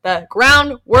because the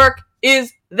groundwork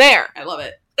is there. I love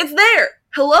it. It's there.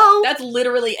 Hello? That's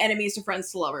literally enemies to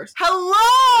friends to lovers. Hello?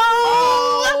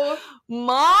 Oh.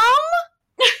 Mom?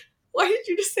 Why did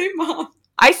you just say mom?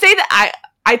 I say that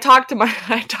I talk to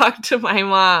my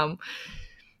mom.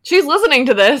 She's listening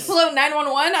to this. Hello,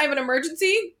 911. I have an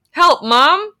emergency. Help,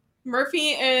 Mom.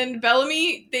 Murphy and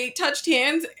Bellamy, they touched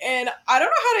hands, and I don't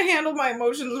know how to handle my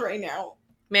emotions right now.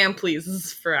 Ma'am, please. This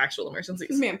is for actual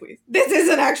emergencies. Ma'am, please. This is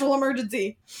an actual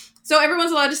emergency. So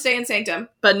everyone's allowed to stay in Sanctum.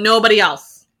 But nobody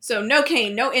else. So no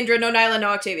Kane, no Indra, no Nyla, no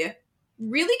Octavia.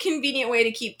 Really convenient way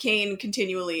to keep Kane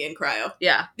continually in cryo.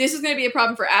 Yeah. This is going to be a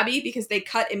problem for Abby because they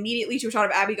cut immediately to a shot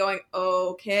of Abby going,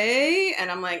 okay. And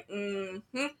I'm like,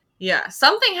 Yeah,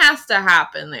 something has to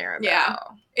happen there. Though. Yeah.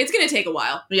 It's going to take a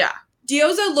while. Yeah.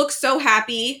 Dioza looks so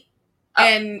happy.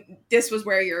 And this was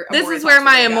where your Amori This is where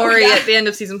my Amori at the end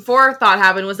of season 4 thought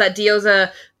happened, was that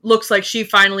Dioza looks like she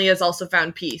finally has also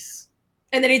found peace.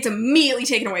 And then it's immediately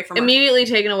taken away from her. Immediately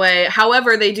taken away.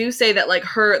 However, they do say that, like,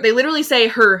 they literally say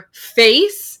her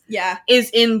face is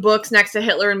in books next to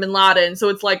Hitler and Bin Laden. So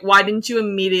it's like, why didn't you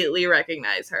immediately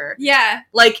recognize her? Yeah.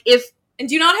 Like, And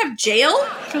do you not have jail?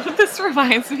 This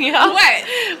reminds me of... What?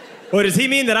 Or does he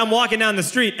mean that I'm walking down the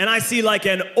street and I see, like,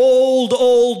 an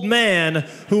old man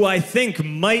who I think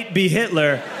might be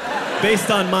Hitler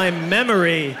based on my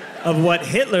memory of what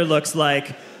Hitler looks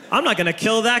like? I'm not going to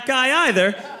kill that guy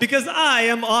either because I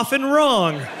am often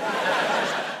wrong.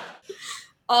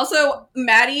 Also,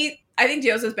 Maddie, I think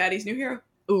Dioza's Maddie's new hero.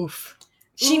 Oof.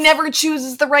 She never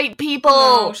chooses the right people.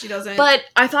 No, she doesn't. But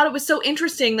I thought it was so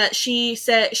interesting that she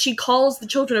said she calls the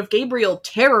Children of Gabriel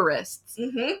terrorists.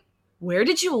 Mm-hmm. Where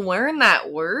did you learn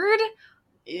that word?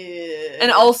 Yeah.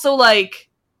 And also, like,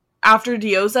 after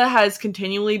Dioza has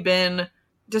continually been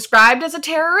described as a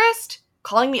terrorist,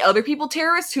 calling the other people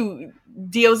terrorists who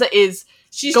Dioza is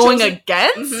going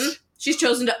against? Mm-hmm. She's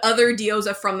chosen to other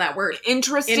Dioza from that word.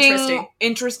 Interesting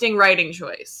writing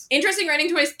choice. Interesting writing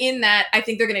choice in that I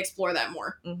think they're going to explore that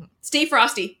more. Mm-hmm. Stay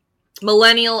frosty.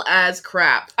 Millennial as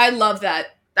crap. I love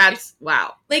that. That's,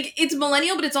 wow. Like, it's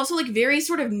millennial, but it's also, like, very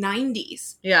sort of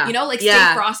 90s. Yeah. You know, like,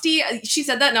 Stay frosty. She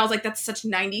said that, and I was like, that's such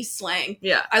 90s slang.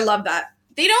 Yeah. I love that.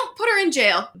 They don't put her in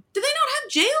jail. Do they not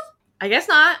have jail? I guess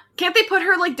not. Can't they put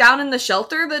her, like, down in the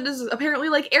shelter that is apparently,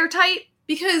 like, airtight?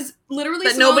 Because literally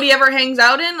that nobody ever hangs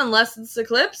out in unless it's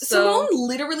Eclipse. So. Simone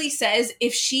literally says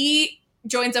if she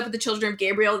joins up with the Children of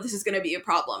Gabriel, this is going to be a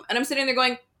problem. And I'm sitting there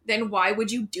going, then why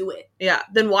would you do it? Yeah.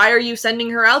 Then why are you sending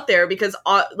her out there? Because,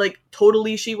 like,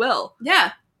 totally she will.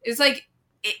 Yeah. It's like,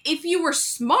 if you were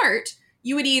smart,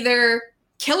 you would either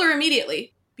kill her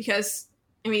immediately. Because,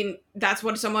 I mean, that's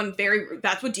what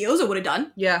Dioza would have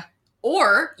done. Yeah.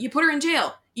 Or you put her in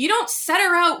jail. You don't set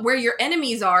her out where your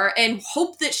enemies are and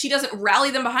hope that she doesn't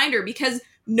rally them behind her, because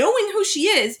knowing who she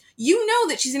is, you know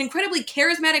that she's an incredibly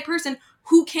charismatic person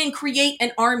who can create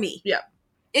an army. Yeah.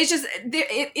 It's just,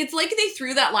 it's like they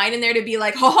threw that line in there to be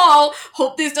like, oh,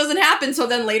 hope this doesn't happen. So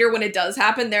then later when it does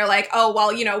happen, they're like, oh,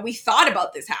 well, we thought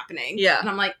about this happening. Yeah. And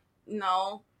I'm like,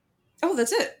 no. Oh,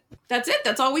 that's it. That's it.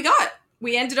 That's all we got.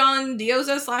 We ended on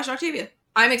Dioza/Octavia.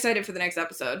 I'm excited for the next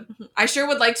episode. I sure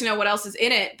would like to know what else is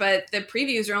in it, but the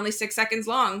previews are only 6 seconds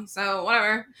long, so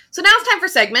whatever. So now it's time for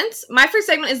segments. My first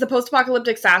segment is the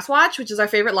Post-Apocalyptic Sasquatch, which is our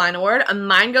favorite line award. And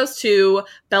mine goes to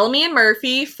Bellamy and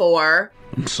Murphy for...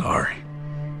 I'm sorry.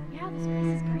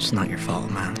 It's not your fault,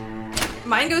 man.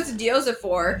 Mine goes to Dioza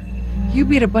for... You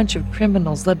beat a bunch of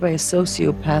criminals led by a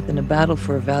sociopath in a battle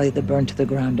for a valley that burned to the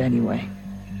ground anyway.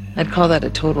 I'd call that a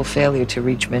total failure to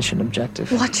reach mission objective.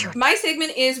 My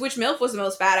segment is which MILF was the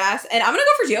most badass, and I'm gonna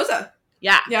go for Dioza.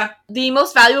 Yeah. The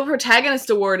Most Valuable Protagonist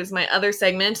Award is my other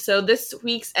segment, so this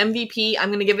week's MVP,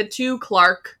 I'm gonna give it to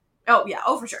Clark. Oh, yeah.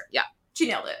 Oh, for sure. Yeah. She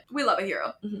nailed it. We love a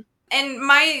hero. Mm-hmm. And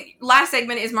my last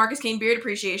segment is Marcus Kane Beard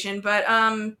Appreciation, but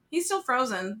he's still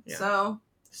frozen, so...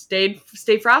 Stay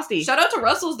frosty. Shout out to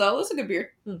Russell's, though. That's a good beard.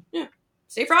 Yeah.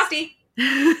 Stay frosty.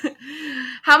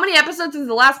 How many episodes since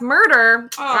the last murder?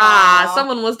 Aww.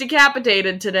 Someone was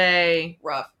decapitated today.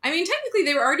 Rough. I mean, technically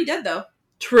they were already dead, though.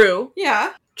 True.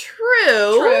 Yeah.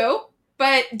 True.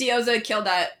 But Dioza killed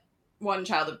that one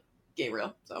child of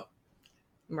Gabriel, so.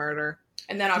 Murder.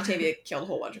 And then Octavia killed a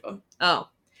whole bunch of them. Oh.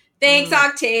 Thanks,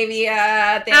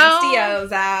 Octavia. Thanks,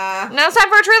 Dioza. Now it's time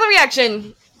for a trailer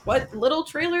reaction. What little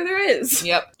trailer there is.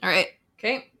 Yep. All right.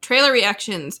 Okay. Trailer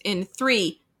reactions in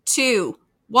 3, 2,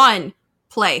 1,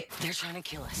 play. They're trying to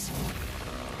kill us.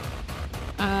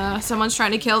 Someone's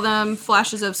trying to kill them.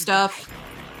 Flashes of stuff.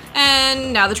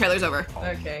 And now the trailer's over.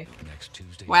 Okay.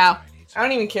 Wow. I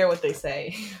don't even care what they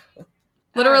say.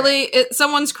 Literally,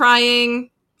 someone's crying.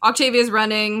 Octavia's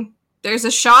running. There's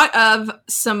a shot of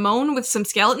Simone with some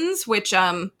skeletons, which,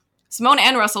 Simone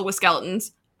and Russell with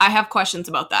skeletons. I have questions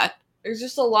about that. There's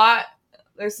just a lot.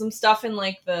 There's some stuff in,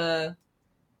 like, I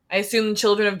assume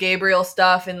Children of Gabriel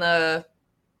stuff in the...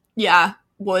 Yeah,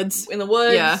 woods. In the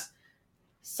woods. Yeah.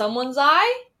 Someone's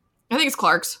eye? I think it's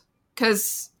Clark's.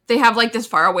 Because they have, like, this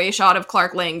faraway shot of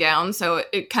Clark laying down, so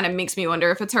it kind of makes me wonder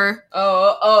if it's her.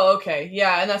 Oh, okay.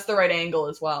 Yeah, and that's the right angle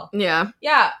as well. Yeah.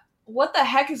 Yeah. What the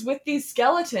heck is with these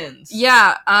skeletons?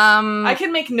 Yeah, I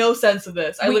can make no sense of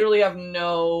this. I literally have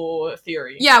no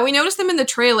theory. Yeah, we noticed them in the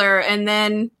trailer, and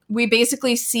then we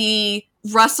basically see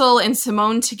Russell and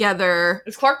Simone together.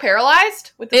 Is Clark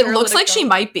paralyzed? It looks like she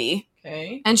might be.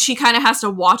 Okay. And she kind of has to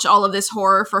watch all of this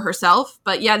horror for herself.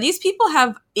 But yeah, these people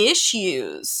have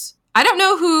issues. I don't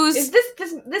know who's... Is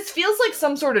this feels like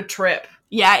some sort of trip.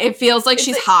 Yeah, it feels like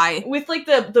she's high. With, like,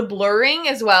 the blurring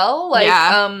as well. Like,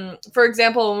 yeah. For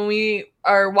example, when we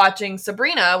are watching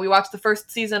Sabrina, we watched the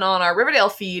first season on our Riverdale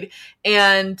feed,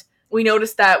 and we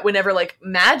noticed that whenever, like,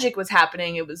 magic was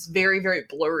happening, it was very, very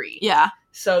blurry. Yeah.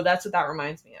 So that's what that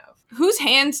reminds me of. Whose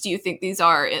hands do you think these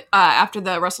are after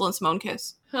the Russell and Simone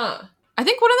kiss? Huh. I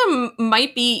think one of them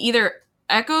might be either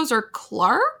Echo's or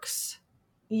Clark's?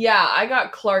 Yeah, I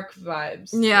got Clark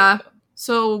vibes. Yeah.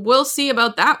 So we'll see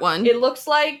about that one. It looks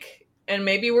like, and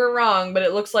maybe we're wrong, but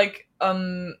it looks like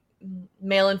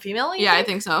male and female. Yeah, I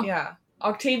think so. Yeah.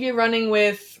 Octavia running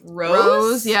with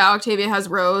Rose. Yeah, Octavia has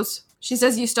Rose. She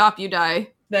says, "You stop, you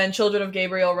die." Then Children of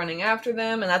Gabriel running after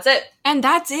them, and that's it. And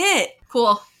that's it.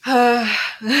 Cool. I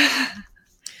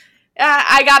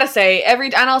gotta say,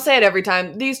 and I'll say it every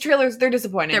time, these trailers, they're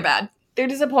disappointing. They're bad. They're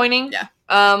disappointing. Yeah.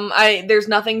 There's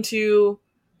nothing to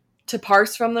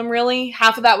parse from them, really.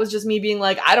 Half of that was just me being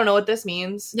like, I don't know what this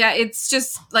means. Yeah, it's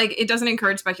just, like, it doesn't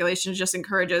encourage speculation, it just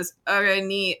encourages, okay,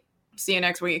 neat, see you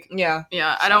next week. Yeah.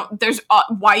 Yeah,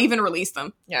 why even release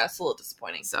them? Yeah, it's a little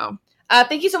disappointing. So...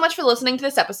 thank you so much for listening to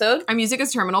this episode. Our music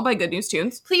is Terminal by Good News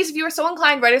Tunes. Please, if you are so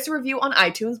inclined, write us a review on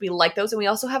iTunes. We like those, and we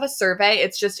also have a survey.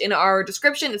 It's just in our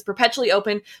description. It's perpetually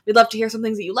open. We'd love to hear some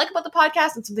things that you like about the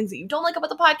podcast and some things that you don't like about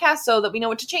the podcast so that we know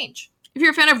what to change. If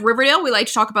you're a fan of Riverdale, we like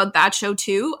to talk about that show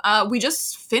too. We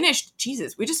just finished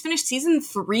season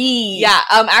 3. Yeah,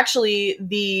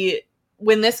 actually,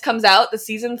 when this comes out, the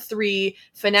season 3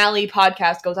 finale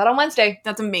podcast goes out on Wednesday.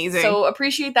 That's amazing. So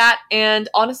appreciate that, and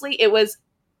honestly, it was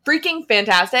freaking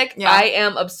fantastic. Yeah. I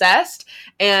am obsessed,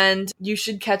 and you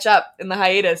should catch up in the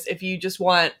hiatus if you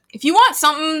want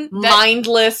something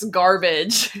mindless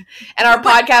garbage. And our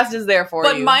podcast is there for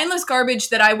you. But mindless garbage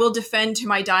that I will defend to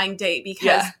my dying day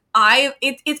because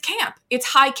it's camp. It's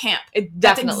high camp. It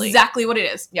definitely. That's exactly what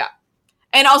it is. Yeah.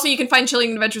 And also you can find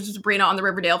Chilling Adventures with Sabrina on the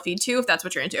Riverdale feed too if that's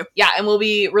what you're into. Yeah, and we'll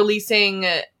be releasing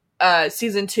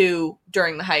season 2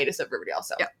 during the hiatus of Riverdale.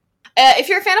 So if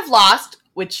you're a fan of Lost,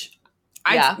 which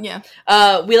we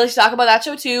like to talk about that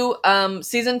show too.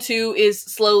 Season 2 is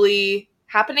slowly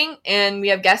happening, and we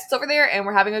have guests over there, and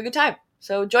we're having a good time.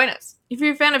 So join us. If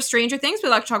you're a fan of Stranger Things, we'd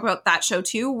like to talk about that show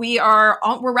too.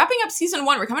 We're wrapping up season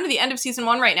 1. We're coming to the end of season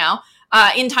 1 right now,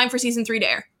 in time for season 3 to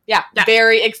air. Yeah,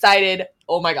 very excited.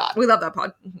 Oh my god. We love that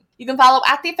pod. You can follow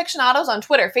at the AFICTIONADOS on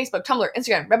Twitter, Facebook, Tumblr,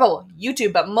 Instagram, Redbubble,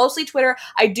 YouTube, but mostly Twitter.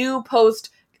 I do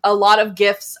post a lot of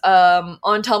GIFs on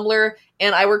Tumblr,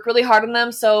 and I work really hard on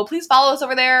them, so please follow us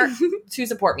over there to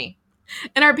support me.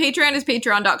 And our Patreon is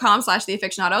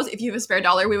patreon.com/theafictionados. If you have a spare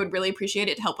 $1, we would really appreciate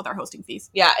it to help with our hosting fees.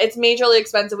 Yeah, it's majorly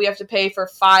expensive. We have to pay for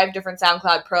 5 different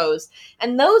SoundCloud Pros,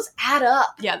 and those add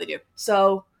up. Yeah, they do.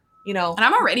 So, and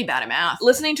I'm already bad at math.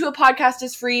 Listening to a podcast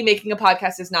is free. Making a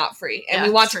podcast is not free. And we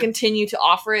want to continue to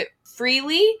offer it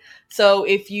freely. So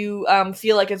if you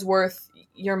feel like it's worth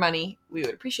your money, we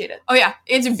would appreciate it. Oh yeah,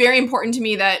 it's very important to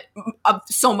me that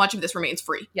so much of this remains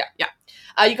free. Yeah.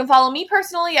 You can follow me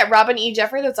personally at Robin E.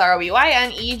 Jeffrey. That's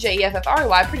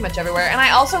ROBYNEJEFFRY, pretty much everywhere. And I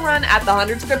also run at the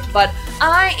 100 Script, but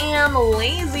I am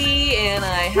lazy and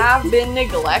I have been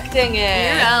neglecting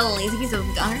it. You're a lazy piece of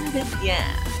garbage.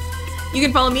 Yeah. You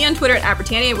can follow me on Twitter at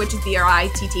Britannia, which is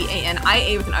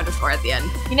BRITTANIA with an underscore at the end.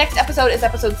 The next episode is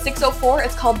episode 604.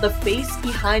 It's called The Face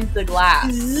Behind the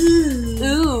Glass.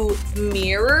 Ooh.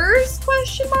 Mirrors? ?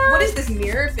 What is this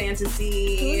mirror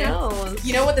fantasy? Who knows?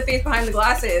 You know what the face behind the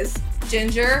glass is?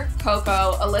 Ginger,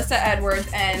 Coco, Alyssa Edwards,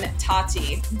 and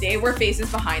Tati. They were faces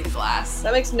behind the glass.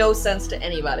 That makes no sense to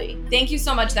anybody. Thank you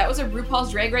so much. That was a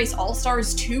RuPaul's Drag Race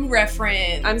All-Stars 2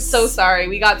 reference. I'm so sorry.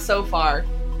 We got so far.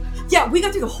 Yeah, we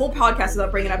got through the whole podcast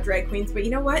without bringing up drag queens, but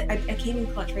you know what? I came in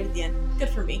clutch right at the end. Good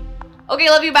for me. Okay,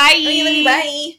 love you. Bye. Okay, love you. Bye.